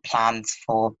plans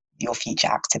for your future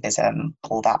activism,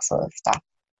 all that sort of stuff?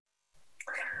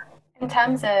 In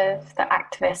terms of the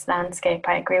activist landscape,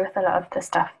 I agree with a lot of the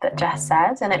stuff that Jess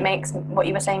said, and it makes what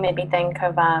you were saying made me think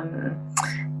of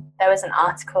there was an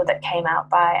article that came out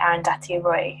by Arundhati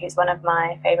Roy, who's one of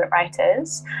my favourite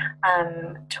writers,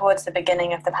 towards the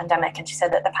beginning of the pandemic, and she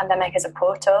said that the pandemic is a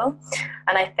portal,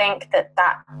 and I think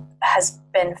that has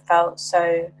been felt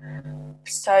so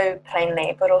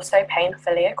plainly, but also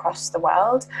painfully across the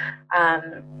world.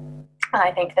 And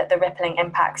I think that the rippling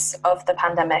impacts of the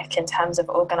pandemic in terms of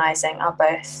organising are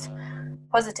both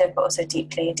positive, but also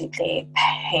deeply, deeply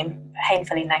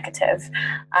painfully negative.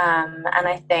 And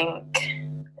I think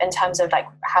in terms of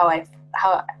how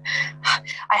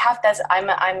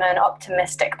I'm an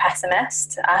optimistic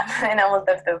pessimist in all of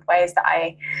the ways that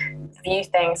I view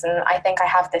things, and I think I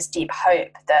have this deep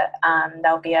hope that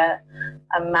there'll be a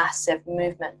massive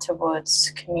movement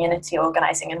towards community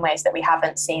organizing in ways that we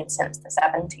haven't seen since the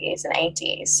 70s and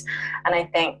 80s. And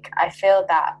I feel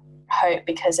that hope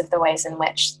because of the ways in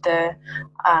which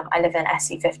I live in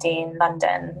SE15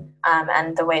 London,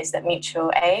 and the ways that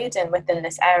mutual aid and within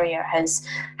this area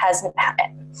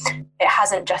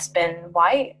hasn't just been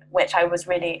white, which I was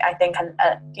really, I think,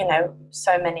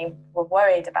 so many were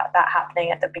worried about that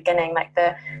happening at the beginning.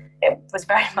 It was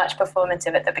very much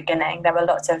performative at the beginning. There were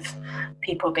lots of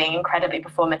people being incredibly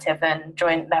performative and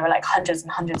there were like hundreds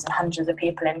and hundreds and hundreds of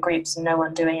people in groups and no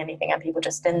one doing anything, and people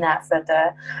just in there for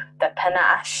the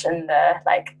panache and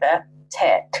the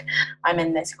tick. I'm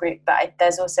in this group, but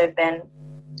there's also been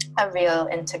a real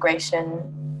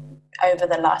integration over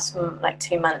the last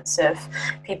 2 months of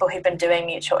people who've been doing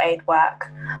mutual aid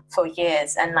work for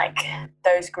years, and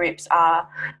those groups are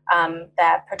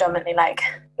they're predominantly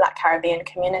Black Caribbean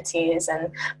communities and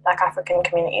Black African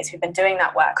communities who've been doing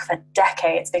that work for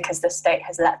decades because the state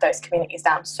has let those communities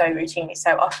down so routinely,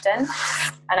 so often.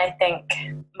 And I think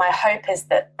my hope is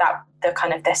that the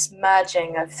kind of this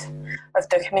merging of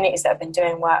the communities that have been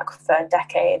doing work for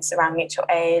decades around mutual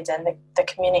aid, and the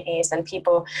communities and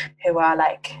people who are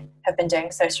have been doing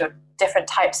different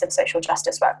types of social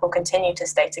justice work will continue to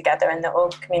stay together, and the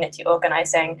community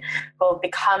organizing will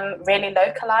become really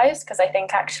localized, because I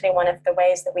think actually one of the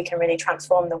ways that we can really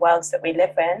transform the worlds that we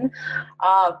live in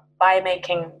are by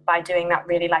doing that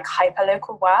really hyper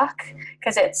local work,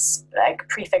 because it's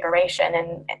prefiguration,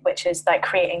 and which is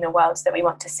creating the worlds that we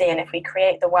want to see. And if we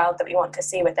create the world that we want to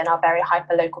see within our very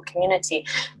hyper local community,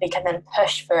 we can then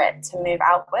push for it to move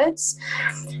outwards.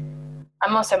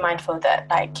 I'm also mindful that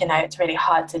it's really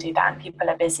hard to do that and people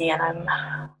are busy, and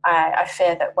I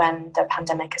fear that when the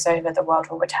pandemic is over, the world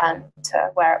will return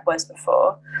to where it was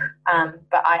before.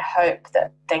 But I hope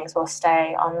that things will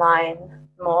stay online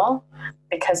more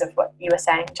because of what you were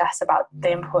saying, Jess, about the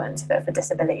importance of it for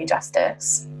disability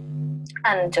justice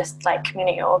and just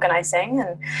community organizing.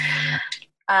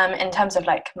 And in terms of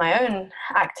my own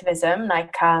activism, I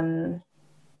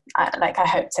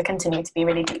hope to continue to be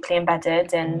really deeply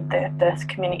embedded in the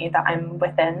community that I'm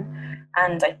within.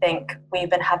 And I think we've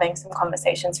been having some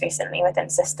conversations recently within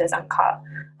Sisters Uncut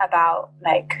about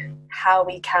how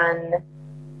we can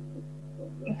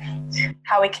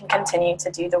continue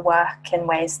to do the work in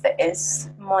ways that is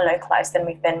more localized than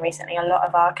we've been recently. A lot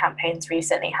of our campaigns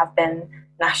recently have been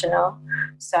national.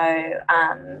 So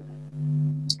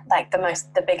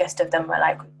the biggest of them were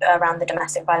around the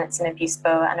domestic violence and abuse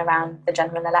bill and around the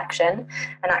general election.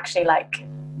 And actually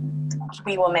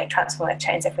we will make transformative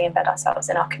change if we embed ourselves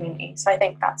in our community. So I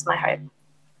think that's my hope.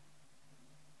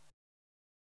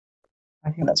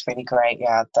 I think that's really great.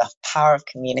 Yeah, the power of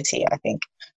community, I think,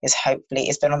 is hopefully,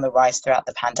 it's been on the rise throughout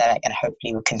the pandemic and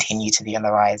hopefully will continue to be on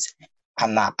the rise,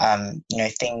 and that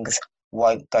things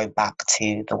won't go back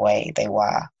to the way they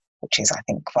were, which is, I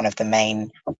think, one of the main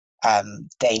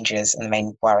dangers and the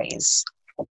main worries.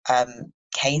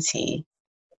 Katie,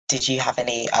 did you have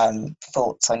any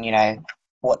thoughts on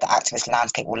what the activist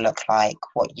landscape will look like,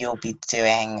 what you'll be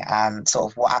doing,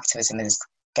 sort of what activism is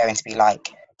going to be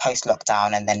like post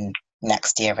lockdown and then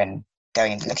next year and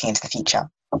looking into the future?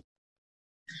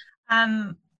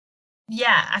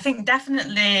 Yeah, I think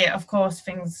definitely, of course,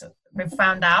 we've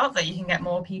found out that you can get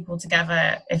more people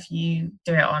together if you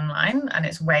do it online, and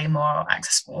it's way more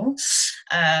accessible.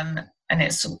 And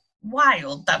it's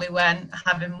wild that we weren't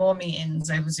having more meetings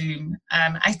over Zoom.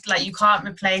 You can't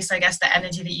replace, I guess, the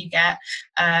energy that you get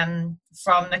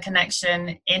from the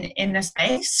connection in the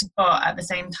space, but at the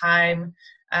same time,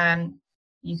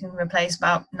 you can replace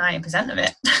about 90% of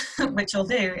it, which will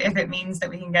do if it means that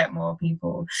we can get more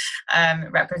people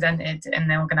represented in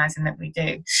the organising that we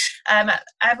do. What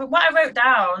I wrote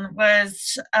down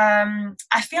was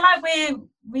I feel like we're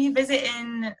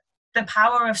revisiting the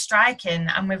power of striking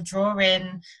and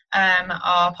withdrawing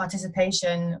our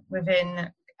participation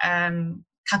within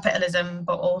capitalism,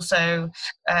 but also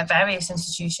various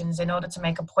institutions in order to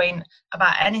make a point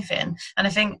about anything. And I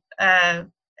think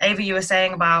Ava, you were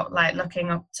saying about looking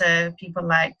up to people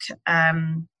like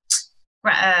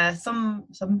Greta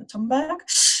Thunberg,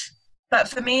 but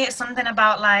for me it's something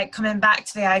about coming back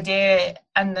to the idea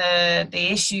and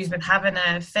the issues with having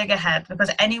a figurehead, because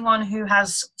anyone who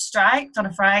has striked on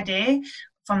a Friday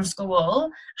from school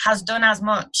has done as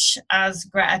much as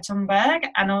Greta Thunberg,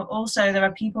 and also there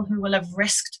are people who will have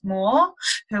risked more,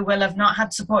 who will have not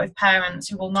had supportive parents,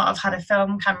 who will not have had a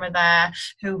film camera there,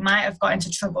 who might have got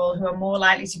into trouble, who are more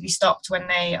likely to be stopped when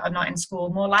they are not in school,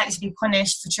 more likely to be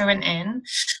punished for truanting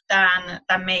than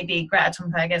maybe Greta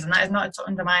Thunberg is. And that is not to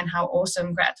undermine how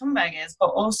awesome Greta Thunberg is, but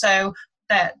also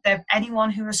that anyone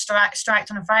who was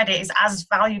striked on a Friday is as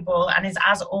valuable and is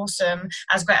as awesome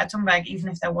as Greta Thunberg, even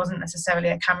if there wasn't necessarily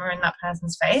a camera in that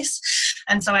person's face.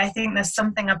 And so I think there's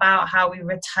something about how we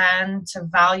return to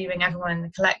valuing everyone in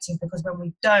the collective, because when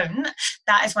we don't,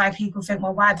 that is why people think,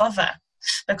 well, why bother?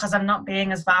 Because I'm not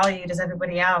being as valued as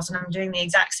everybody else and I'm doing the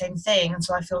exact same thing, and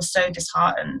so I feel so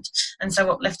disheartened. And so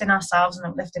uplifting ourselves and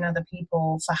uplifting other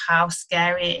people for how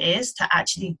scary it is to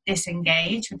actually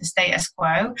disengage with the status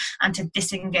quo and to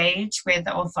disengage with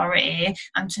authority,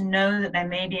 and to know that there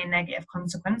may be a negative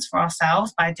consequence for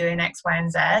ourselves by doing X, Y,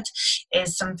 and Z,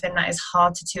 is something that is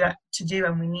hard to do,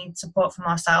 and we need support from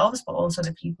ourselves but also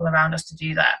the people around us to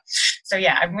do that. So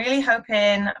yeah, I'm really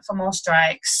hoping for more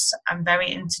strikes. I'm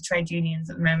very into trade unions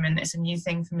at the moment. It's a new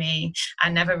thing for me. I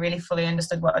never really fully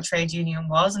understood what a trade union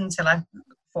was until I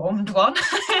formed one.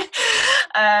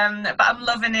 But I'm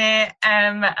loving it,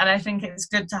 and I think it's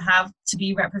good to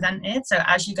be represented. So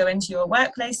as you go into your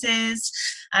workplaces,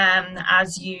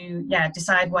 as you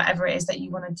decide whatever it is that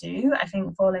you want to do, I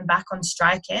think falling back on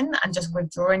striking and just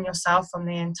withdrawing yourself from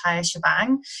the entire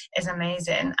shebang is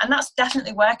amazing. And that's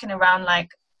definitely working around like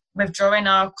withdrawing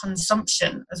our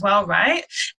consumption as well, right?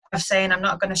 Of saying I'm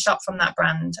not going to shop from that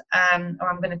brand, or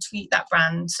I'm going to tweet that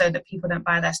brand so that people don't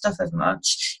buy their stuff as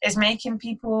much, is making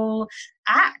people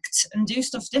act and do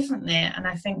stuff differently. And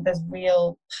I think there's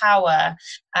real power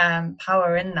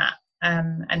in that.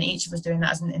 And each of us doing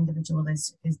that as an individual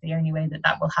is the only way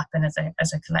that will happen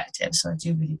as a collective. So I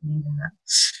do really believe in that.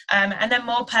 And then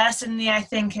more personally, I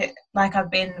think like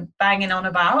I've been banging on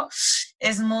about,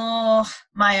 is more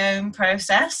my own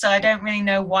process. So I don't really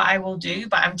know what I will do,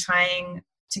 but I'm trying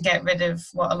to get rid of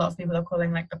what a lot of people are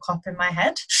calling like the cop in my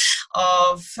head,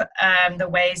 of the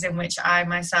ways in which I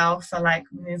myself are like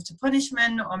moved to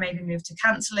punishment, or maybe moved to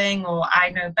cancelling, or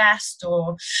I know best,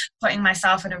 or putting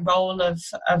myself in a role of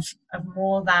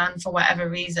more than for whatever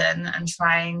reason, and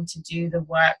trying to do the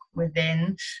work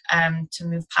within to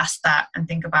move past that and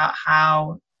think about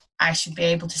how I should be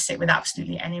able to sit with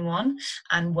absolutely anyone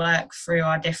and work through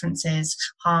our differences,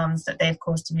 harms that they've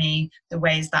caused to me, the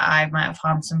ways that I might have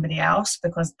harmed somebody else,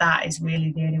 because that is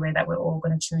really the only way that we're all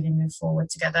going to truly move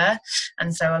forward together.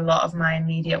 And so a lot of my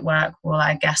immediate work will,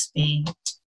 I guess, be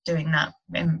doing that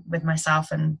with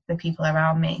myself and the people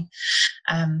around me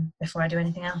before I do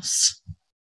anything else.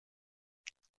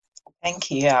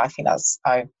 Thank you. Yeah,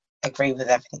 I agree with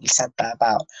everything you said there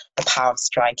about the power of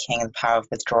striking and the power of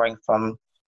withdrawing from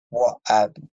what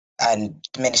and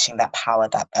diminishing that power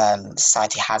that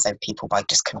society has over people by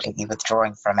just completely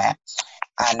withdrawing from it.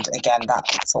 And again, that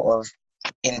sort of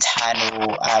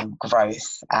internal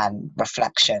growth and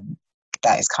reflection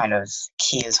that is kind of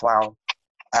key as well.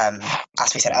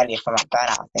 As we said earlier, from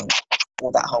burnout, I think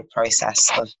all that whole process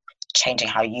of changing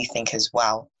how you think as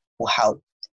well will help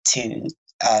to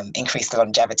increase the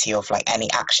longevity of like any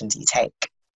actions you take.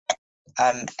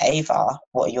 Ava,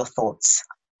 what are your thoughts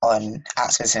on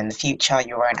activism in the future,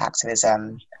 your own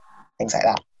activism, things like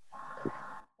that?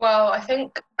 Well, I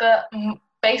think that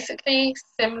basically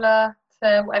similar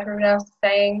to what everyone else is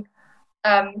saying,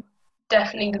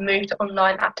 definitely the move to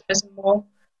online activism more.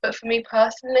 But for me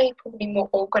personally, probably more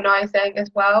organising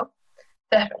as well.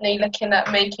 Definitely looking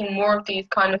at making more of these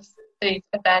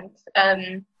events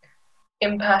in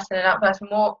person and out person,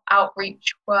 more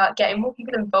outreach work, getting more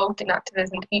people involved in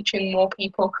activism, teaching more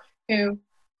people because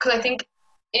I think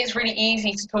it's really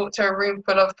easy to talk to a room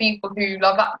full of people who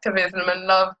love activism and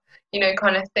love,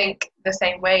 think the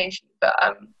same way as you. But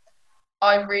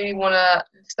I really want to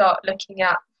start looking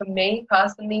at, for me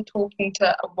personally, talking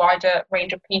to a wider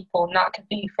range of people. And that could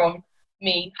be from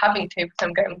me having to, because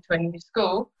I'm going to a new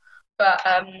school, but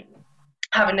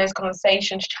having those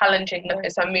conversations, challenging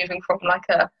those. I'm moving from like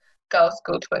a girls'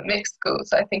 school to a mixed school.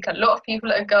 So I think a lot of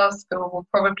people at a girls' school will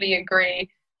probably agree,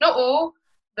 not all,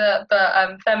 but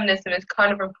feminism is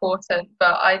kind of important,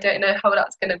 but I don't know how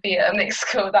that's going to be at a mixed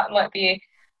school. That might be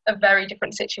a very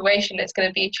different situation. It's going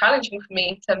to be challenging for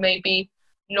me to maybe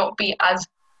not be as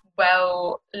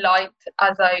well liked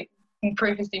as I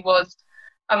previously was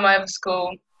at my other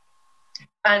school,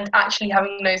 and actually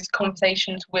having those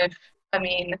conversations with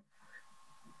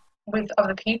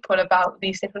other people about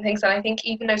these different things. And I think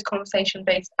even those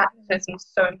conversation-based activism is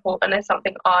so important. It's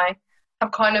something I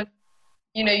have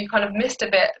you kind of missed a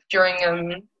bit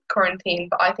during quarantine,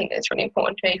 but I think it's really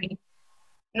important to maybe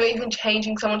not even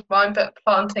changing someone's mind, but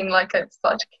planting, like, it's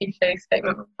such a cliche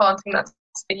statement, but planting that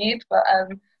seed, but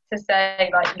to say,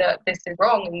 like, look, this is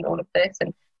wrong and all of this,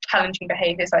 and challenging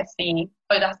behaviours I see.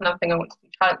 Oh, that's another thing I want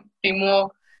to do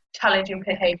more challenging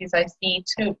behaviours I see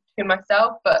to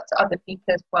myself, but to other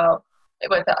people as well,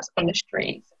 whether that's on the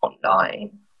streets,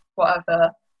 online,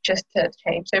 whatever, just to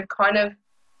change. So kind of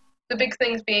the big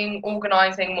things being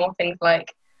organising more things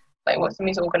like what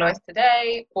somebody's organised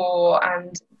today,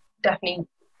 and definitely,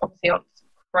 obviously, once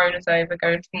Corona's over,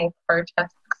 going to more protests,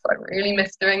 because I really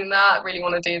miss doing that, really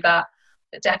want to do that,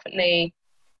 but definitely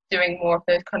doing more of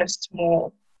those kind of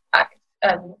small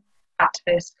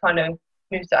activist kind of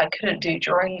moves that I couldn't do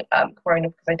during Corona,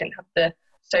 because I didn't have the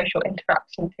social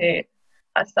interaction to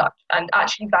as such, and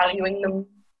actually valuing them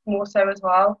more so as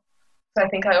well. So I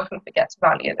think I often forget to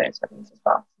value those things as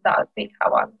well. So that would be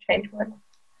how I would change my life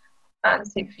and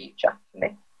see the future for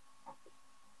me.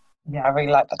 Yeah, I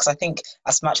really like that, because I think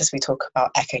as much as we talk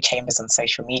about echo chambers on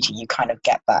social media, you kind of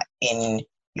get that in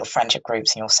your friendship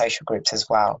groups and your social groups as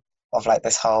well, of like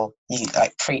this whole, you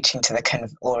like preaching to the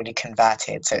already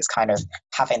converted. So it's kind of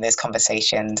having those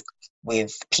conversations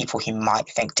with people who might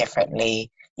think differently,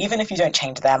 even if you don't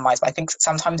change their minds. But I think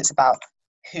sometimes it's about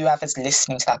whoever's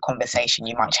listening to that conversation,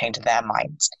 you might change their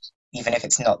minds, even if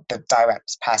it's not the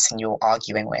direct person you're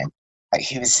arguing with, like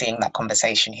who is seeing that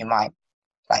conversation, who might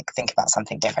like think about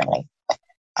something differently.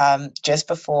 Just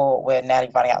before we're nearly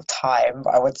running out of time,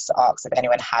 I would ask if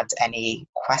anyone had any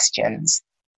questions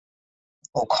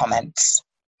or comments,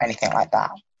 anything like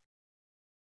that.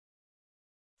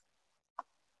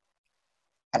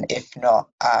 And if not,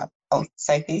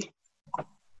 Sophie?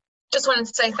 Just wanted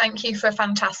to say thank you for a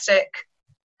fantastic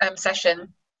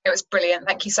session. It was brilliant.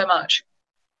 Thank you so much.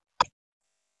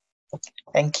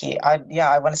 Thank you. I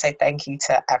want to say thank you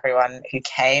to everyone who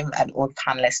came and all the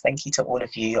panelists. Thank you to all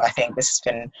of you. I think this has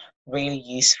been really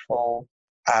useful.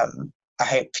 I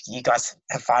hope you guys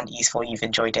have found it useful. You've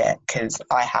enjoyed it, because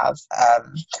I have.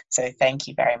 So thank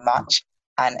you very much.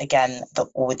 And again, the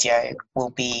audio will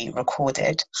be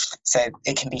recorded, so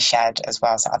it can be shared as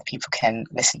well, so other people can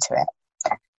listen to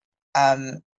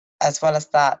it. As well as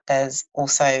that, there's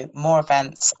also more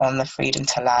events on the Freedom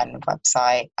to Learn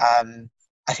website.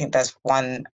 I think there's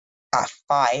one at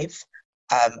 5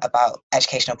 about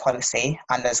educational policy,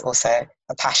 and there's also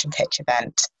a passion pitch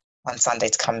event on Sunday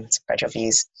to come spread your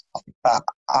views. But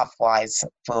otherwise,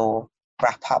 we'll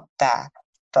wrap up there.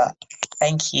 But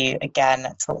thank you again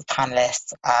to all the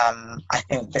panelists. I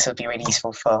think this would be really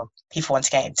useful for people who want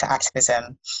to get into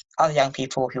activism, other young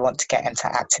people who want to get into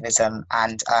activism,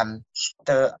 and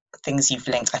the things you've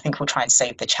linked. I think we'll try and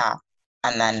save the chat,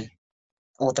 and then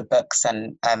all the books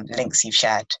and links you've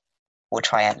shared, we'll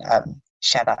try and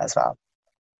share that as well.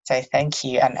 So thank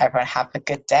you, and everyone have a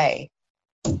good day.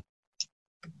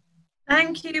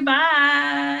 Thank you.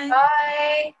 Bye.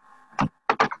 Bye.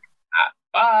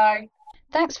 Bye.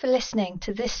 Thanks for listening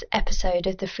to this episode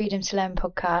of the Freedom to Learn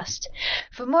podcast.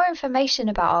 For more information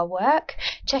about our work,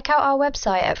 check out our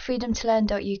website at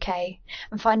freedomtolearn.uk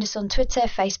and find us on Twitter,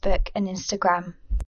 Facebook and Instagram.